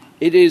everything.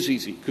 It is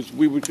easy, because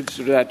we would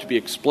consider that to be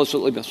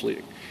explicitly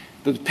misleading.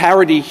 The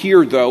parody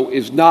here, though,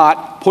 is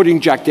not putting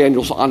Jack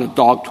Daniels on a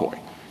dog toy.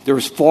 There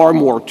is far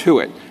more to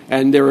it.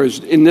 And there is,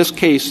 in this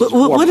case...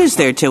 What is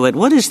there to it?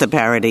 What is the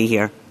parody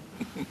here?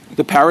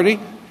 The parody?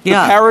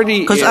 Yeah. The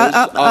parody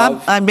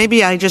is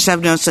maybe I just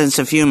have no sense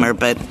of humor,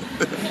 but...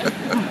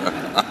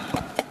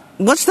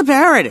 What's the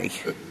parody?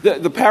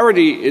 The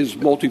parody is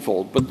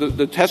multifold, but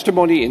the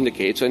testimony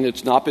indicates, and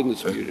it's not been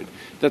disputed,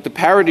 that the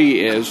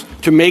parody is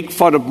to make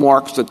fun of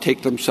marks that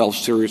take themselves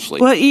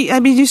seriously. Well,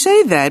 you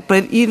say that,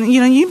 but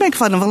you make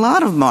fun of a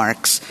lot of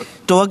marks.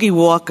 Doggy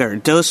Walker,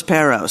 Dos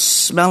Perros,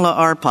 Smella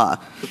Arpa,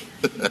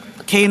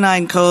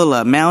 Canine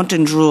Cola,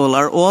 Mountain Drool.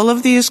 Are all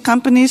of these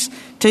companies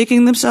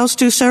taking themselves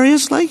too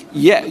seriously?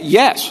 Yeah,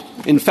 yes.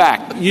 In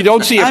fact, you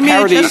don't see a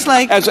parody just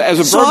like as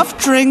a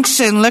soft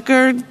drinks and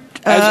liquor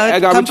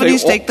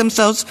companies take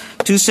themselves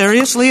too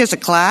seriously as a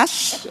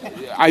class?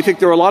 I think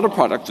there are a lot of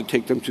products that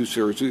take them too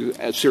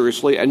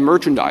seriously, and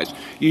merchandise.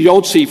 You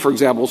don't see, for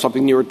example,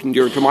 something near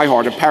to my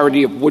heart, a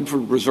parody of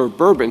Woodford Reserve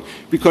bourbon,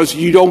 because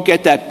you don't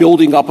get that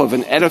building up of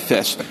an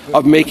edifice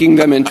of making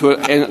them into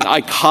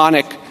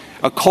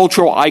a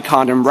cultural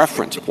icon and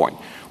reference point.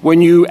 When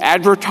you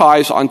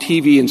advertise on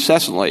TV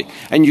incessantly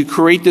and you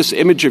create this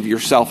image of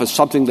yourself as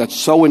something that's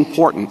so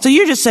important. So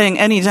you're just saying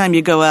anytime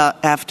you go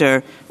out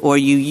after or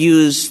you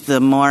use the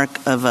mark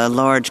of a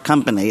large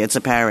company, it's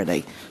a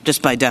parody,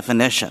 just by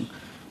definition.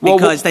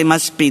 Because they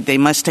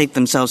must take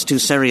themselves too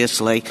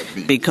seriously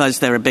because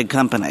they're a big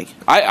company.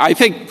 I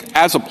think,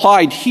 as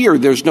applied here,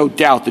 there's no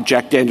doubt that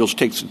Jack Daniels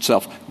takes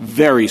itself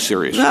very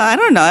seriously. No, I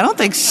don't know. I don't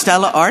think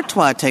Stella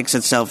Artois takes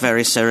itself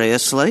very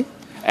seriously.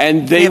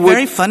 And they have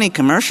very funny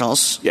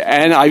commercials. Yeah,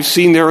 and I've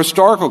seen their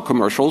historical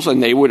commercials,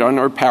 and they would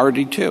honor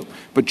parody too.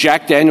 But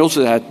Jack Daniels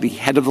is at the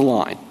head of the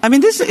line. I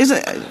mean, this is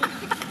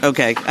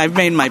okay. I've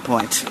made my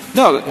point.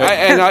 No,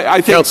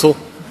 I think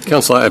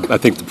Counsel, I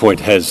think the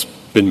point has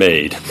been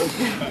made.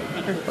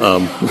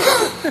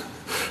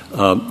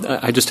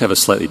 I just have a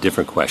slightly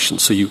different question.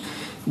 So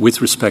with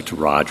respect to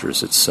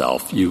Rogers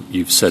itself,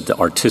 you've said the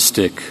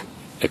artistic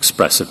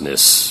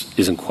expressiveness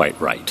isn't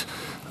quite right.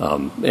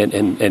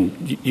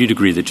 And you'd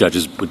agree that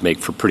judges would make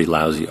for pretty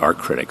lousy art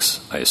critics,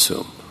 I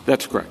assume.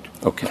 That's correct.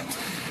 Okay.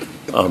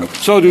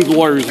 So do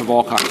lawyers of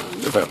all kinds.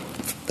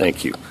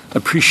 Thank you.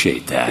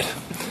 Appreciate that.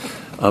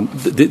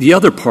 The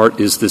other part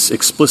is this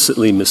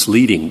explicitly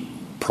misleading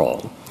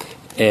prong.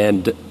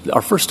 And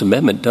our First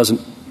Amendment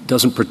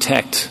doesn't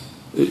protect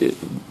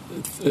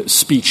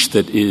speech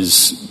that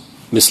is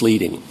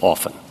misleading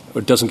often,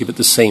 or doesn't give it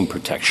the same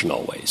protection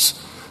always.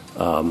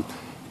 And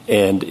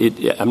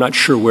I'm not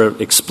sure where it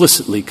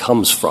explicitly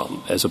comes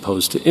from as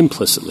opposed to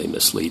implicitly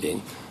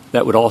misleading.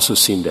 That would also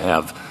seem to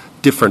have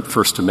different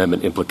First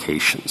Amendment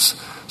implications.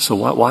 So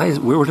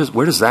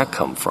where does that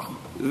come from?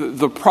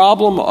 The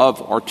problem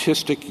of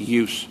artistic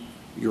use,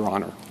 Your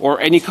Honor, or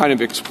any kind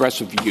of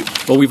expressive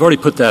use. Well, we've already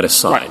put that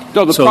aside. Right.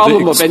 No, the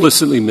problem the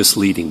explicitly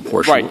misleading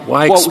portion. Right.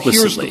 Why explicitly?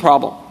 Here's the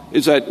problem.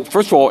 Is that,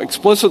 first of all,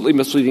 explicitly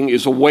misleading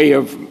is a way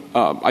of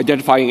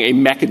identifying a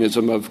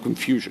mechanism of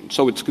confusion.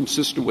 So it's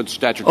consistent with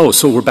statute. Oh,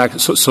 so we're back.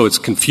 So it's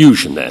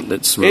confusion then.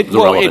 That's the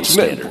relevant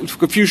standard. It's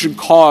confusion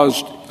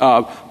caused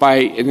by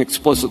an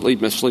explicitly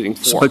misleading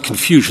form. But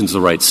confusion's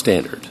the right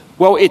standard.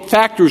 Well, it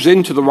factors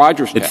into the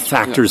Rogers test. It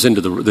factors into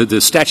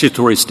the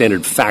statutory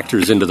standard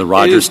factors into the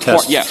Rogers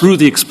test through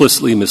the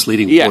explicitly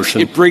misleading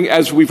portion. Yes,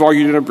 as we've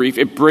argued in a brief,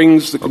 it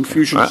brings the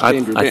confusion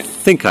standard in. I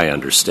think I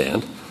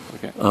understand.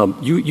 Okay.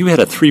 You had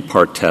a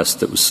three-part test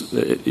that was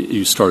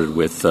you started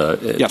with at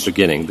the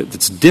beginning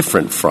that's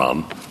different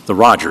from the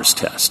Rogers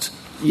test.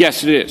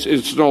 Yes, it is.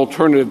 It's an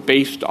alternative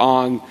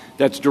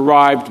that's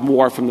derived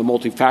more from the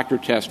multi-factor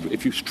test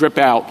if you strip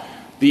out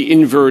the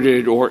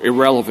inverted or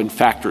irrelevant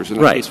factors in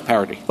the case of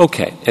parity.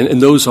 Okay, and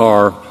those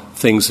are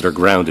things that are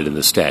grounded in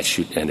the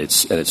statute and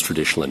its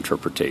traditional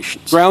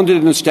interpretations. Grounded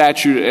in the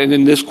statute and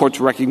in this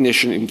Court's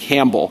recognition in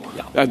Campbell,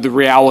 the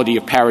reality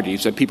of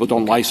parodies, that people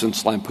don't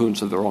license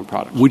lampoons of their own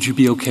products. Would you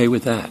be okay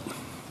with that?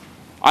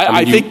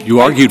 I think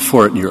you argued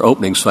for it in your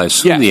opening, so I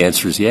assume the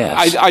answer is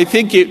yes. I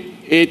think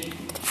it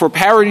for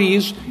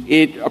parodies,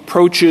 it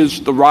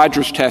approaches the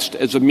Rogers test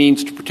as a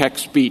means to protect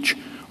speech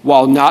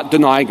while not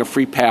denying a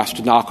free pass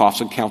to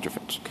knockoffs and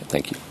counterfeits. Okay,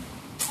 thank you.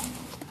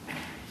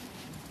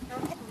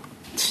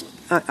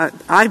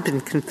 I've been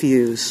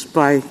confused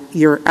by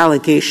your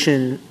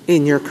allegation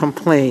in your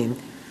complaint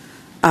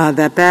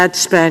that Bad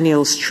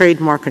Spaniel's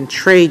trademark and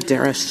trade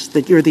dress,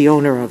 that you're the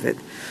owner of it.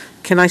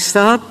 Can I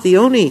stop? The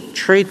only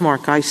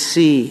trademark I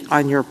see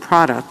on your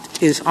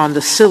product is on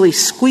the Silly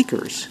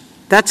Squeakers.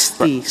 That's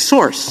the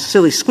source,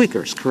 Silly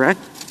Squeakers, correct?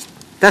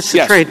 That's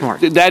the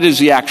trademark. That is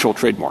the actual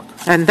trademark.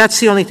 And that's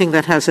the only thing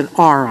that has an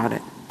R on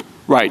it.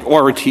 Right,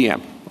 or a TM.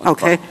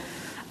 Okay.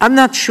 I'm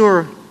not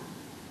sure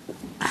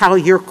how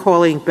you're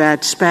calling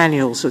Bad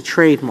Spaniels a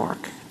trademark,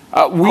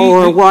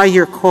 or why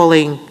you're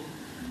calling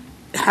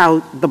how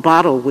the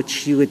bottle,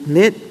 which you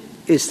admit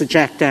is the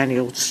Jack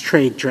Daniel's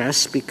trade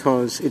dress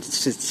because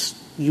it's its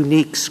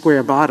unique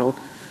square bottle,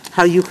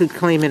 how you could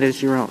claim it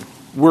as your own.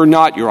 We're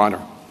not, Your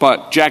Honor.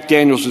 But Jack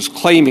Daniel's is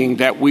claiming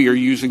that we are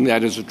using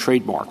that as a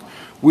trademark.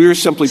 We're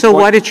simply So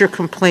why did your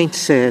complaint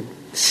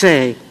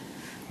say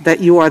that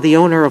you are the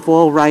owner of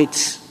all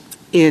rights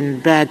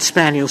in Bad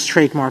Spaniel's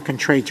trademark and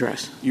trade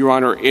dress? Your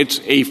Honor, it's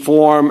a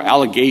form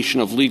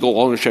allegation of legal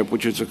ownership,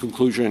 which is a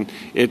conclusion.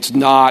 It's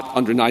not,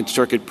 under Ninth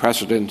Circuit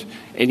precedent,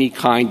 any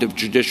kind of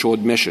judicial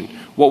admission.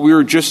 What we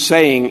were just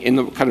saying in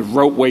the kind of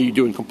rote way you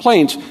do in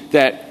complaints,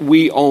 that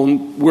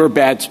we're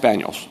Bad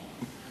Spaniels.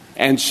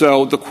 And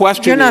so the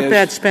question is... You're not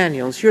Bad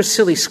Spaniels. You're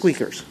Silly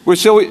Squeakers. We're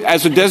silly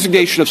as a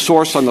designation of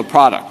source on the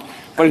product.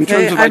 But in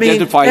terms of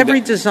identifying...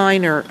 every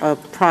designer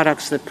of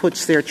products that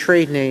puts their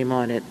trade name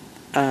on it,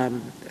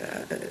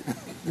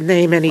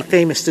 name any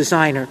famous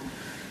designer,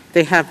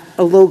 they have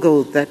a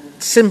logo that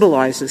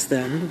symbolizes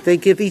them. They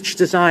give each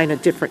design a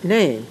different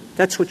name.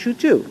 That's what you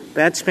do.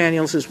 Bad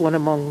Spaniels is one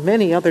among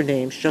many other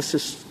names,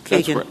 Justice Kagan.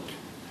 That's correct.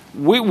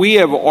 We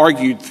have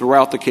argued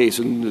throughout the case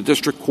in the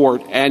district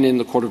court and in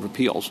the Court of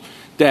Appeals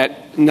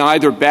that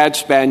neither Bad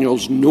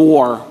Spaniels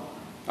nor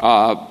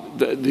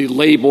the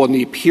label and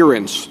the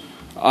appearance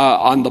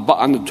on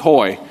the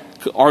toy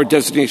are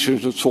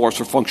designations of source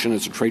or function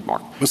as a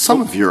trademark. But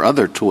some of your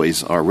other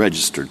toys are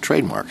registered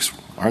trademarks,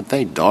 aren't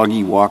they?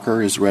 Doggy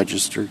Walker is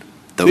registered.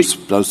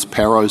 Those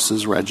Perros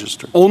is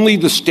registered. Only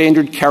the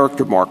standard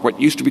character mark, what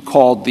used to be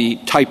called the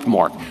type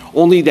mark,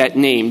 only that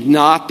name,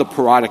 not the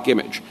parodic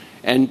image.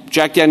 And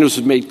Jack Daniels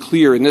has made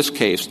clear in this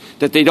case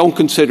that they don't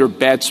consider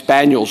Bad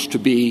Spaniels to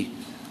be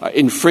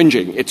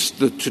infringing. It's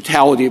the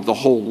totality of the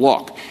whole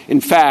look. In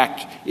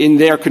fact, in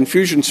their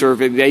confusion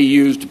survey, they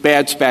used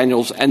Bad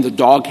Spaniels and the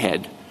dog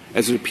head,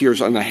 as it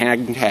appears on the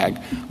hang tag,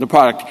 the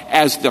product,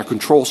 as their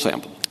control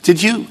sample.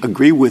 Did you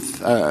agree with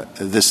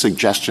the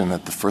suggestion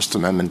that the First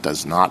Amendment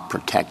does not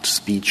protect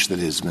speech that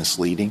is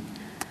misleading?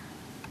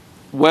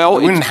 Well,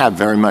 we wouldn't have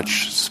very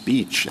much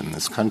speech in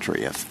this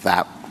country if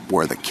that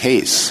were the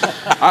case.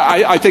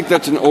 I think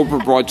that's an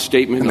overbroad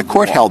statement. And the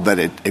court held that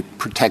it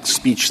protects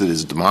speech that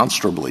is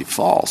demonstrably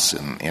false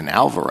in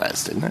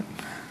Alvarez, didn't it?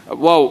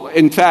 Well,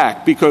 in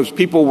fact, because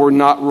people were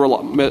not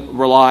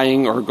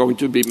relying or going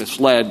to be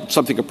misled,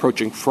 something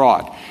approaching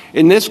fraud.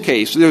 In this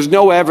case, there's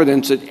no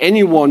evidence that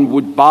anyone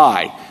would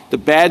buy the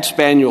Bad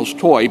Spaniels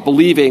toy,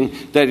 believing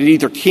that it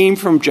either came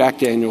from Jack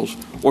Daniels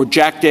or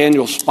Jack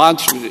Daniels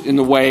sponsored it in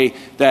the way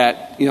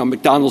that,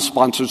 McDonald's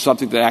sponsors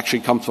something that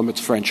actually comes from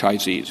its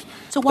franchisees.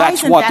 So why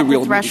isn't that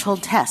the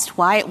threshold test?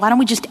 Why don't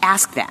we just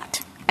ask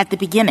that at the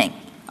beginning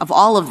of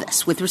all of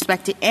this with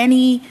respect to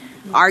any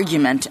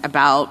argument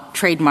about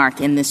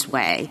trademark in this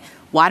way?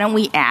 Why don't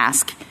we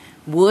ask,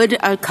 would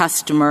a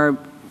customer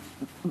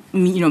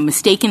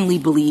mistakenly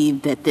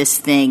believe that this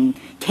thing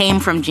came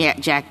from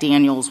Jack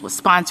Daniels, was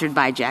sponsored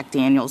by Jack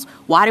Daniels?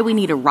 Why do we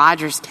need a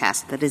Rogers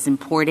test that is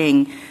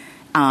importing,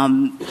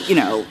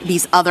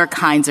 these other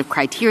kinds of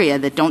criteria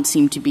that don't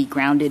seem to be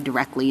grounded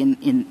directly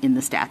in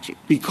the statute?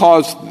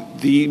 Because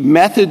the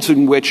methods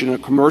in which, in a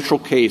commercial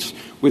case,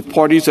 with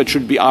parties that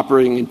should be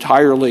operating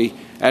entirely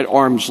at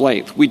arm's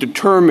length, we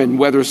determine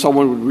whether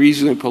someone would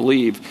reasonably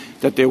believe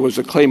that there was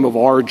a claim of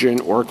origin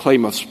or a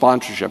claim of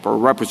sponsorship or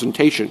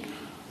representation.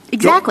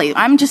 Exactly.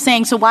 I'm just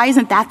saying, so why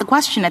isn't that the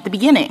question at the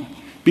beginning?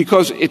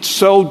 Because it's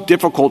so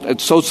difficult and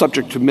so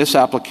subject to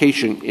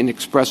misapplication in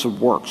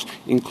expressive works,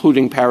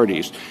 including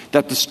parodies,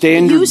 that the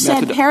standard You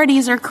said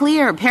parodies are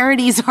clear.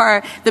 Parodies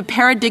are the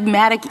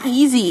paradigmatic,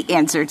 easy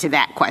answer to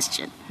that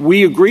question.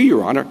 We agree,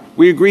 Your Honor.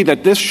 We agree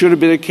that this should have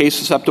been a case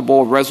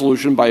susceptible of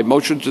resolution by a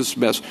motion to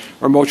dismiss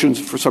or motions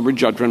for summary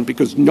judgment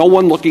because no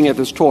one looking at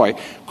this toy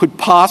could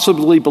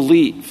possibly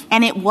believe.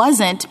 And it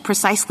wasn't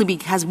precisely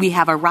because we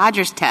have a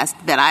Rogers test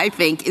that I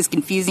think is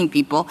confusing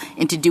people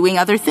into doing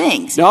other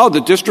things. No,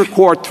 the district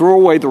court threw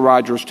away the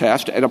Rogers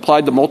test and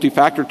applied the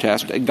multi-factor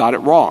test and got it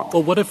wrong.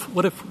 Well, what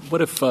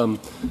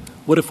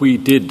if we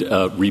did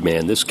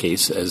remand this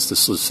case, as the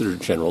Solicitor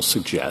General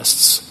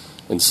suggests,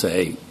 and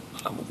say,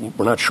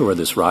 we're not sure where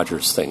this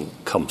Rogers thing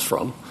comes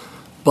from,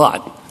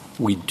 but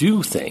we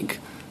do think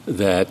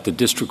that the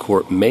district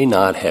court may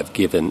not have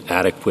given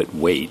adequate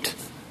weight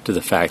to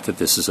the fact that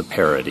this is a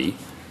parody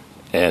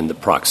and the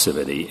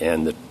proximity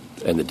and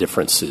the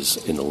differences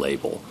in the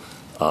label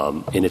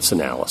in its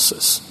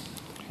analysis.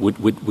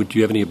 Would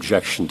you have any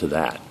objection to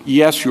that?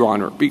 Yes, Your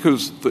Honor,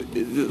 because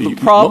the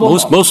problem...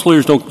 Most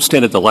lawyers don't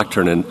stand at the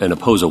lectern and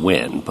oppose a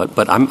win, but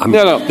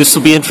No. This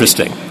will be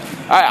interesting.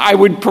 I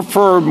would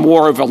prefer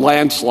more of a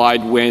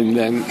landslide win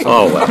than...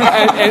 Oh, well.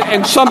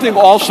 and something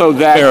also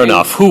that... Fair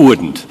enough. Who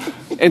wouldn't?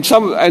 And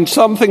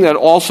something that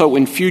also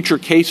in future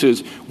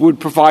cases would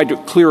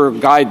provide clearer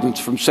guidance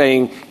from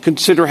saying,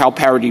 consider how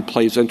parody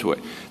plays into it.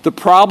 The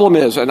problem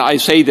is, and I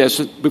say this,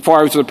 before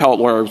I was an appellate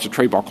lawyer, I was a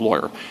trademark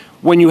lawyer,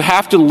 when you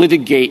have to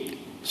litigate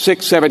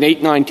 6, 7,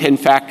 8, 9, 10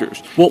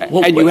 factors...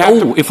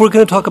 if we're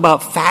going to talk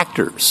about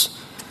factors,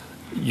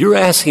 you're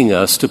asking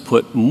us to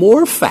put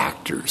more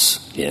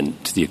factors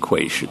into the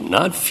equation,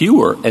 not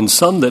fewer, and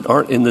some that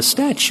aren't in the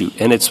statute.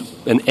 And it's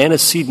an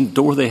antecedent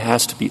door that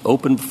has to be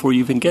opened before you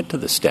even get to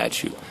the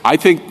statute. I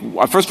think,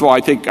 first of all,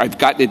 I think I've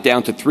gotten it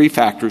down to 3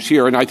 factors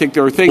here, and I think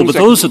there are things...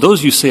 Well, but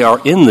those you say are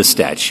in the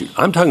statute.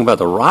 I'm talking about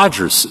the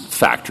Rogers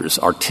factors,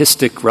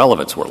 artistic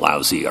relevance, we're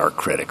lousy, our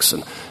critics,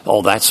 and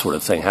all that sort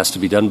of thing has to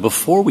be done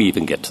before we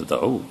even get to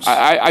those.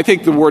 I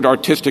think the word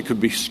artistic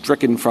could be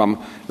stricken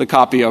from the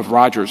copy of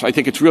Rogers. I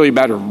think it's really a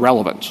matter of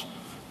relevance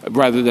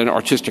rather than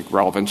artistic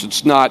relevance.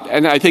 It's not,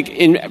 and I think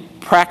in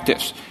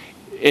practice,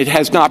 it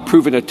has not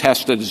proven a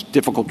test that is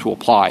difficult to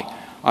apply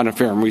on a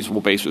fair and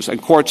reasonable basis.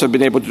 And courts have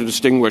been able to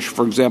distinguish,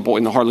 for example,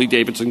 in the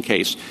Harley-Davidson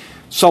case,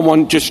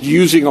 someone just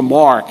using a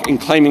mark and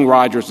claiming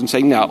Rogers and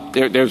saying, no,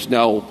 there's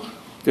no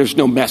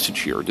message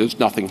here. There's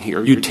nothing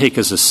here. You take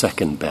as a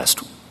second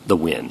best the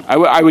win.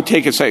 I would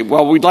take it, say,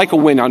 well, we'd like a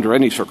win under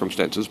any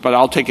circumstances, but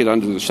I'll take it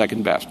under the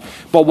second best.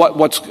 But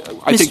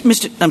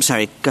I'm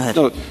sorry, go ahead.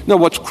 No,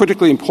 what's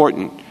critically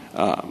important,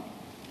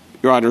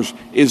 Your Honors,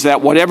 is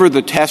that whatever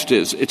the test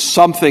is, it's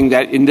something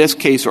that in this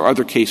case or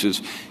other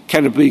cases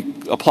can be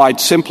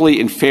applied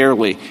simply and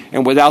fairly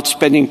and without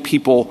spending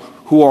people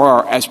who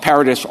are, as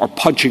parodists, are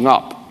punching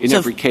up in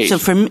every case. So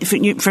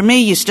for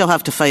me, you still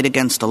have to fight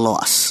against a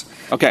loss.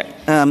 Okay.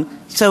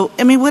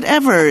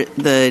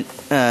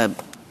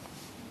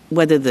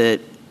 Whether the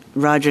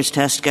Rogers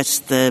test gets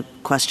the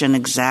question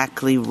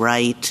exactly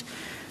right,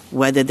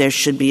 whether there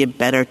should be a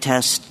better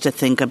test to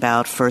think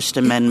about First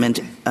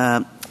Amendment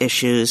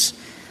issues,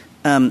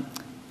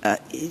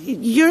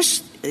 you're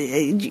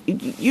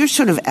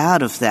sort of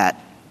out of that.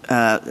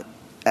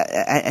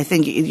 I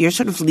think you're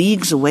sort of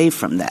leagues away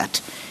from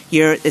that.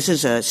 This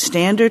is a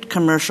standard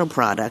commercial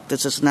product.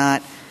 This is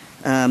not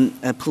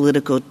a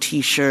political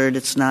T-shirt.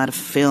 It's not a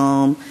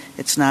film.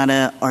 It's not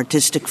an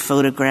artistic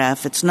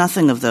photograph. It's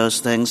nothing of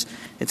those things.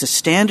 It's a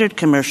standard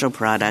commercial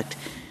product.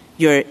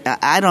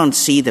 I don't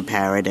see the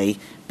parody,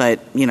 but,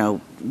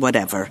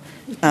 whatever.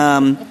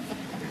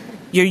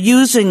 You're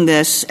using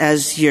this,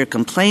 as your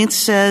complaint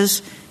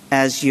says,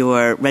 as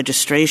your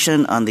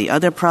registration on the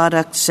other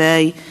product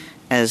say,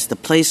 as the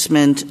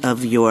placement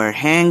of your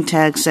hang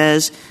tag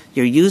says.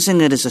 You're using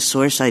it as a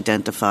source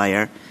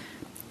identifier.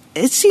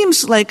 It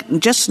seems like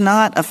just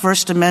not a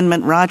First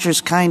Amendment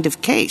Rogers kind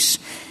of case.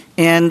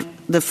 And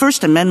the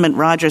First Amendment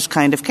Rogers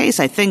kind of case,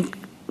 I think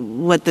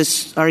what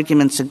this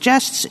argument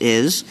suggests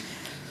is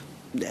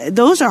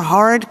those are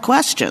hard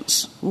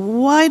questions.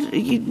 I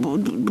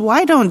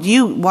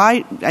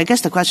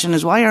guess the question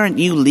is, why aren't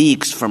you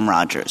leagues from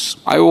Rogers?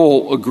 I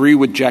will agree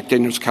with Jack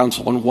Daniels'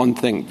 counsel on one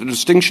thing. The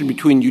distinction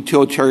between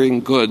utilitarian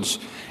goods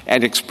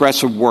and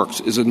expressive works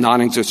is a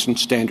non-existent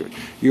standard.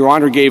 Your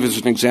Honor gave as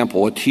an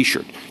example a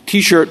T-shirt.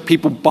 T-shirt,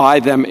 people buy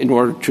them in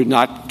order to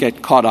not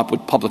get caught up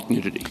with public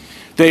nudity.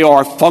 They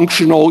are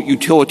functional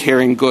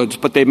utilitarian goods,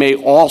 but they may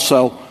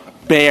also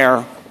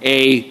bear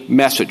a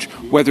message,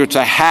 whether it's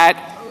a hat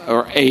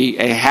or a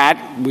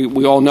hat,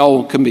 we all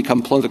know can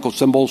become political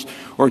symbols,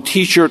 or a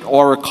T-shirt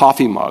or a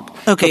coffee mug.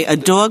 Okay, a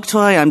dog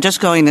toy, I'm just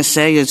going to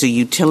say, is a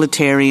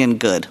utilitarian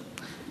good.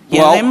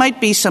 Yeah, there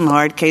might be some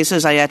hard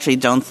cases. I actually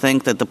don't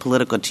think that the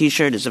political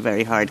T-shirt is a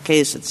very hard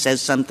case. It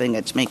says something,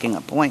 it's making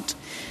a point.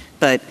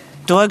 But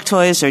dog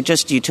toys are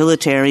just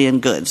utilitarian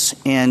goods,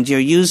 and you're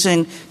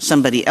using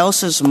somebody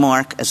else's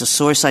mark as a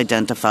source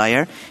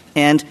identifier,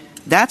 and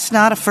that's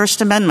not a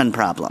First Amendment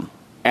problem.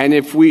 And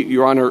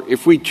Your Honor,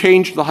 if we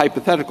changed the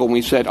hypothetical and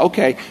we said,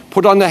 okay,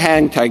 put on the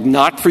hang tag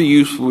not for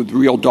use with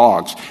real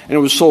dogs, and it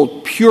was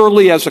sold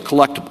purely as a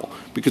collectible,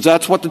 because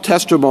that's what the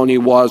testimony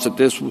was, that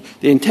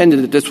they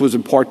intended that this was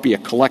in part be a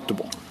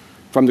collectible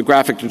from the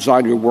graphic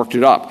designer who worked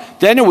it up.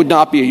 Then it would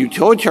not be a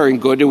utilitarian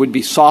good, it would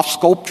be soft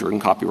sculpture in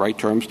copyright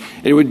terms,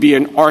 and it would be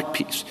an art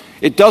piece.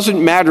 It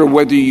doesn't matter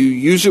whether you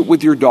use it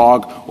with your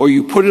dog or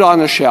you put it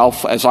on a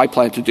shelf, as I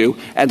plan to do,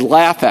 and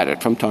laugh at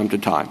it from time to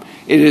time.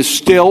 It is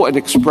still an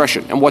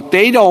expression. And what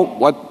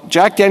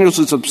Jack Daniels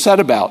is upset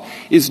about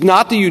is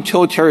not the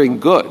utilitarian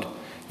good.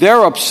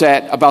 They're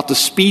upset about the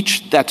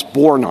speech that's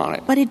born on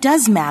it. But it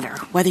does matter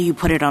whether you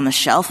put it on the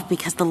shelf,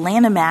 because the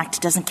Lanham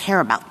Act doesn't care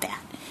about that.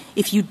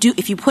 If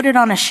you put it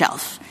on a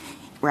shelf,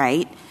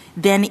 right,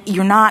 then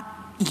you're not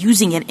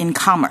using it in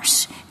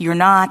commerce. You're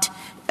not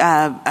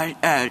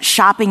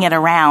shopping it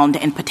around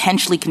and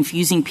potentially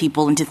confusing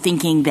people into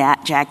thinking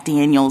that Jack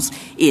Daniels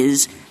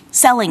is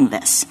selling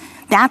this.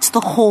 That's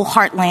the whole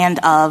heartland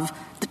of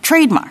the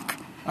trademark.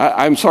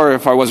 I'm sorry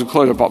if I wasn't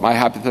clear about my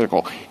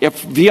hypothetical.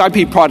 If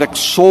VIP Products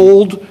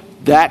sold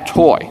that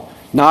toy,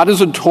 not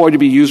as a toy to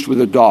be used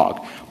with a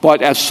dog,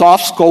 but as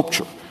soft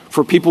sculpture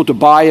for people to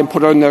buy and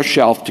put on their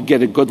shelf to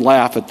get a good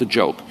laugh at the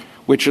joke,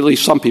 which at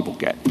least some people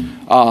get.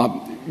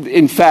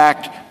 In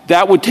fact,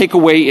 that would take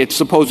away its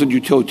supposed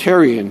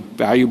utilitarian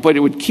value, but it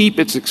would keep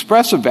its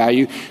expressive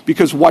value,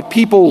 because what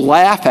people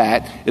laugh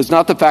at is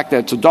not the fact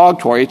that it's a dog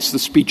toy, it's the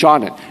speech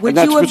on it. Would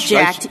you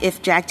object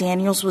if Jack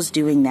Daniels was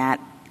doing that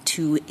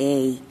to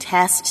a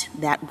test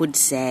that would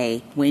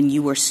say when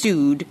you were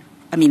sued,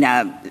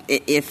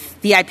 if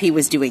VIP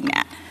was doing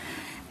that,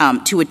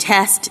 to a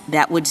test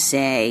that would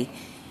say,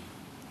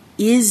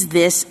 is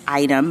this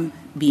item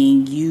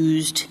being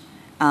used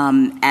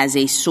as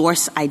a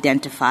source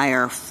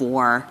identifier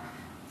for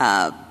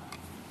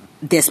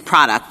this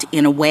product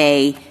in a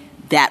way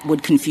that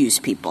would confuse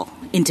people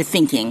into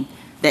thinking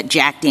that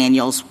Jack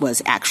Daniels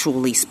was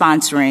actually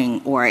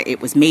sponsoring, or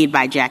it was made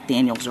by Jack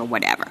Daniels, or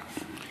whatever?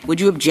 Would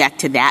you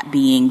object to that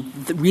being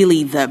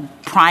really the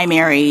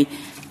primary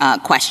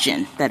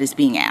question that is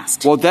being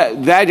asked? Well,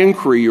 that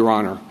inquiry, Your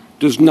Honor,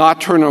 does not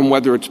turn on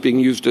whether it's being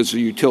used as a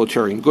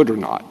utilitarian good or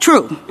not.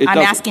 True. I'm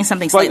asking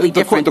something slightly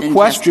different. The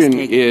question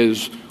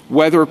is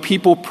whether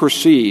people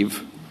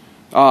perceive,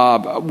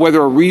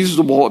 whether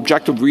a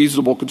objective,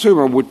 reasonable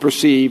consumer would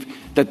perceive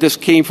that this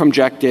came from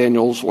Jack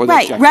Daniels or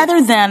that Jack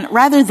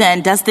rather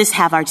than does this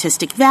have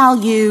artistic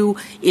value?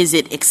 Is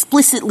it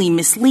explicitly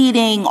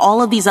misleading?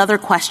 All of these other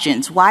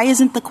questions. Why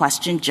isn't the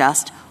question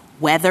just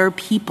whether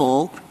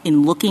people,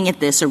 in looking at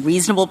this, a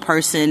reasonable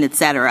person, et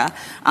cetera,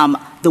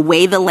 the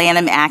way the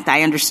Lanham Act,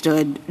 I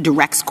understood,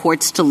 directs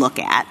courts to look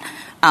at,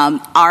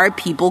 are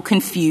people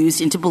confused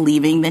into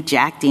believing that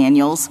Jack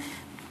Daniels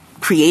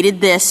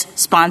created this,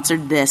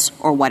 sponsored this,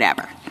 or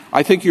whatever?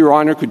 I think Your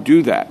Honor could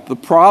do that. The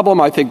problem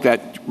I think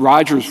that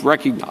Rogers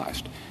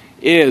recognized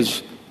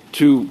is,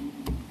 to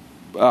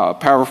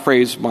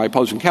paraphrase my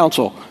opposing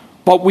counsel,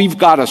 but we've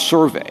got a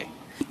survey.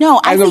 No,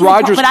 I and think the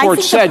Rogers but court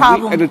I think said, the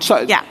problem,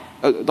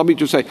 let me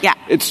just say, yeah.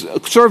 It's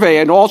a survey,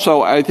 and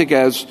also I think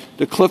as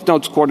the Cliff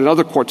Notes Court and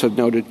other courts have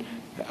noted,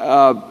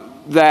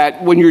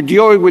 that when you're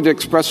dealing with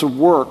expressive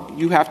work,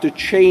 you have to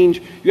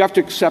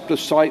accept a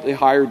slightly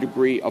higher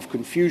degree of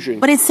confusion.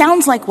 But it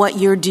sounds like what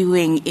you're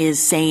doing is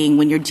saying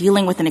when you're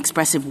dealing with an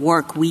expressive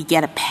work, we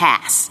get a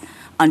pass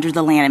under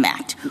the Lanham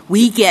Act.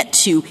 We get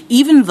to,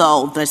 even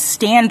though the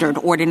standard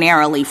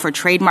ordinarily for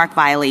trademark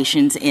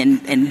violations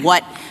and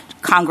what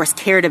Congress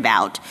cared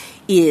about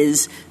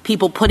is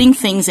people putting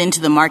things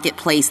into the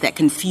marketplace that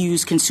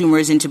confuse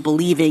consumers into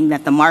believing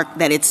that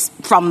that it's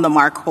from the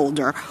mark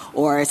holder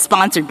or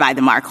sponsored by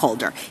the mark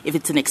holder. If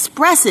it's an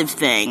expressive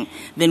thing,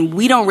 then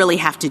we don't really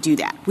have to do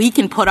that. We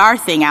can put our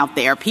thing out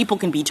there. People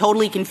can be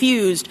totally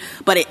confused,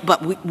 but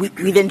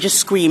we then just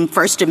scream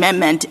First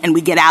Amendment and we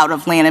get out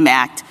of Lanham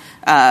Act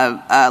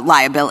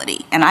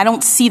liability. And I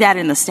don't see that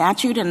in the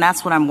statute, and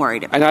that's what I'm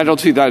worried about. And I don't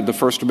see that in the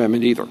First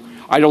Amendment either.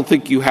 I don't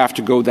think you have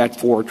to go that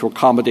far to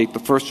accommodate the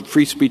first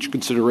free speech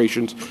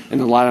considerations in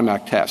the Lanham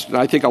Act test. And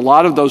I think a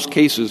lot of those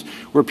cases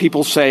where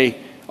people say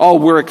oh,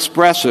 we're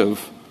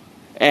expressive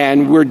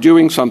and we're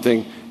doing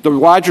something, the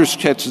Rogers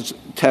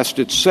test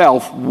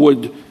itself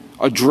would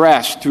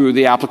address through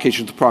the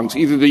application of the prongs.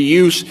 Either the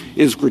use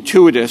is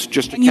gratuitous,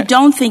 just you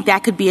don't think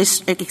that could be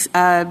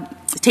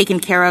taken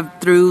care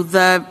of through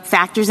the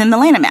factors in the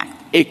Lanham Act?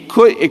 It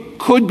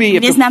could be.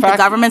 Isn't that the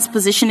government's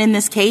position in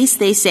this case?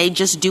 They say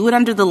just do it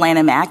under the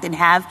Lanham Act and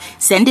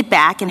send it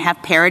back and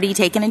have parity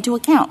taken into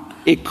account.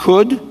 It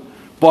could,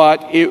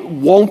 but it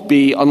won't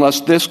be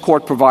unless this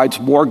court provides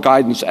more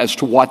guidance as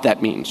to what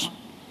that means.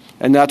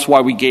 And that's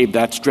why we gave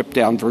that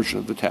stripped-down version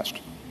of the test.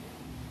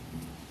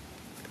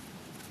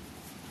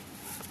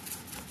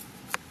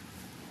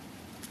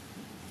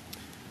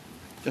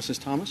 Justice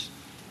Thomas?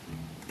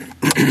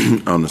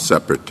 On a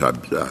separate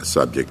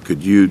subject,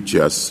 could you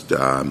just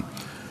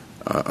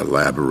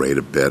elaborate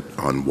a bit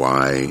on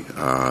why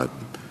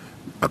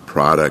a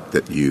product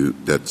that you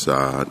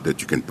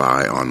can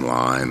buy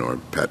online or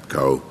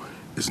Petco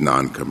is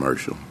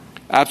non-commercial?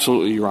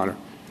 Absolutely, Your Honor.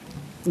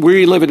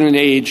 We live in an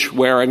age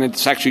where, and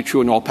it's actually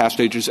true in all past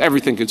ages,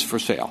 everything is for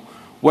sale.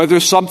 Whether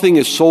something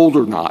is sold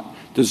or not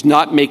does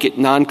not make it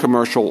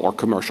non-commercial or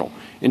commercial.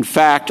 In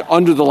fact,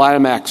 under the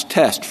Lanham Act's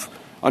test,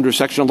 under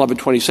Section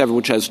 1127,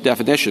 which has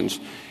definitions,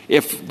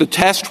 if the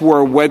test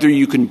were whether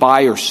you can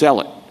buy or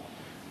sell it,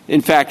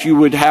 in fact, you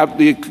would have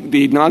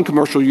the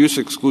non-commercial use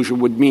exclusion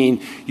would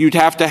mean you'd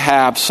have to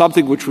have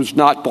something which was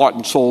not bought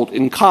and sold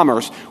in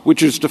commerce,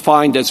 which is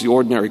defined as the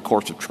ordinary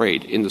course of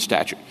trade in the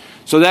statute.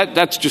 So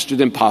that's just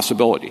an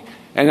impossibility.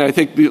 And I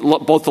think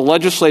both the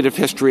legislative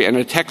history and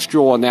a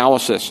textual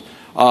analysis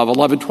of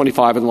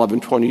 1125 and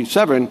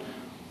 1127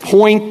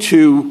 point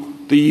to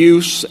the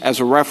use as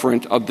a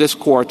referent of this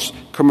court's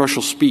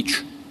commercial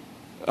speech,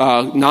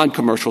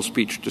 non-commercial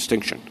speech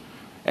distinction.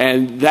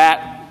 And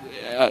that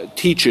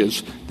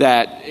teaches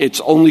that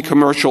it's only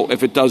commercial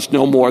if it does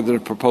no more than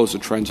propose a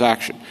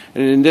transaction.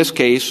 And in this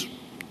case,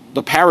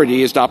 the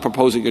parity is not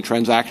proposing a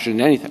transaction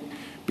in anything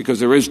because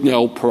there is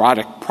no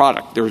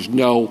product. There is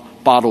no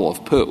bottle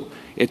of poo.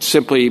 It's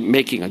simply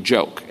making a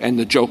joke, and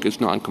the joke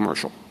is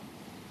non-commercial.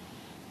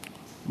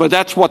 But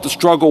that's what the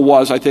struggle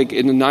was, I think,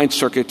 in the Ninth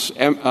Circuit's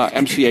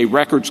MCA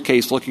records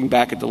case, looking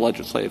back at the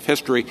legislative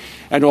history,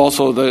 and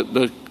also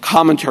the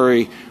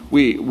commentary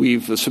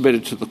we've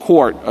submitted to the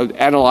court,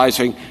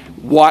 analyzing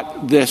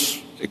what this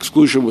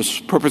exclusion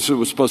purpose it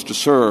was supposed to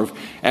serve,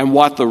 and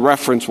what the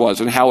reference was,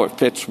 and how it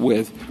fits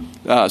with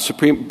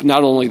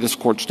not only this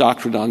court's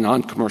doctrine on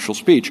non-commercial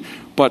speech,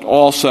 but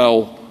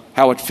also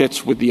how it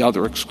fits with the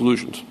other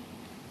exclusions.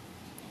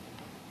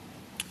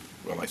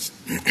 Well,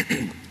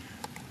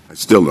 I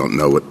still don't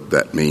know what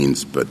that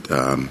means, but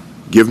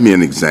give me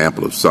an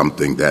example of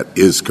something that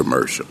is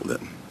commercial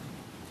then.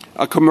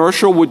 A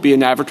commercial would be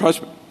an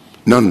advertisement.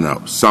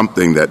 No.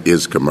 Something that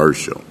is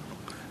commercial,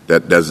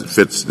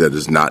 that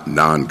is not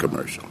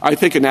non-commercial. I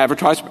think an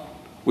advertisement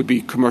would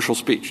be commercial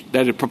speech,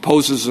 that it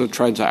proposes a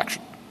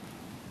transaction.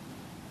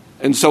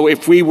 And so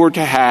if we were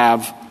to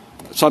have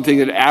something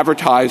that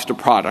advertised a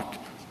product,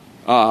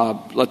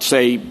 let's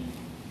say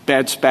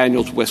Bad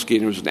Spaniel's whiskey,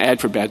 and there was an ad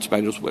for Bad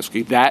Spaniel's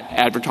whiskey, that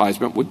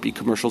advertisement would be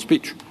commercial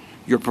speech.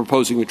 You're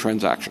proposing a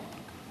transaction.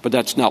 But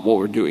that's not what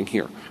we're doing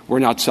here. We're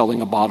not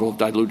selling a bottle of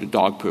diluted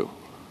dog poo,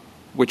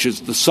 which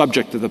is the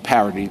subject of the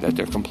parody that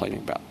they're complaining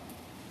about.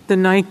 The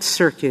Ninth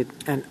Circuit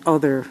and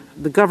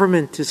the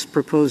government is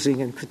proposing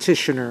in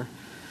petitioner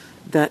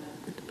that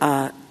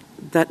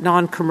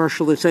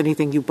non-commercial is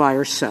anything you buy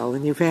or sell,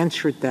 and you've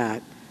answered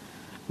that.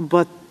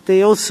 But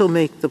they also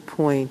make the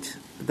point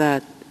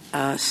that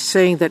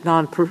saying that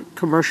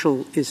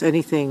non-commercial is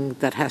anything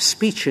that has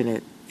speech in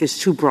it is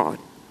too broad,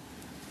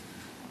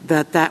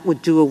 that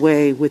would do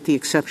away with the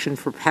exception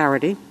for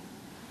parody,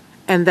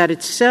 and that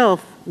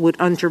itself would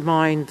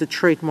undermine the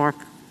trademark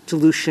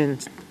dilution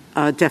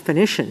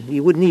definition.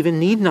 You wouldn't even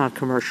need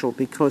non-commercial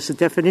because the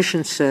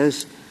definition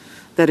says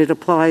that it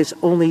applies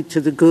only to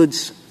the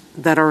goods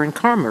that are in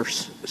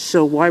commerce.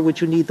 So why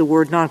would you need the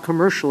word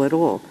non-commercial at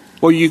all?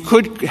 Well, you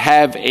could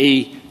have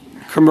a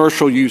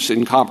commercial use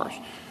in commerce.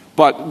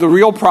 But the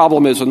real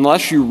problem is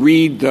unless you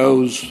read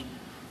those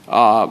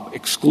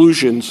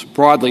exclusions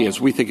broadly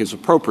as we think is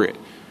appropriate,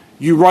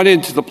 you run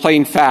into the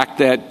plain fact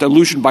that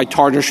dilution by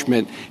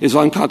tarnishment is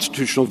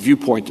unconstitutional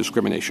viewpoint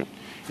discrimination.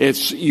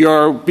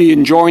 You're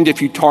being joined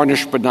if you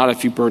tarnish but not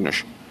if you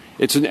burnish.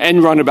 It's an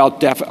end run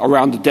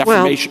around the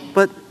defamation.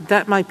 Well, but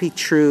that might be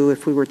true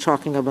if we were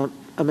talking about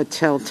a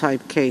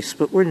Mattel-type case,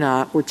 but we're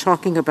not. We're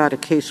talking about a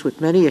case with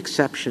many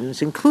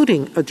exceptions,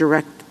 including a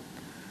direct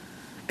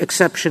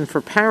exception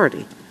for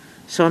parody.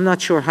 So I'm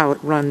not sure how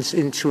it runs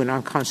into an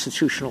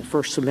unconstitutional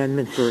First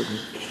Amendment burden.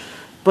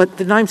 But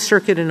the Ninth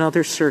Circuit and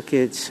other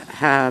circuits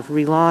have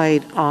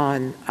relied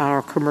on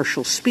our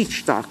commercial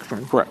speech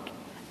doctrine. Correct.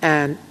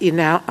 And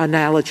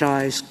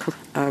analogize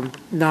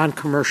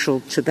non-commercial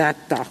to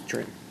that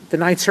doctrine. The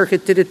Ninth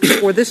Circuit did it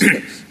before this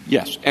case.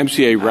 Yes,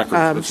 MCA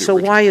records. So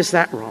why is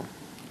that wrong?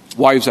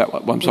 Why is that?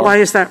 I'm sorry. Why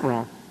is that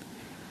wrong?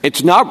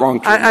 It's not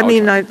wrong.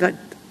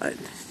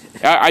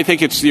 I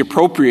think it's the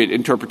appropriate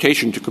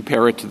interpretation to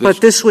compare it to this.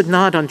 But this would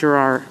not, under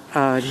our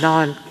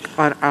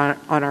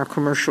on our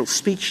commercial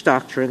speech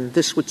doctrine,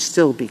 this would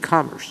still be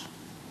commerce.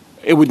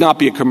 It would not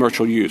be a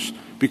commercial use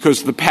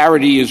because the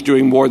parody is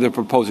doing more than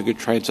proposing a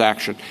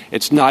transaction.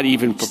 It's not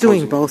even proposing. It's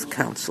doing both,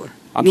 Counselor.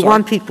 You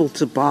want people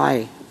to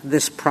buy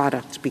this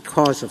product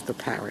because of the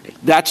parody.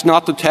 That's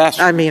not the test.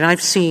 I mean,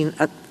 I've seen,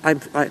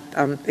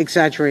 I'm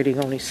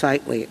exaggerating only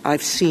slightly,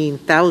 I've seen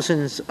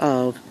thousands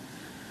of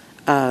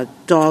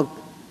dog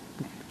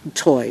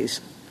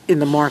toys in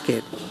the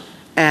market,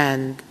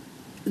 and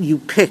you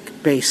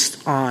pick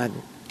based on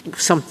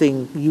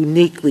something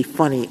uniquely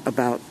funny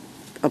about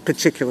a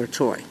particular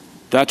toy.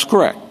 That's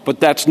correct, but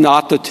that's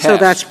not the test. So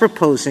that's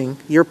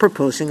you're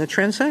proposing a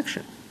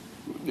transaction.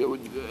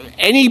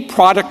 Any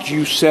product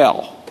you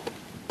sell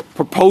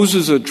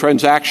proposes a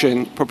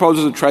transaction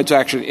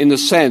in the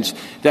sense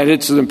that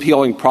it's an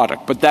appealing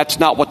product, but that's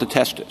not what the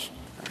test is.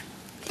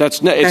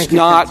 Thank you.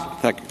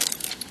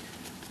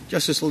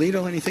 Justice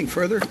Alito, anything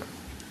further?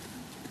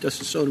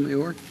 Justice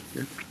Sotomayor?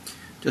 Yeah.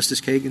 Justice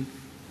Kagan?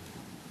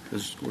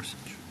 Justice Gorsuch?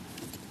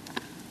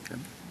 Okay.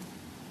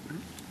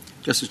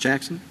 Justice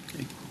Jackson?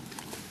 Okay.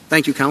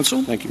 Thank you,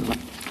 counsel. Thank you.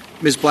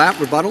 Ms. Blatt,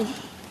 rebuttal.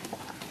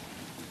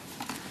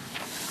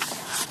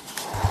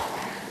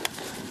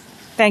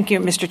 Thank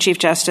you, Mr. Chief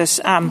Justice.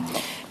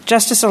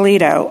 Justice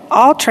Alito,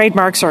 all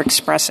trademarks are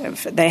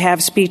expressive. They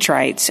have speech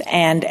rights,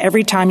 and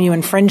every time you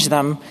infringe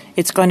them,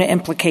 it's going to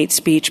implicate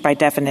speech by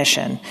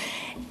definition.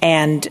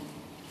 And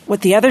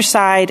what the other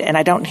side, and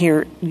I don't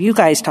hear you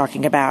guys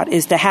talking about,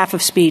 is the half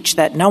of speech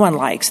that no one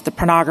likes, the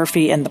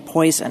pornography and the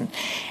poison.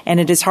 And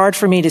it is hard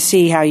for me to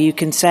see how you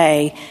can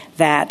say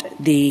that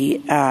the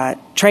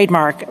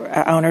trademark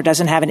owner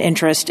doesn't have an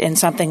interest in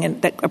something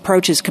that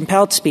approaches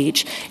compelled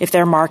speech if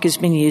their mark has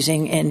been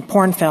using in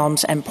porn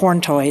films and porn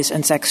toys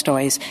and sex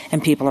toys,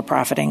 and people are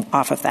profiting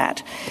off of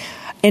that.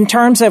 In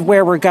terms of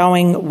where we're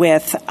going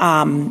with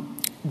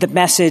the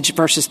message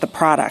versus the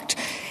product,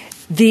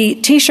 the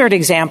T-shirt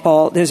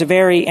example, there's a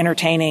very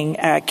entertaining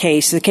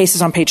case. The case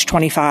is on page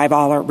 25.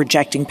 All are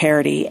rejecting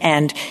parody.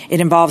 And it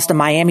involves the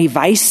Miami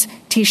Vice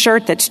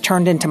T-shirt that's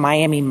turned into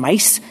Miami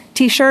Mice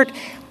T-shirt.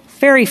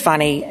 Very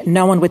funny.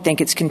 No one would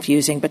think it's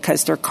confusing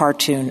because they're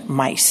cartoon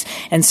mice.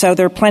 And so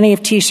there are plenty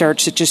of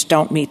T-shirts that just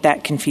don't meet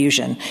that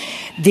confusion.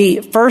 The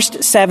 1st,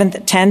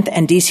 7th, 10th,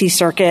 and D.C.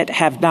 Circuit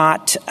have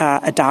not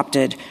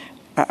adopted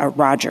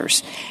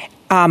Rogers.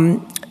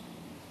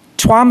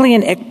 Twombly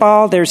and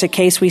Iqbal, there's a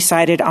case we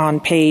cited on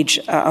page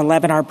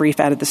 11, our brief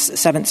out of the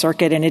 7th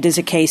Circuit, and it is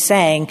a case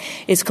saying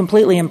it's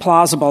completely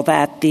implausible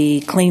that the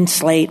clean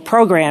slate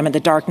program in the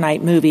Dark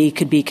Knight movie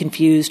could be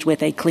confused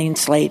with a clean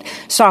slate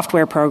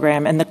software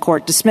program, and the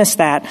court dismissed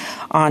that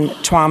on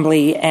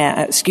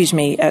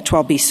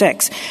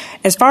 12b6.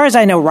 As far as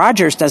I know,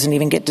 Rogers doesn't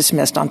even get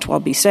dismissed on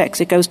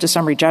 12b6. It goes to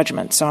summary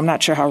judgment, so I'm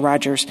not sure how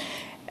Rogers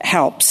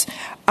helps.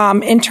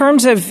 In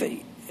terms of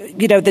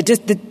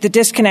the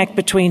disconnect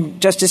between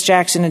Justice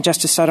Jackson and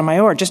Justice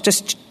Sotomayor.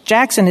 Justice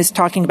Jackson is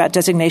talking about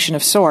designation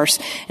of source,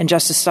 and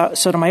Justice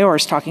Sotomayor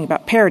is talking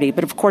about parody.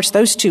 But, of course,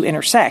 those two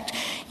intersect.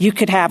 You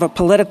could have a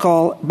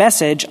political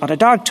message on a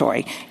dog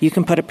toy. You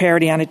can put a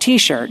parody on a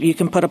T-shirt. You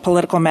can put a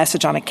political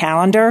message on a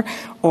calendar,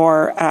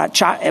 or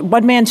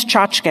one man's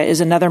tchotchke is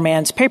another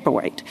man's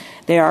paperweight.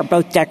 They are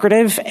both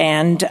decorative,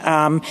 and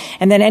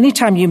then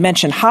anytime you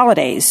mention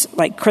holidays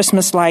like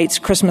Christmas lights,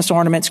 Christmas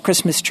ornaments,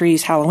 Christmas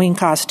trees, Halloween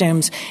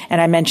costumes, and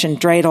I mentioned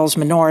dreidels,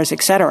 menorahs,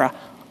 etc.,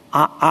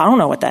 I don't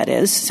know what that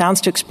is.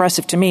 Sounds too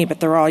expressive to me, but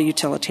they're all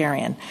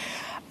utilitarian.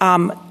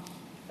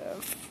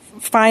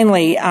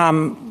 Finally,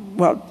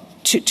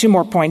 two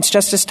more points.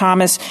 Justice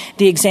Thomas,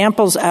 the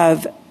examples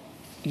of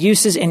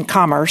uses in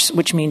commerce,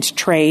 which means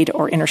trade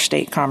or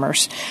interstate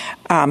commerce,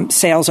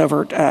 sales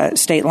over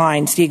state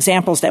lines. The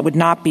examples that would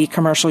not be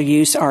commercial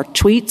use are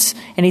tweets,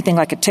 anything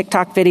like a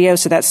TikTok video,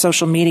 so that's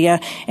social media,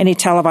 any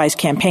televised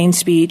campaign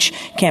speech,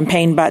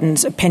 campaign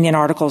buttons, opinion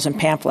articles, and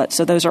pamphlets.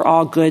 So those are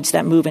all goods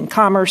that move in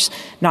commerce,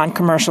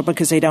 non-commercial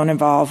because they don't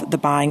involve the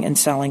buying and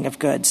selling of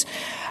goods.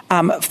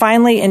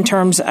 Finally, in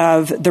terms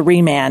of the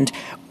remand,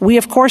 we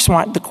of course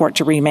want the court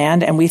to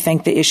remand, and we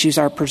think the issues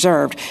are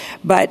preserved.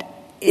 But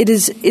it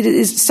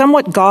is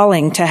somewhat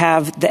galling to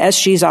have the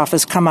SG's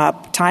office come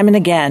up time and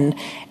again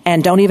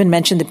and don't even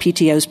mention the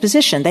PTO's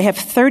position. They have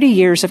 30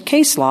 years of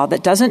case law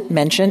that doesn't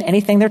mention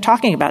anything they're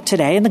talking about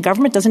today, and the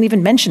government doesn't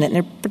even mention it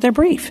in their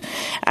brief.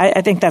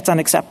 I think that's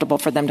unacceptable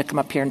for them to come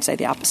up here and say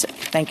the opposite.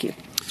 Thank you.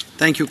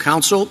 Thank you,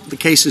 counsel. The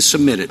case is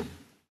submitted.